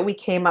something that we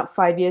came up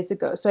 5 years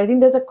ago? So I think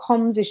there's a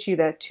comms issue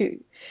there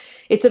too.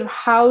 It's sort of,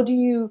 how do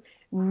you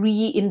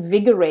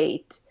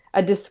reinvigorate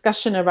a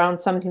discussion around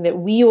something that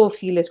we all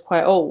feel is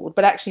quite old,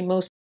 but actually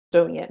most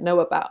people don't yet know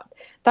about?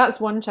 That's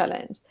one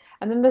challenge.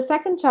 And then the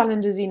second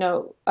challenge is,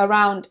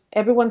 around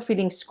everyone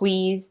feeling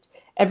squeezed,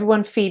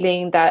 everyone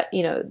feeling that,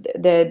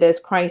 there's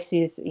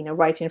crises,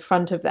 right in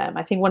front of them.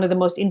 I think one of the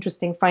most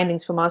interesting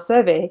findings from our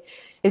survey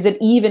is that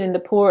even in the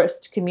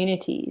poorest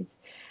communities,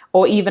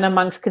 or even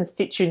amongst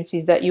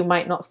constituencies that you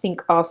might not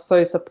think are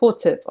so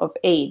supportive of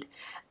aid,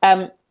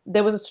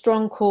 there was a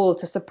strong call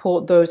to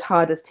support those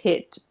hardest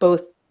hit,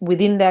 both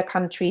within their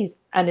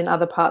countries and in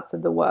other parts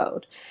of the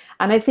world.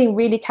 And I think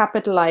really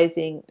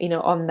capitalizing,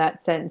 on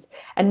that sense,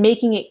 and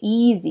making it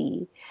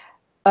easy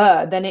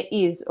than it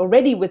is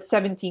already, with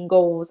 17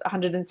 goals,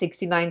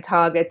 169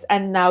 targets,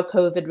 and now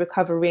COVID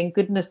recovery and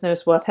goodness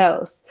knows what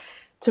else,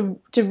 to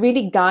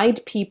really guide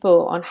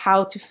people on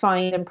how to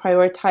find and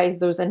prioritize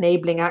those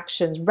enabling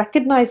actions,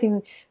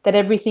 recognizing that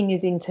everything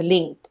is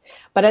interlinked.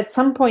 But at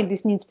some point,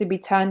 this needs to be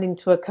turned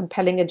into a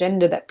compelling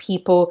agenda that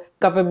people,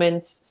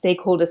 governments,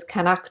 stakeholders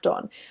can act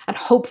on. And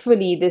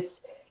hopefully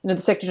this, the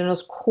Secretary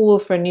General's call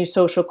for a new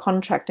social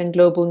contract and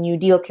global New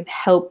Deal can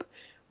help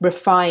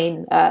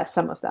refine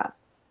some of that.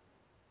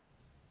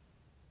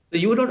 So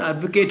you would not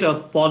advocate a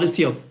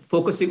policy of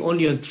focusing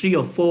only on 3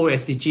 or 4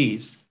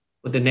 SDGs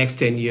for the next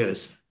 10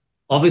 years.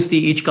 Obviously,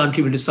 each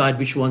country will decide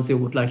which ones they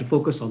would like to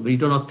focus on, but you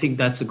do not think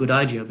that's a good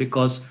idea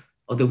because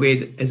of the way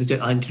that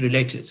SDGs are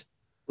interrelated.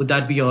 Would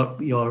that be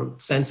your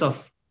sense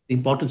of the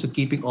importance of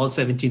keeping all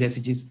 17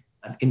 SDGs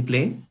in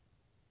play?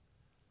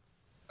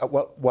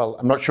 Well,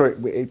 I'm not sure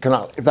if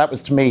that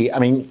was to me.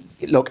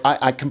 Look,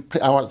 I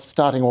want,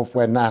 starting off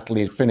where Natalie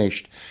had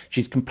finished,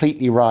 she's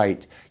completely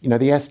right. The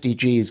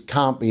SDGs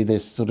can't be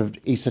this sort of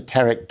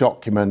esoteric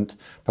document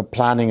for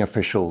planning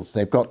officials.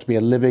 They've got to be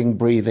a living,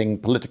 breathing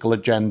political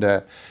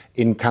agenda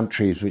in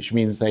countries, which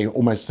means they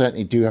almost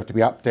certainly do have to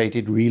be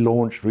updated,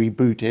 relaunched,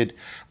 rebooted,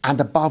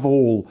 and above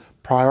all,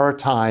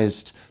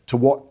 prioritized to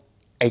what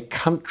a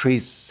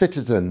country's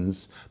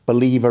citizens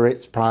believe are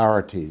its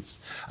priorities.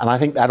 And I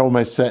think that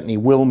almost certainly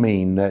will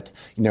mean that,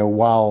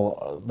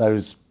 while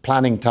those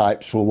planning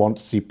types will want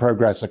to see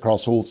progress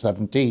across all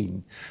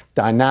 17,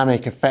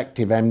 dynamic,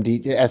 effective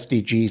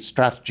SDG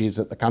strategies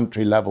at the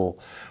country level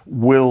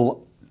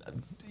will,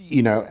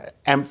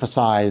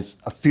 emphasize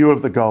a few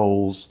of the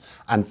goals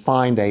and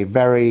find a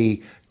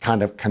very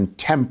kind of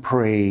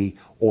contemporary,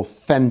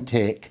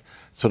 authentic,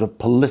 sort of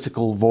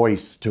political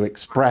voice to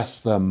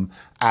express them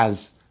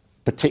as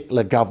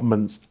particular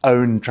government's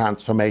own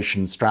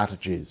transformation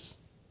strategies?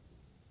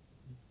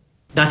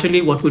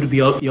 Natalie, what would be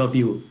your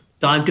view?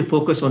 Time to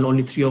focus on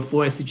only 3 or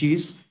 4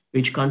 SDGs for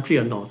each country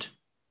or not?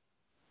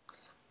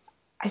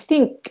 I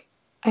think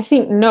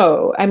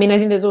no. I mean, I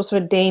think there's also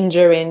a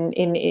danger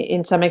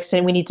in some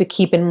extent. We need to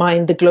keep in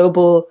mind the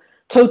global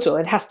total.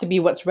 It has to be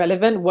what's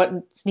relevant,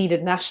 what's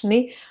needed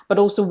nationally, but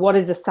also what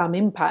is the sum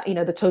impact,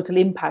 the total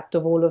impact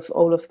of all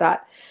of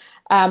that.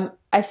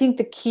 I think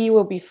the key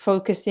will be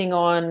focusing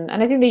on,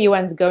 and I think the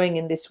UN's going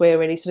in this way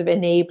already, sort of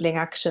enabling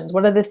actions.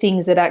 What are the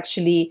things that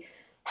actually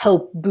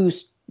help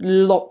boost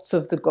lots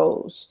of the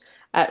goals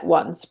at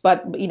once?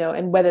 But,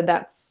 and whether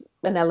that's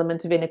an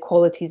element of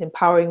inequalities,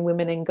 empowering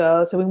women and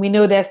girls. So we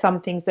know there's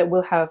some things that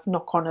will have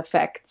knock-on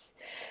effects.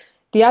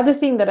 The other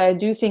thing that I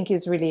do think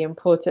is really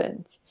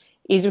important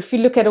is if you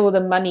look at all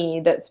the money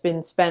that's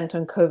been spent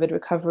on COVID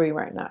recovery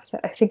right now,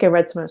 I think I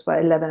read somewhere it's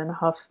about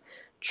 11.5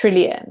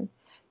 trillion.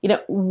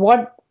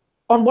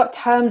 On what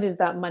terms is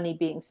that money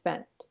being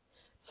spent?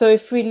 So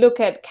if we look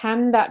at,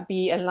 can that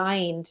be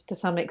aligned to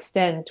some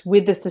extent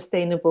with the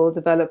Sustainable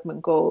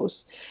Development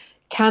Goals?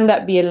 Can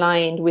that be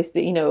aligned with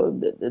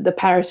the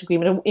Paris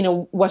Agreement,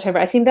 whatever?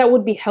 I think that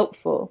would be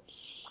helpful,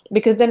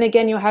 because then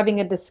again, you're having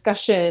a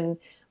discussion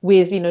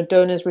with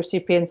donors,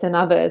 recipients, and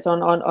others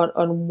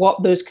on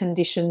what those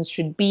conditions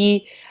should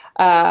be,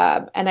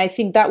 and I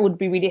think that would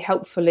be really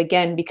helpful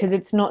again, because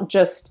it's not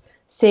just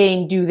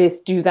saying do this,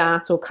 do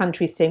that, or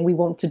countries saying we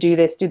want to do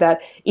this, do that.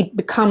 It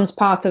becomes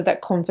part of that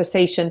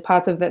conversation,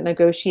 part of that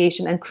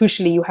negotiation, and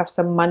crucially, you have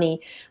some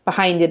money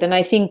behind it. And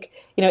I think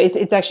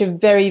it's actually a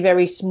very,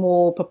 very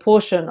small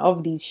proportion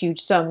of these huge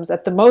sums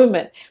at the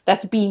moment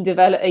that's being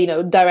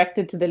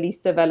directed to the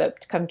least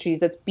developed countries,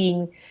 that's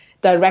being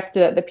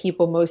directed at the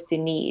people most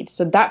in need.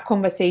 So that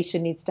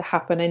conversation needs to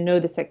happen. I know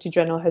the Secretary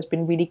General has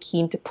been really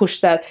keen to push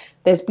that.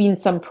 There's been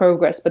some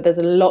progress, but there's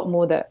a lot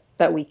more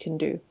that we can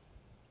do.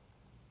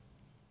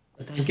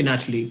 Thank you,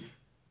 Natalie.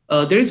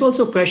 There is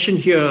also a question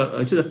here,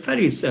 it's a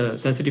very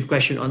sensitive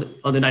question on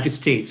the United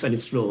States and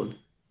its role.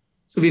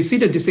 So we've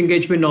seen a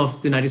disengagement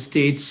of the United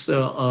States,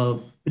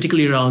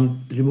 particularly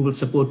around the removal of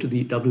support to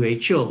the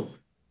WHO.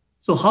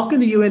 So how can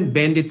the UN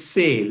bend its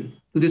sail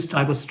to this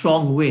type of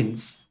strong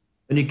winds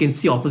when you can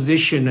see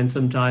opposition and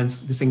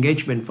sometimes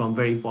disengagement from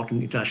very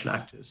important international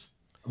actors?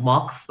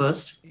 Mark,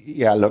 first.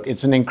 Yeah, look,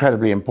 it's an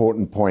incredibly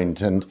important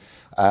point, and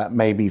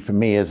maybe for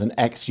me as an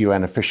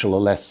ex-UN official, a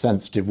less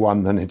sensitive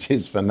one than it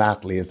is for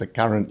Natalie as a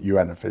current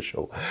UN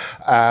official.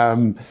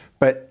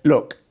 But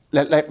look,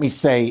 let me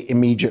say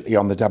immediately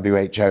on the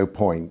WHO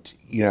point,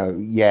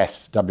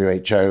 yes,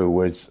 WHO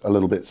was a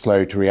little bit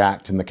slow to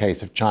react in the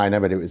case of China,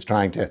 but it was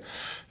trying to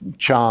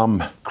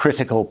charm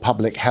critical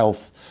public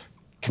health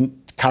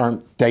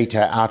current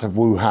data out of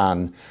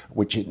Wuhan,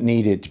 which it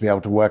needed to be able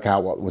to work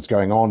out what was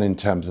going on in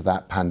terms of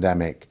that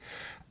pandemic.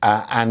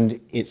 And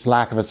its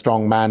lack of a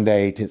strong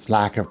mandate, its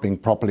lack of being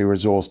properly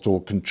resourced, all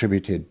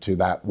contributed to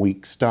that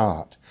weak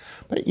start.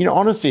 But,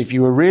 honestly, if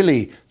you were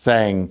really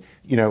saying,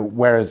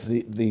 whereas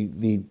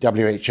the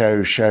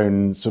WHO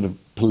shown sort of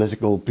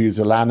political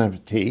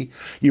pusillanimity,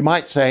 you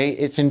might say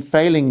it's in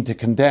failing to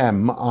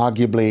condemn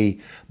arguably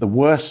the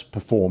worst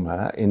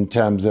performer in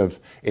terms of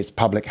its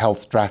public health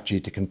strategy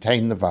to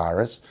contain the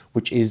virus,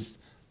 which is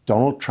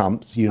Donald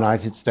Trump's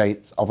United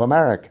States of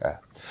America.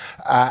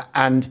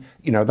 And,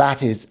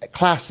 that is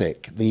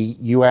classic. The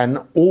UN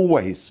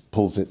always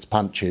pulls its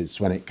punches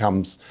when it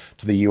comes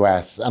to the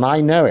US. And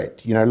I know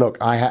it. Look,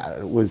 I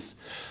was,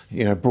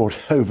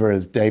 brought over,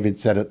 as David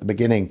said at the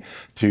beginning,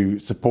 to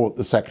support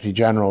the Secretary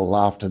General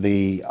after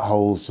the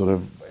whole sort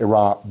of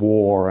Iraq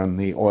war and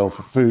the oil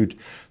for food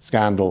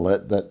scandal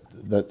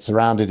that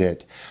surrounded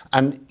it.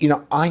 And,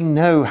 I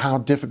know how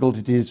difficult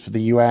it is for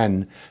the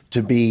UN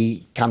to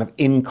be kind of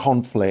in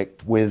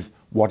conflict with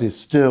what is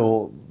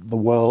still the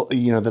world,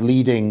 the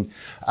leading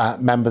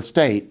member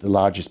state, the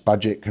largest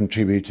budget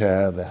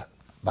contributor,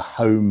 the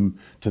home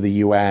to the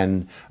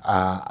UN,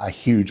 a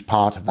huge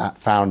part of that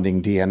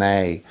founding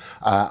DNA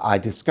I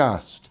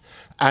discussed.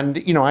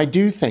 And, I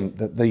do think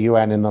that the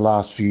UN in the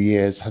last few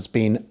years has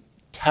been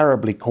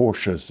terribly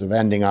cautious of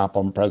ending up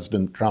on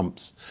President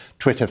Trump's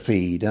Twitter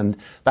feed. And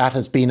that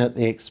has been at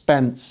the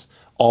expense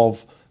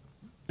of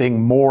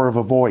being more of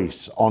a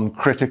voice on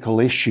critical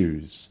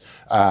issues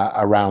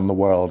around the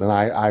world. And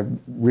I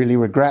really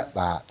regret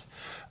that.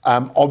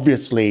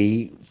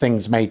 Obviously,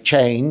 things may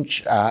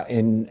change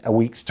in a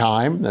week's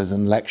time. There's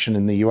an election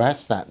in the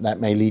US that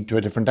may lead to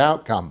a different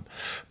outcome.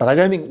 But I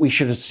don't think we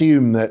should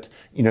assume that,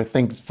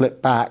 things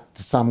flip back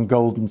to some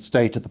golden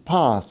state of the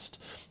past.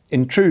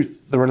 In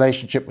truth, the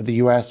relationship with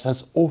the US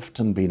has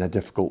often been a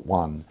difficult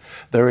one.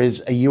 There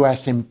is a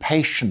US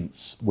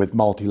impatience with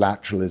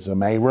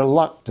multilateralism, a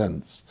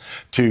reluctance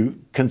to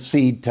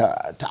concede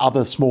to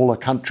other smaller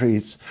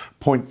countries'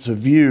 points of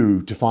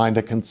view to find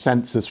a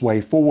consensus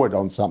way forward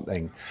on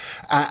something.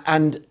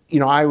 And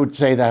I would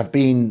say there have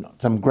been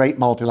some great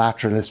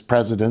multilateralist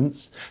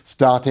presidents,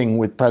 starting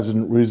with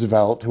President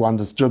Roosevelt, who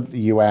understood the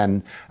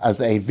UN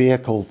as a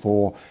vehicle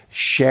for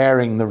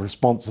sharing the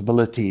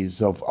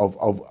responsibilities of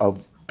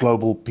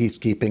global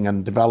peacekeeping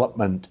and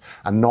development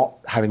and not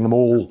having them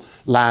all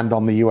land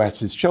on the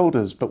US's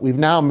shoulders. But we've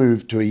now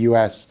moved to a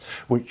US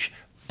which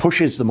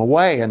pushes them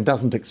away and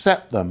doesn't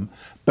accept them.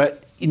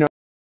 But,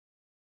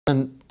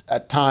 and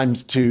at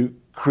times to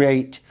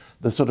create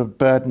the sort of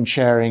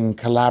burden-sharing,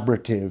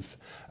 collaborative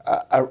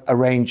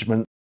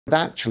arrangement would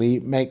actually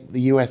make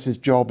the US's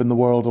job in the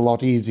world a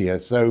lot easier.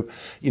 So,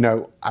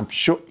 I'm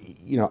sure,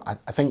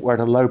 I think we're at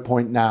a low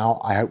point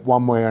now. I hope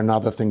one way or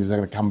another things are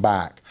going to come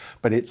back,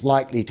 but it's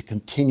likely to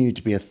continue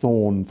to be a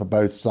thorn for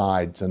both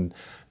sides, and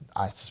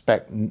I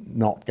suspect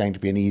not going to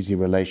be an easy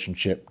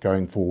relationship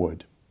going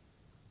forward.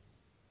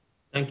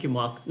 Thank you,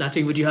 Mark.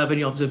 Natalie, would you have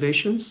any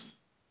observations?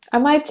 I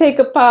might take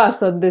a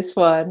pass on this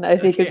one. I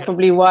think it's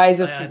probably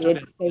wiser for me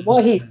to say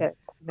what he said.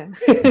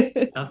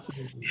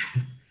 Absolutely.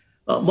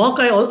 Mark,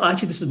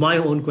 actually, this is my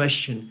own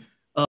question.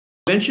 You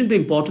mentioned the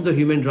importance of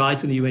human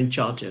rights in the UN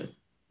Charter.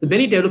 But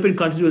many developing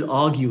countries will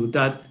argue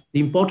that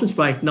the importance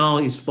right now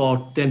is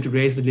for them to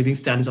raise the living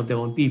standards of their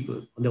own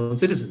people, of their own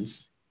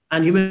citizens.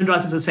 And human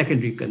rights is a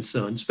secondary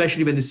concern,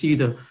 especially when they see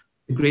the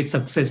great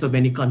success of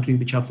many countries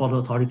which have followed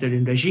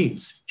authoritarian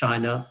regimes,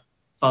 China,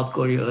 South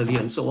Korea earlier,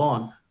 and so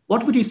on.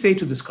 What would you say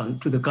to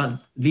the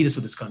leaders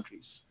of these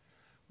countries?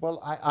 Well,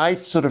 I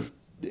sort of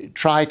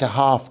try to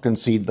half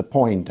concede the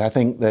point. I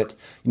think that,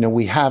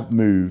 we have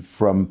moved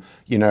from,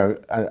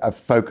 a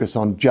focus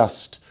on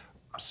just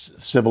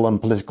civil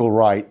and political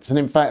rights, and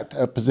in fact,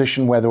 a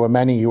position where there were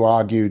many who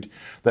argued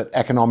that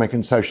economic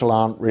and social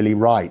aren't really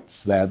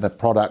rights. They're the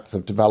products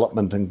of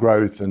development and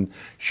growth and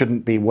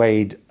shouldn't be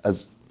weighed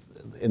as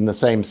in the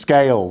same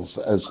scales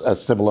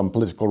as civil and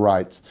political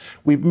rights.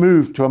 We've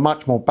moved to a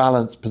much more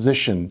balanced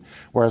position,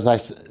 where, as I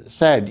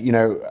said,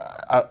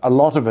 a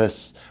lot of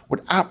us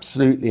would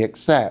absolutely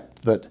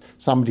accept that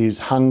somebody who's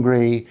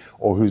hungry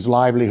or whose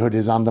livelihood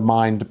is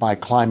undermined by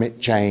climate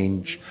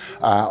change,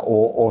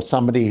 or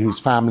somebody whose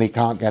family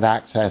can't get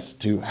access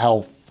to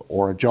health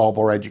or a job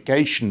or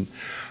education,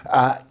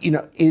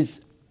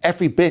 is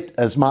every bit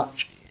as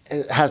much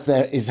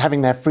is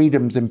having their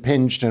freedoms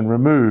impinged and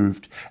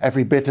removed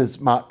every bit as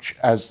much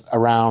as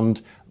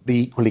around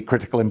the equally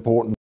critical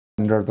importance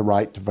of the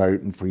right to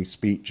vote and free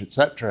speech,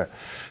 etc.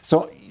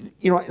 So,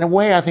 in a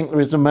way, I think there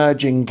is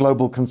emerging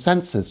global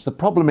consensus. The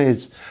problem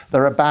is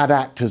there are bad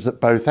actors at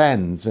both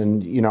ends.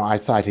 And, I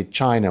cited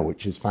China,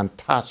 which is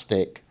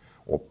fantastic,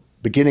 or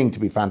beginning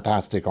to be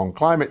fantastic on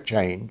climate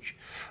change,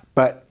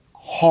 but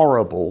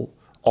horrible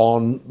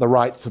on the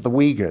rights of the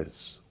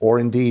Uyghurs, or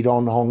indeed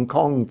on Hong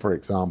Kong, for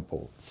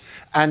example.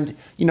 And,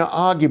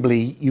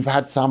 arguably, you've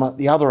had some at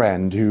the other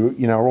end who,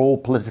 are all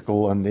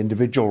political and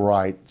individual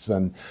rights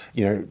and,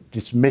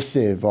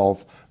 dismissive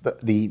of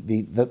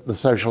the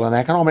social and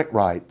economic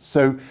rights.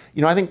 So,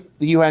 I think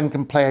the UN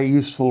can play a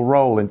useful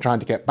role in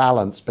trying to get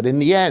balance. But in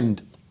the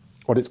end,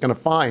 what it's going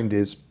to find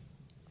is,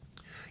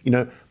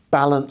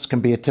 balance can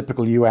be a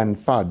typical UN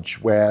fudge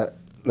where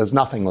there's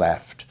nothing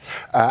left.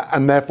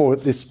 And therefore,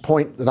 this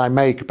point that I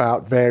make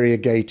about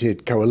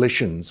variegated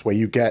coalitions, where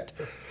you get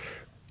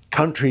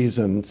countries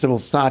and civil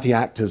society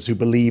actors who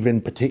believe in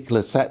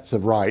particular sets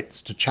of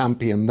rights to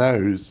champion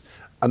those,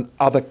 and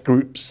other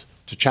groups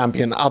to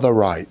champion other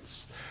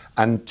rights,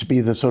 and to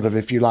be the sort of,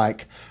 if you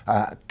like,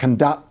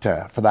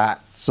 conductor for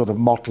that sort of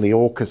motley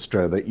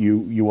orchestra that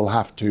you will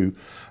have to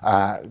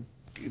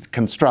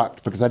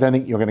construct, because I don't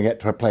think you're going to get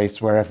to a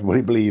place where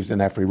everybody believes in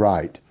every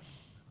right.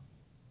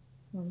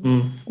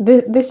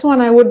 This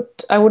one I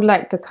would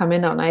like to come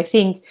in on. I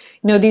think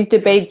these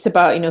debates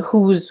about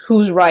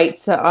whose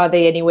rights are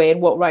they anyway, and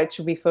what rights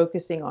should we be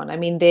focusing on. I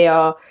mean,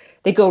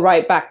 they go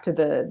right back to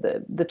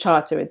the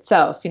charter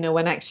itself.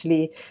 When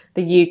actually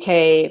the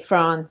UK,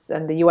 France,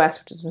 and the US,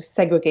 which was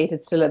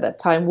segregated still at that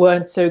time,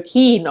 weren't so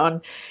keen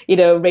on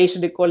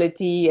racial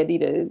equality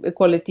and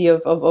equality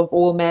of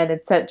all men,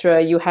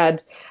 etc. You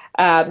had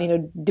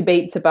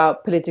debates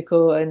about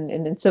political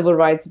and civil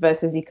rights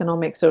versus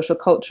economic, social,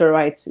 cultural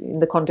rights in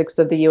the context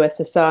of the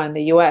USSR and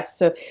the US.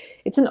 So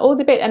it's an old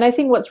debate. And I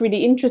think what's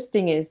really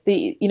interesting is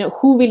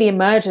who really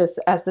emerges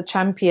as the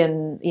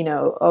champion,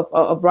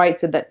 of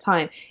rights at that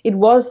time. It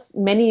was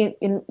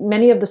in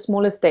many of the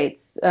smaller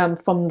states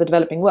from the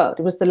developing world.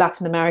 It was the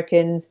Latin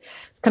Americans,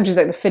 countries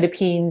like the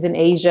Philippines and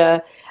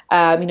Asia.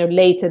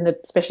 Late in the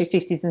especially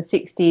 50s and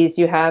 60s,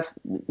 you have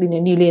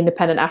newly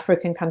independent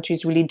African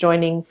countries really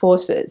joining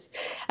forces,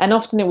 and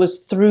often it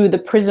was through the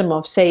prism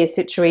of, say, a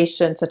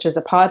situation such as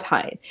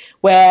apartheid,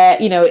 where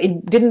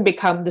it didn't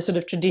become the sort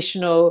of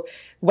traditional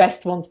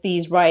West wants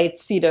these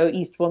rights,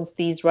 East wants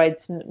these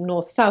rights,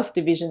 North-South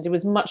divisions. It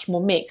was much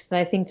more mixed, and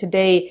I think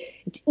today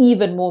it's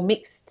even more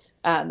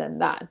mixed than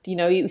that.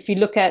 If you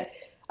look at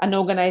an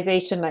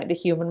organization like the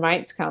Human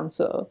Rights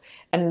Council,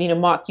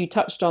 and Mark, you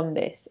touched on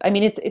this. I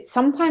mean, it's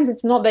sometimes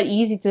it's not that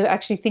easy to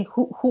actually think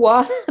who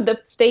are the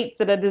states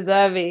that are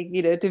deserving,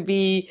 to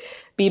be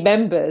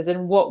members,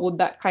 and what would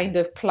that kind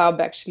of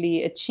club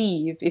actually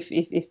achieve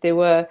if they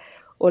were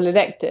all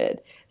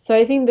elected. So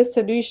I think the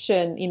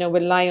solution,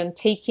 will lie on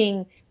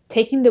taking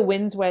the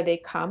wins where they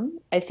come.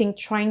 I think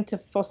trying to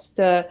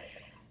foster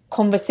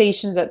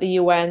conversations at the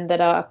UN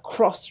that are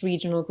across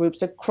regional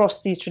groups,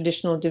 across these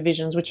traditional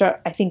divisions, which are,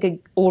 I think, are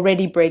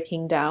already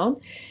breaking down,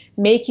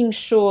 making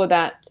sure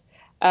that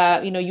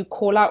you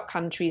call out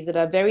countries that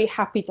are very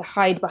happy to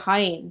hide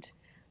behind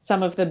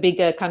some of the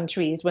bigger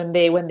countries when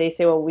they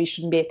say, well, we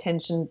shouldn't pay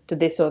attention to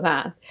this or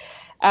that.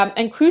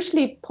 And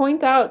crucially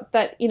point out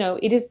that,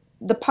 it is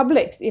the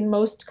publics in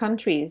most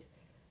countries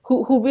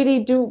who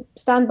really do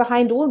stand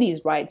behind all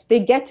these rights. They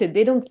get it.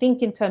 They don't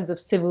think in terms of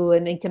civil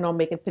and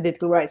economic and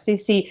political rights. They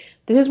see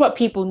this is what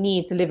people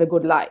need to live a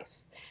good life.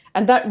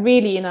 And that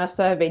really, in our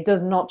survey,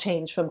 does not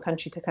change from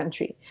country to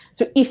country.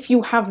 So if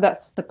you have that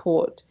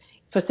support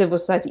for civil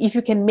society, if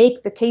you can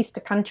make the case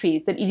to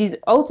countries that it is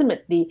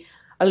ultimately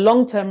a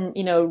long-term,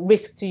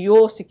 risk to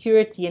your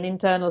security and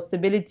internal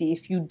stability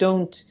if you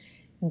don't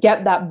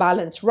get that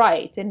balance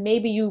right, and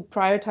maybe you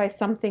prioritize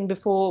something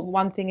before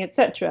one thing,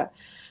 etc.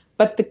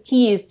 But the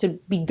key is to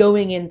be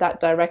going in that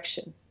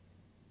direction.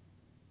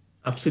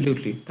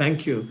 Absolutely.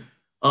 Thank you.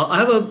 I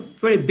have a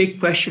very big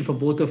question for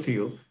both of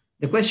you.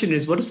 The question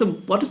is, what is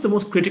the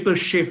most critical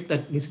shift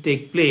that needs to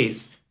take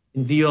place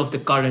in view of the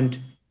current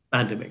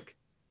pandemic?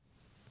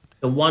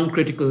 The one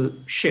critical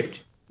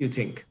shift, you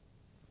think?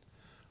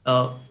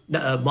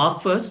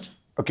 Mark first.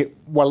 Okay.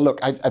 Well, look,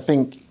 I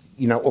think,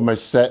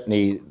 almost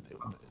certainly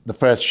the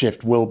first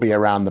shift will be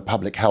around the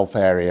public health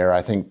area.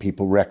 I think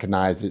people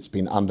recognize it's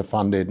been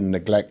underfunded and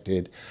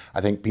neglected.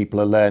 I think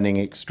people are learning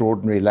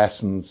extraordinary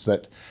lessons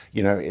that,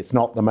 it's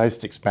not the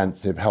most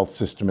expensive health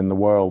system in the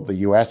world, the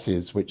US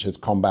is, which has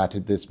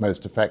combated this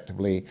most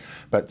effectively,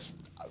 but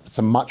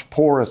some much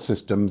poorer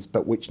systems,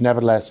 but which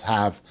nevertheless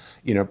have,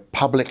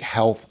 public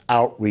health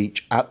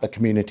outreach at the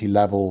community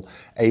level,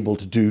 able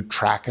to do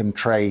track and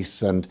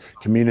trace and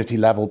community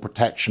level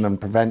protection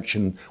and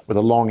prevention with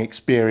a long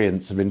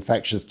experience of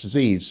infectious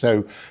disease.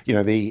 So,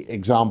 the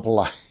example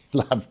I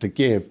love to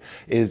give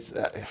is,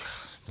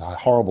 it's a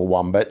horrible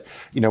one, but,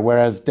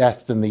 whereas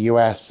deaths in the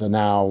US are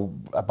now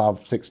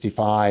above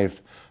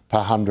 65 per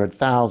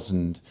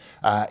 100,000,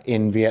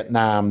 in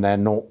Vietnam, they're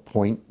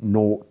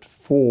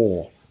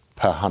 0.04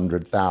 per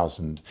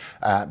 100,000,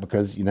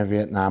 because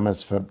Vietnam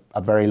has for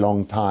a very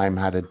long time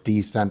had a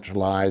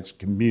decentralized,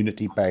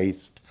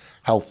 community-based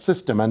health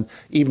system, and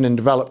even in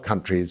developed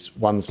countries,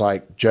 ones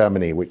like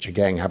Germany, which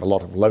again have a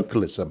lot of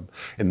localism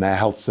in their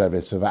health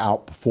service, have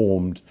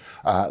outperformed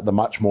the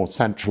much more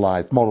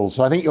centralized model.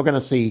 So I think you're going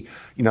to see,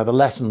 the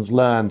lessons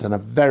learned and a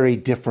very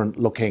different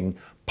looking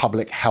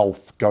public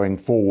health going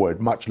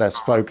forward, much less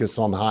focus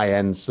on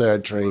high-end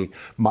surgery,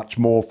 much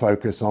more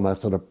focus on a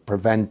sort of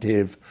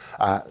preventive,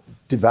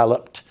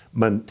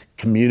 development,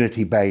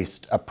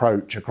 community-based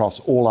approach across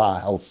all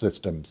our health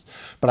systems.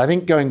 But I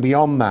think going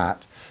beyond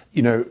that,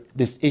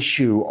 this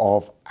issue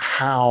of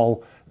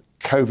how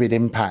COVID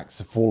impacts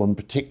have fallen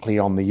particularly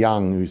on the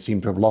young who seem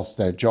to have lost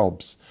their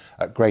jobs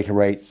at greater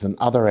rates than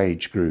other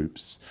age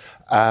groups,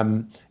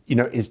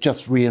 is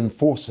just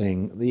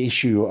reinforcing the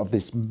issue of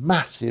this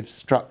massive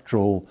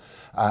structural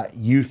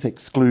youth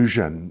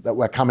exclusion that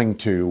we're coming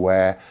to,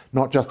 where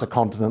not just a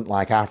continent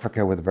like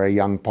Africa with a very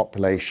young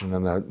population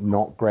and a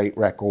not great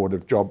record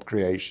of job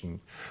creation,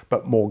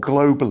 but more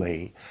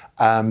globally,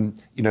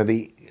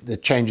 the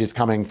changes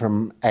coming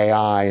from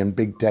AI and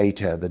big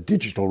data, the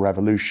digital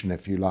revolution,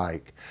 if you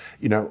like,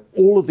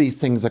 all of these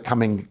things are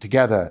coming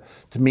together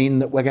to mean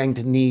that we're going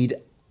to need,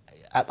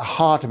 at the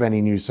heart of any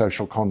new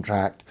social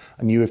contract,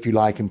 a new, if you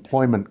like,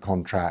 employment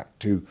contract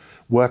to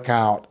work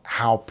out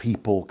how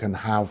people can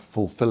have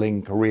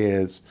fulfilling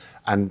careers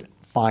and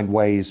find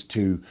ways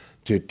to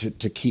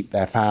keep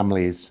their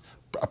families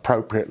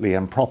appropriately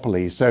and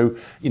properly. So,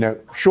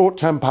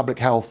 short-term public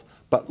health,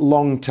 but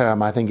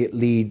long-term, I think it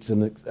leads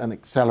in an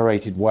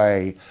accelerated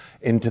way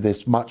into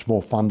this much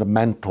more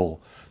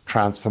fundamental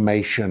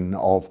transformation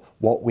of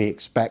what we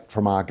expect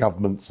from our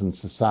governments and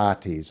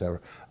societies,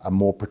 a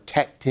more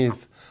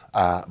protective,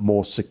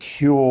 more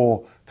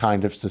secure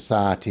kind of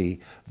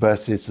society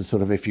versus the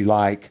sort of, if you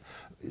like,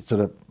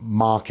 sort of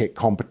market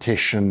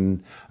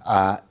competition,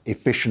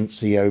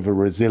 efficiency over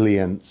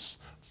resilience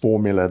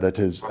formula that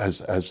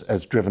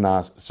has driven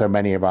us so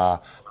many of our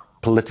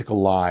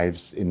political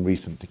lives in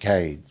recent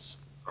decades.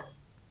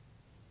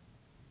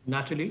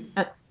 Natalie?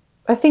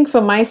 I think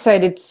from my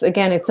side, it's a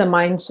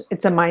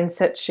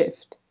mindset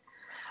shift.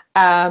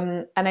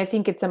 And I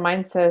think it's a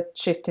mindset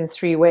shift in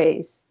three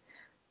ways.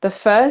 The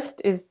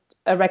first is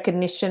a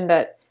recognition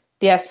that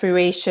the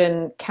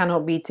aspiration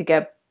cannot be to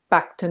get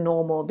back to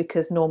normal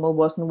because normal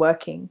wasn't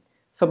working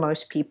for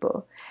most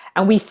people.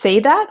 And we say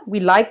that, we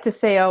like to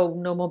say, oh,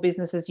 normal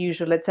business as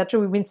usual, etc.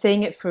 We've been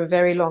saying it for a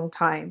very long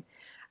time.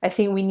 I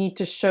think we need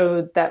to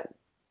show that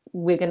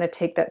we're going to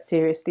take that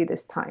seriously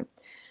this time.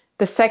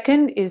 The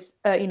second is,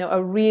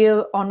 a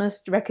real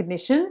honest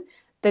recognition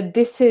that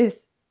this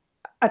is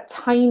a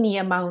tiny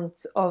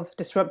amount of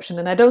disruption.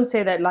 And I don't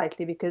say that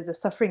lightly because the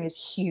suffering is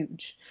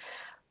huge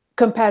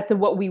compared to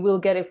what we will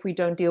get if we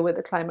don't deal with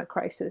the climate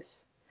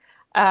crisis.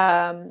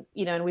 And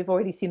we've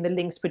already seen the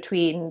links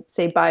between,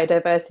 say,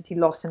 biodiversity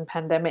loss and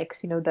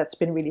pandemics, that's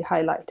been really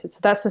highlighted. So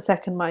that's the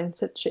second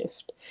mindset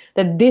shift,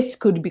 that this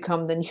could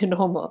become the new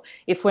normal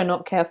if we're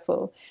not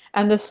careful.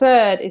 And the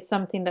third is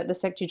something that the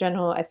Secretary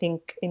General, I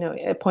think,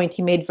 a point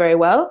he made very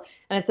well,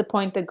 and it's a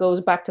point that goes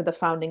back to the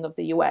founding of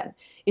the UN,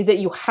 is that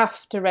you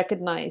have to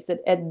recognize that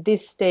at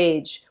this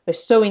stage, we're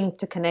so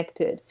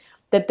interconnected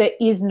that there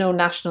is no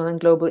national and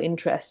global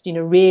interest,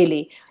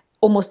 really.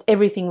 Almost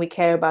everything we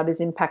care about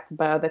is impacted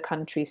by other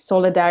countries.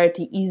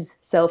 Solidarity is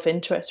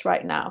self-interest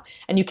right now.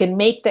 And you can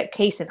make that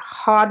case in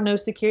hard no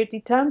security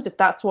terms if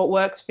that's what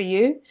works for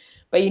you,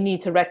 but you need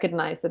to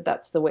recognize that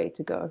that's the way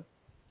to go.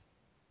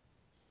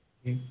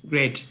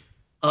 Great.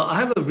 I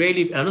have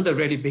another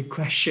really big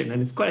question,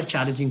 and it's quite a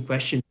challenging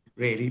question,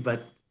 really,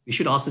 but we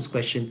should ask this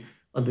question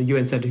on the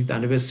UN 75th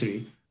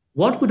anniversary.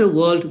 What would a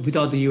world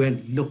without the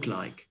UN look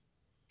like?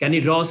 Can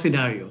you draw a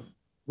scenario?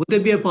 Would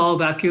there be a power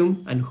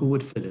vacuum, and who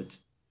would fill it?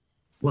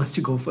 Who wants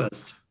to go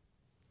first?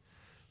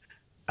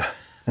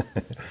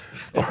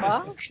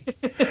 All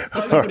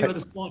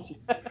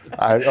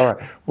right.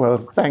 Well,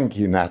 thank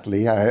you,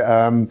 Natalie.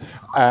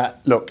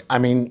 Look, I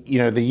mean,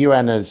 the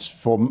UN has,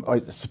 for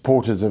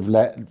supporters of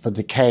for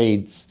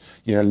decades,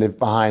 lived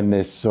behind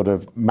this sort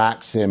of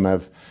maxim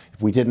of,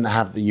 if we didn't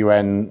have the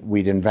UN,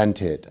 we'd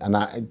invent it. And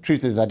the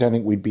truth is, I don't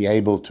think we'd be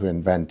able to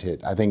invent it.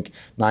 I think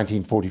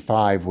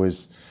 1945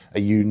 was a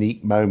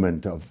unique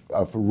moment of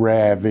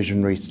rare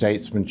visionary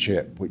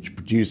statesmanship which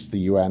produced the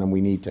UN, and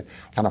we need to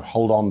kind of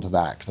hold on to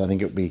that, because I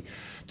think it would be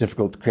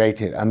difficult to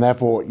create it. And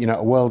therefore,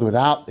 a world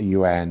without the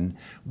UN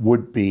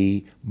would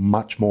be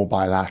much more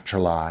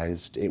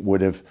bilateralized. It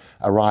would have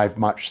arrived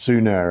much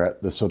sooner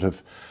at the sort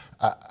of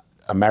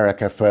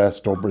America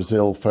first or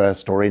Brazil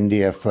first or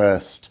India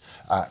first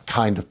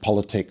kind of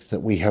politics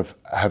that we have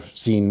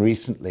seen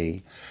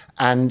recently.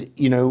 And,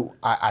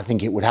 I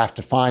think it would have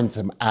to find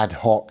some ad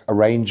hoc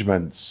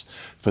arrangements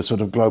for sort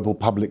of global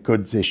public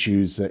goods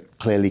issues that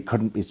clearly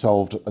couldn't be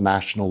solved at the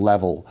national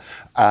level.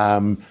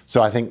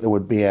 So I think there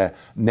would be a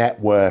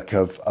network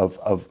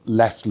of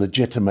less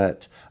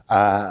legitimate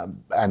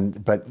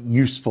but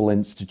useful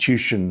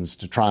institutions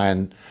to try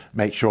and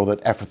make sure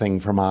that everything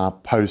from our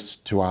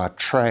post to our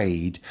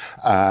trade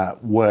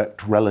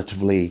worked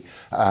relatively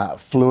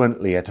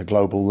fluently at a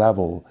global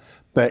level.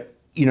 But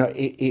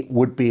it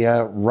would be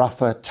a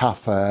rougher,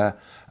 tougher,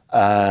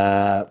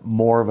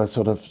 more of a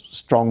sort of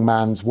strong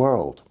man's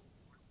world.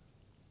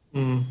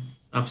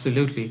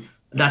 Absolutely.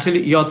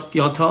 Natalie, your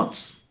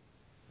thoughts?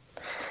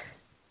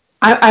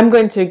 I'm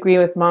going to agree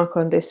with Mark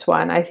on this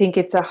one. I think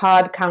it's a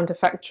hard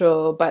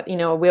counterfactual, but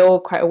we're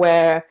all quite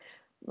aware,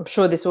 I'm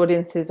sure this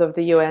audience is, of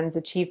the UN's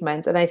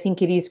achievements, and I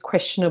think it is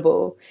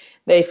questionable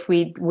that if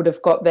we would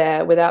have got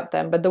there without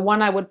them. But the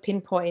one I would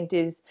pinpoint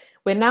is,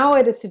 we're now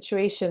at a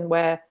situation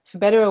where, for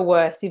better or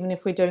worse, even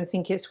if we don't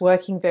think it's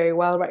working very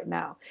well right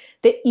now,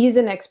 there is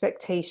an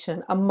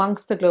expectation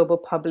amongst the global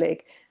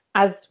public,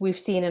 as we've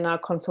seen in our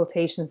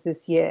consultations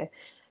this year,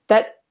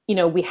 that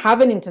we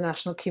have an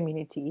international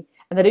community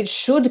and that it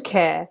should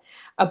care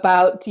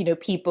about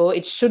people.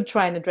 It should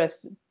try and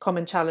address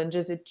common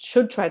challenges. It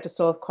should try to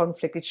solve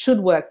conflict. It should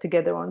work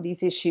together on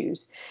these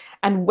issues.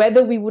 And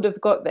whether we would have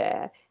got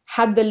there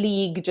had the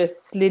League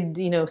just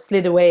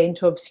slid away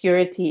into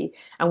obscurity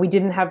and we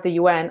didn't have the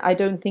UN, I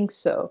don't think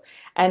so.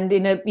 And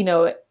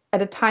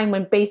at a time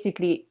when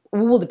basically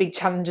all the big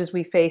challenges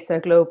we face are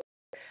global,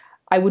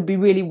 I would be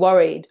really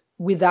worried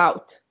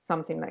without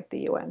something like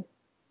the UN.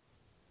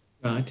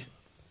 Right.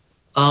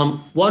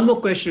 One more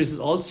question is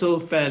also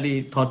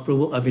fairly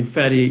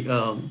fairly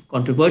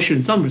controversial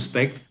in some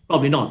respect,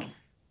 probably not.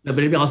 But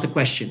let me ask the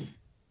question.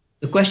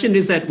 The question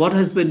is that what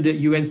has been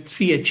the UN's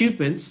 3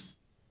 achievements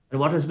and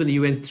what has been the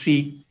UN's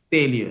 3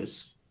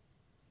 failures?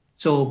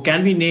 So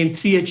can we name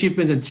 3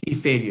 achievements and 3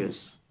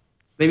 failures?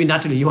 Maybe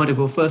Natalie, you want to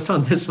go first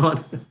on this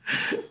one?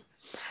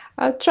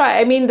 I'll try.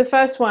 I mean, the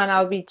first one,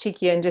 I'll be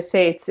cheeky and just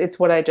say it's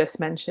what I just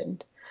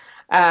mentioned.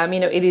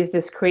 It is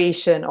this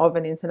creation of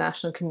an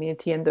international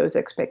community and those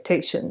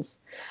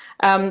expectations.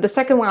 The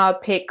second one I'll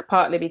pick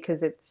partly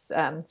because it's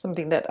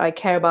something that I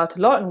care about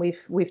a lot, and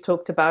we've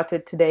talked about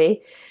it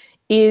today,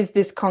 is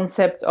this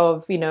concept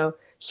of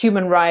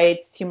human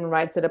rights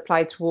that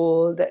apply to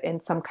all in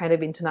some kind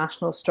of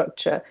international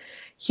structure.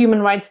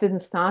 Human rights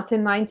didn't start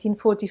in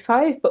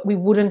 1945, but we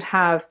wouldn't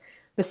have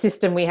the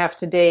system we have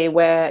today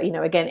where,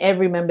 again,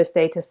 every member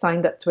state has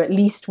signed up to at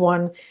least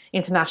one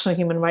international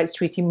human rights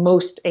treaty.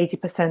 Most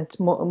 80%,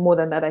 more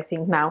than that, I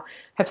think now,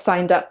 have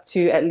signed up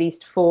to at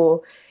least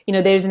 4.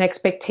 There's an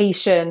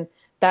expectation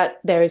that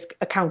there is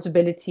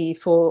accountability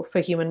for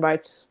human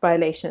rights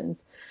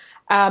violations.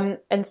 And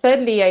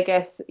thirdly, I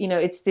guess,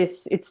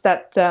 it's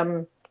that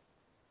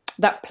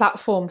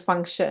platform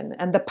function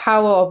and the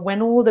power of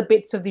when all the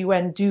bits of the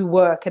UN do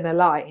work and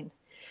align.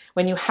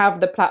 When you have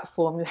the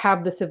platform, you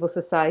have the civil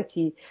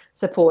society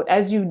support,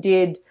 as you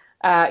did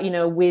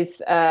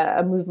with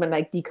a movement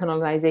like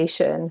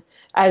decolonization,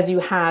 as you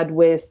had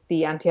with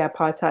the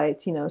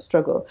anti-apartheid,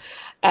 struggle.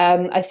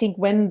 I think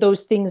when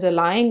those things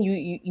align,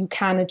 you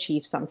can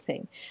achieve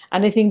something.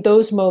 And I think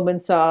those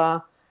moments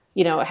are,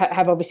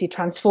 have obviously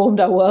transformed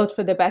our world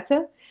for the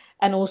better,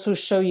 and also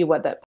show you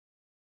what that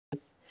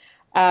is.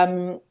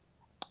 And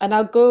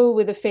I'll go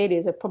with the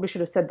failures. I probably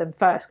should have said them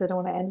first because I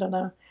don't want to end on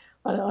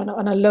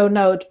a low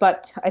note.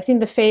 But I think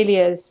the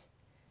failures,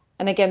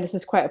 and again, this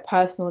is quite a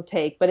personal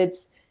take, but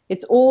it's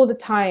all the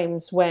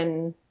times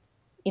when,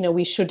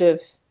 we should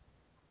have,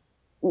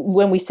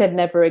 when we said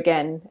never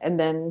again, and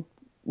then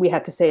we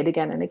had to say it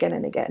again and again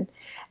and again.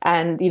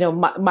 And,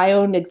 my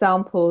own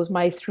examples,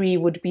 my three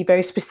would be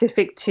very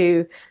specific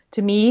to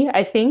me,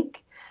 I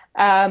think.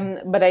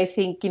 But I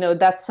think,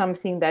 that's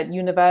something that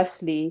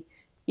universally,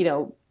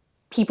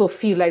 people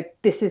feel like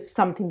this is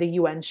something the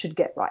UN should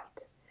get right,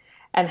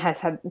 and has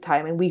had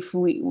time. And we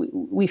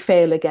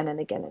fail again and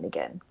again and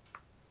again.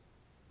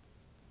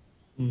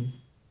 Mm.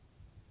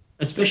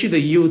 Especially the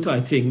youth, I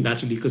think,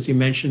 Natalie, because you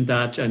mentioned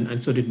that,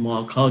 and so did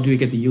Mark. How do we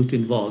get the youth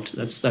involved?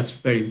 That's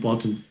very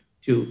important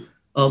too.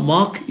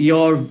 Mark,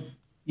 your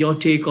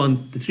take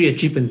on the three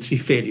achievements, three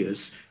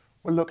failures.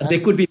 Well, look, there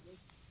could be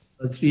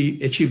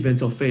three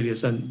achievements or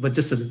failures, but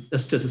just as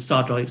a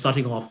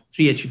starting off,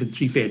 three achievements,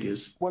 three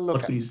failures. Well, look,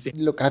 what would you say?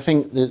 Look, I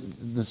think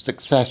the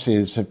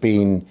successes have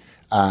been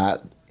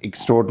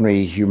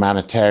extraordinary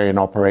humanitarian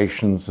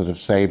operations that have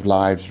saved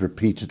lives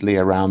repeatedly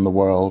around the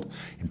world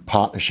in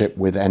partnership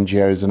with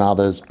NGOs and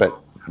others, but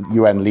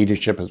UN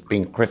leadership has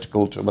been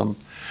critical to them.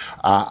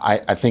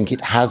 I think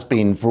it has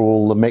been, for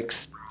all the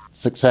mixed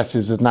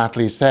successes, as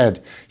Natalie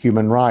said,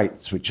 human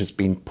rights, which has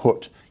been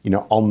put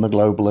on the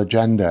global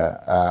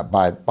agenda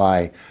by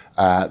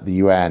the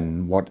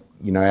UN,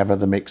 ever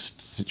the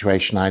mixed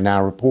situation I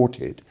now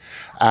reported.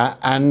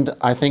 And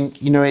I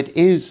think, it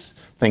is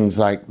things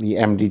like the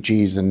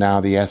MDGs and now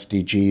the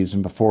SDGs,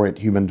 and before it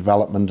human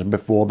development, and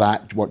before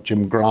that what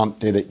Jim Grant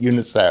did at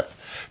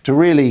UNICEF, to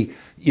really,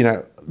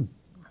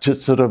 to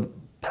sort of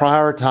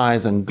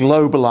prioritize and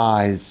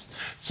globalize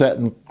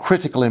certain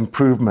critical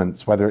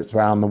improvements, whether it's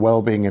around the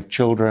well-being of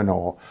children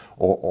or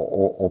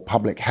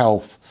public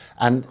health,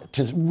 and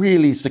to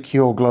really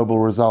secure global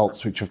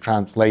results which have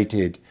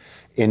translated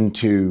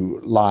into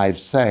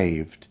lives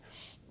saved.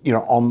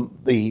 On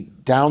the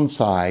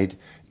downside,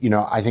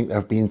 I think there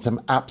have been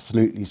some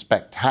absolutely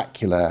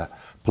spectacular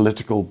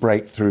political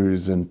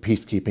breakthroughs and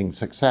peacekeeping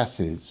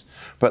successes,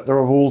 but there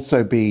have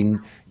also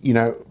been,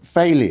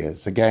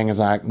 failures, again, as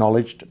I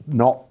acknowledged,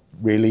 not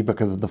really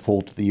because of the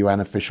fault of the UN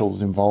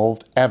officials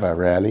involved, ever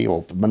really,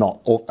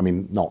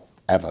 not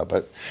ever,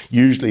 but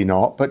usually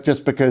not, but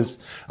just because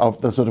of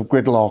the sort of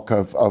gridlock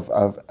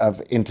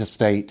of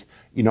interstate,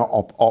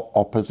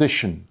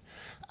 opposition.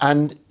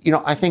 And,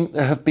 I think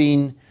there have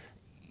been,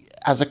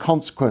 as a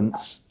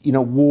consequence,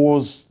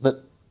 wars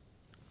that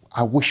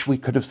I wish we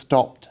could have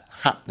stopped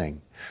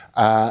happening,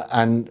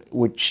 and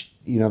which,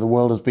 the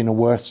world has been a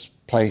worse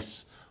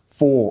place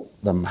for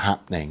them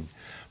happening.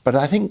 But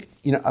I think,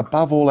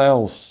 above all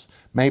else,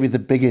 maybe the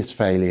biggest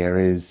failure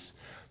is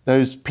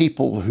those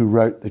people who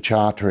wrote the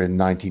Charter in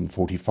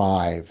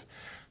 1945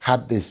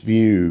 had this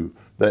view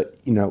that,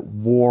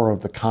 war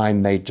of the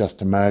kind they'd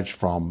just emerged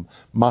from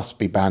must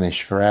be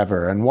banished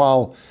forever. And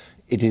while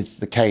it is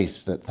the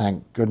case that,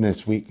 thank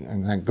goodness,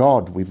 and thank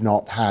God, we've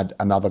not had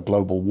another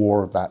global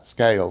war of that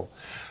scale,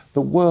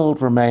 the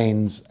world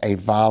remains a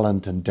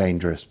violent and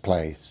dangerous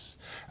place.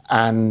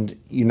 And,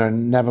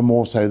 never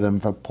more so than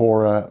for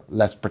poorer,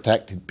 less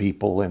protected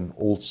people in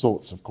all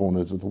sorts of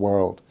corners of the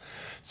world.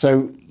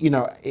 So,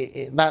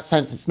 in that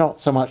sense, it's not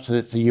so much that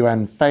it's a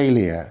UN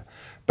failure,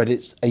 but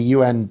it's a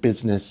UN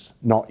business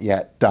not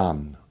yet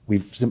done.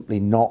 We've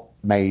simply not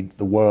made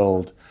the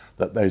world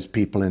that those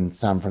people in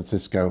San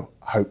Francisco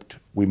hoped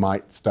we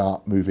might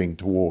start moving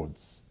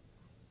towards.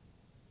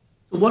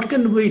 So what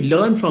can we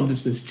learn from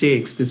these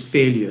mistakes, these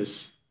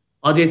failures?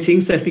 Are there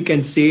things that we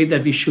can say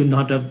that we should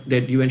not have,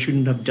 that UN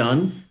shouldn't have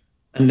done,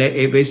 and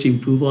ways to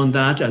improve on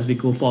that as we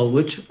go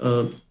forward?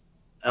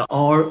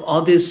 Or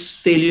are these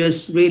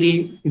failures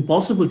really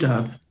impossible to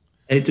have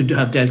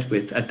dealt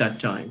with at that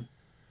time?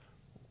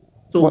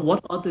 So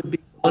what are the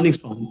big learnings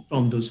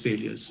from those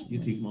failures,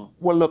 you think, Mark?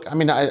 Well, look,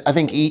 I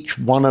think each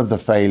one of the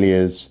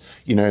failures,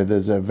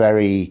 there's a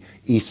very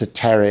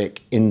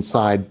esoteric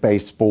inside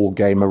baseball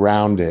game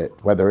around it,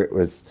 whether it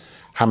was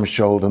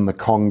Hammarskjöld and the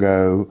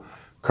Congo,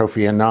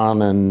 Kofi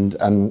Annan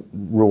and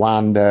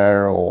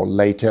Rwanda, or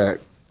later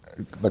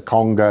the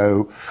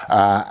Congo,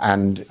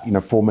 and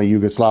former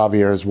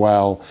Yugoslavia as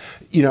well.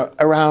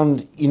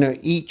 Around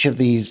each of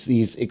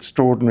these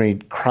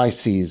extraordinary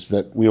crises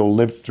that we all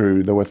lived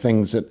through, there were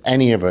things that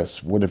any of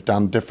us would have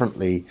done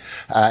differently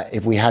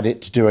if we had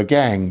it to do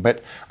again.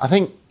 But I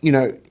think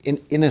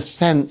in a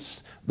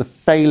sense, the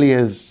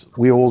failures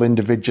we all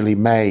individually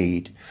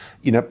made,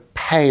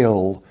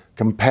 pale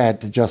compared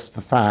to just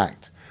the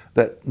fact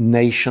that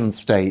nation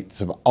states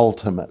have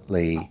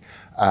ultimately,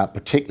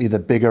 particularly the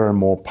bigger and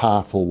more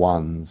powerful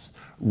ones,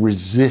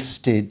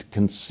 resisted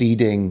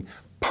conceding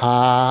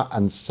power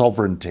and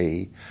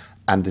sovereignty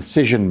and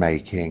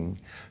decision-making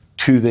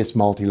to this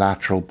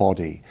multilateral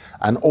body,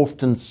 and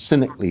often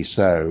cynically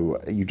so.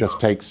 You just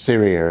take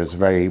Syria as a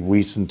very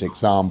recent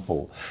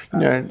example. You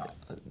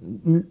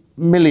know,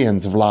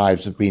 millions of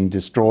lives have been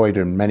destroyed,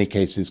 in many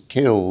cases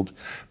killed,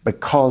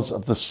 because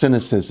of the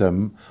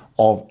cynicism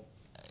of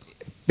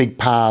big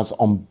powers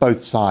on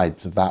both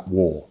sides of that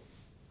war.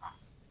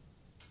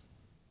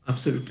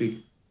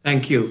 Absolutely.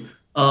 Thank you.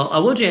 I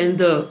want to end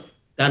the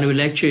annual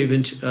lecture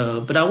event,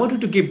 but I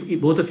wanted to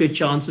give both of you a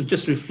chance to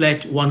just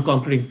reflect one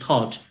concluding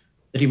thought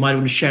that you might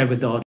want to share with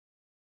the audience.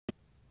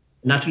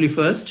 Natalie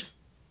first.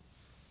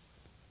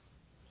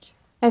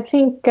 I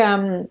think,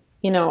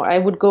 you know, I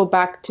would go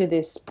back to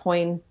this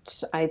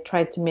point I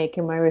tried to make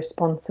in my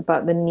response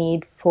about the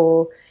need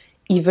for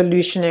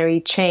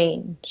evolutionary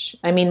change.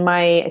 I mean,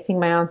 I think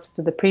my answer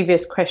to the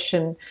previous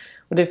question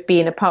would have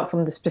been, apart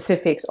from the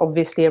specifics,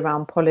 obviously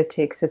around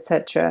politics,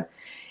 etc.,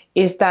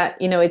 is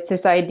that, you know, it's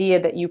this idea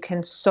that you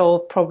can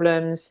solve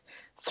problems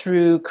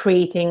through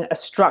creating a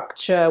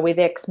structure with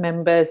X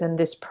members and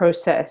this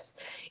process.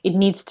 It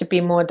needs to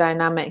be more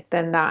dynamic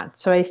than that.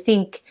 So I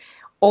think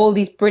all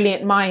these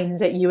brilliant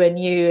minds at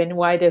UNU and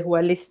wider who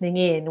are listening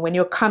in, when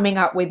you're coming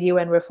up with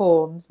UN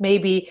reforms,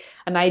 maybe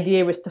an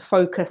idea is to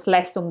focus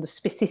less on the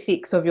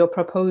specifics of your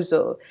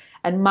proposal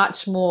and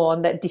much more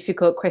on that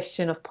difficult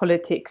question of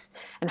politics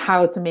and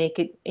how to make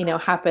it, you know,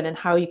 happen, and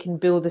how you can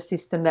build a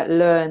system that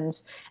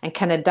learns and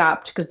can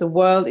adapt, because the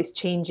world is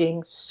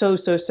changing so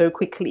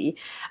quickly.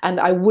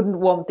 And I wouldn't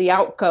want the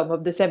outcome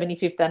of the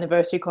 75th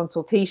anniversary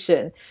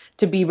consultation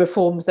to be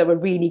reforms that were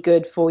really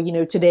good for, you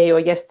know, today or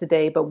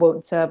yesterday, but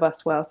won't serve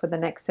us well for the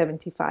next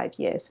 75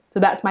 years.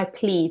 So that's my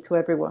plea to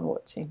everyone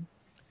watching.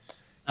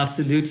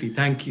 Absolutely.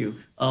 Thank you.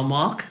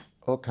 Mark?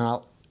 Well,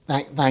 Carl,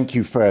 thank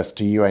you first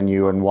to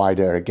UNU and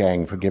wider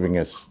again for giving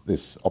us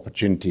this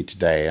opportunity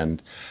today,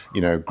 and,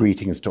 you know,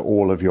 greetings to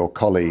all of your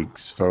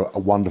colleagues for a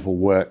wonderful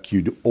work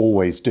you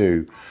always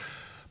do.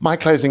 My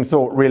closing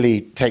thought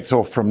really takes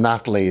off from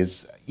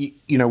Natalie's,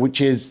 you know, which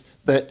is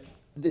that,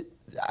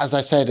 as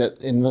I said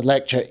in the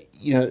lecture,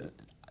 you know,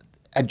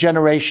 a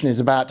generation is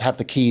about to have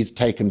the keys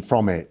taken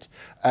from it.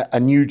 A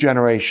new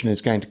generation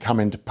is going to come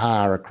into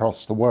power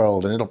across the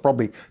world, and it'll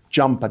probably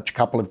jump a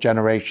couple of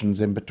generations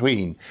in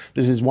between.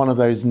 This is one of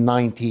those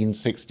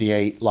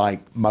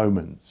 1968-like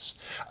moments.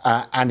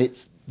 And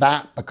it's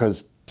that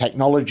because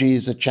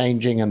technologies are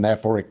changing and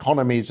therefore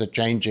economies are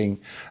changing,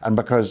 and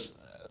because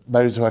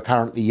those who are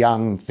currently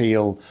young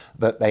feel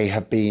that they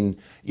have been,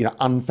 you know,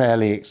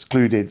 unfairly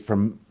excluded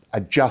from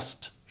a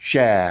just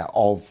share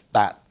of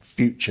that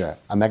future,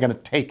 and they're going to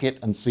take it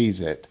and seize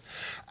it.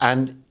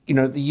 And, you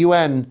know, the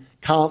UN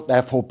can't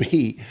therefore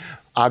be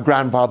our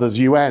grandfather's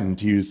UN,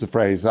 to use the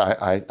phrase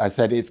I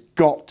said. It's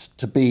got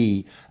to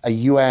be a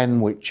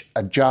UN which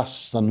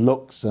adjusts and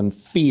looks and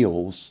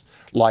feels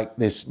like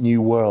this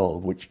new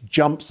world, which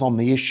jumps on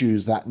the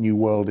issues that new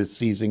world is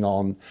seizing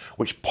on,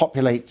 which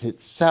populates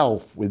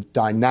itself with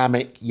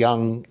dynamic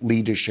young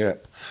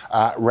leadership,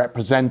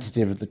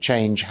 representative of the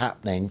change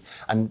happening,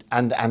 and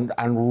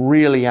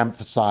really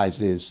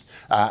emphasizes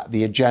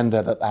the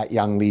agenda that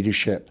young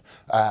leadership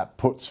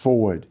puts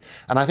forward.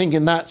 And I think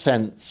in that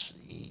sense,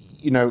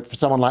 you know, for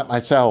someone like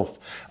myself,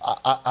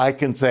 I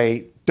can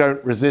say,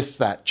 don't resist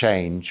that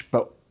change,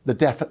 but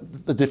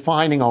the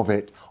defining of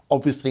it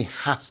obviously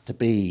has to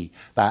be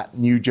that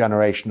new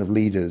generation of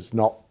leaders,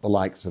 not the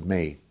likes of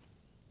me.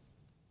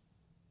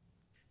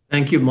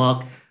 Thank you,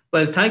 Mark.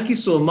 Well, thank you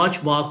so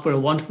much, Mark, for a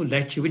wonderful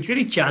lecture, which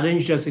really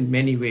challenged us in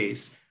many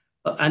ways.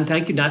 And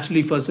thank you,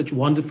 Natalie, for such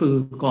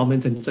wonderful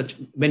comments and such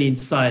many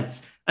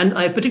insights. And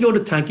I particularly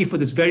want to thank you for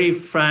this very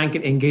frank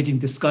and engaging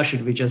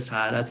discussion we just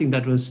had. I think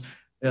that was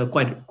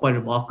quite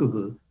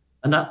remarkable.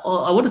 And I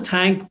want to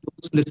thank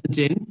those who listened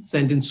in,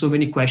 sent in so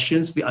many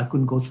questions. I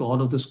couldn't go through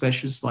all of those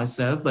questions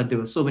myself, but there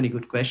were so many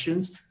good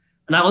questions.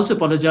 And I also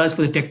apologize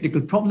for the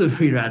technical problem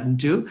we ran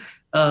into.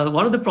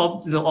 One of the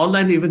problems, you know,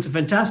 online events are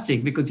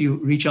fantastic because you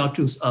reach out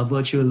to a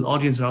virtual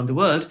audience around the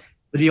world,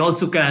 but you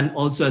also can,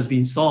 as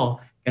we saw,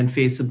 can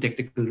face some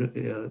technical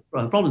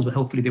problems, but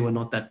hopefully they were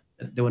not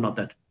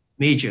that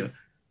major.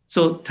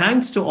 So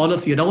thanks to all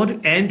of you. And I want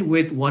to end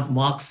with what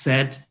Mark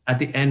said at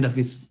the end of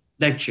his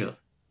lecture.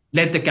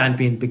 Let the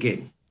campaign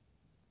begin.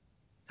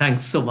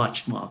 Thanks so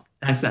much, Mark.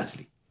 Thanks,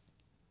 Natalie.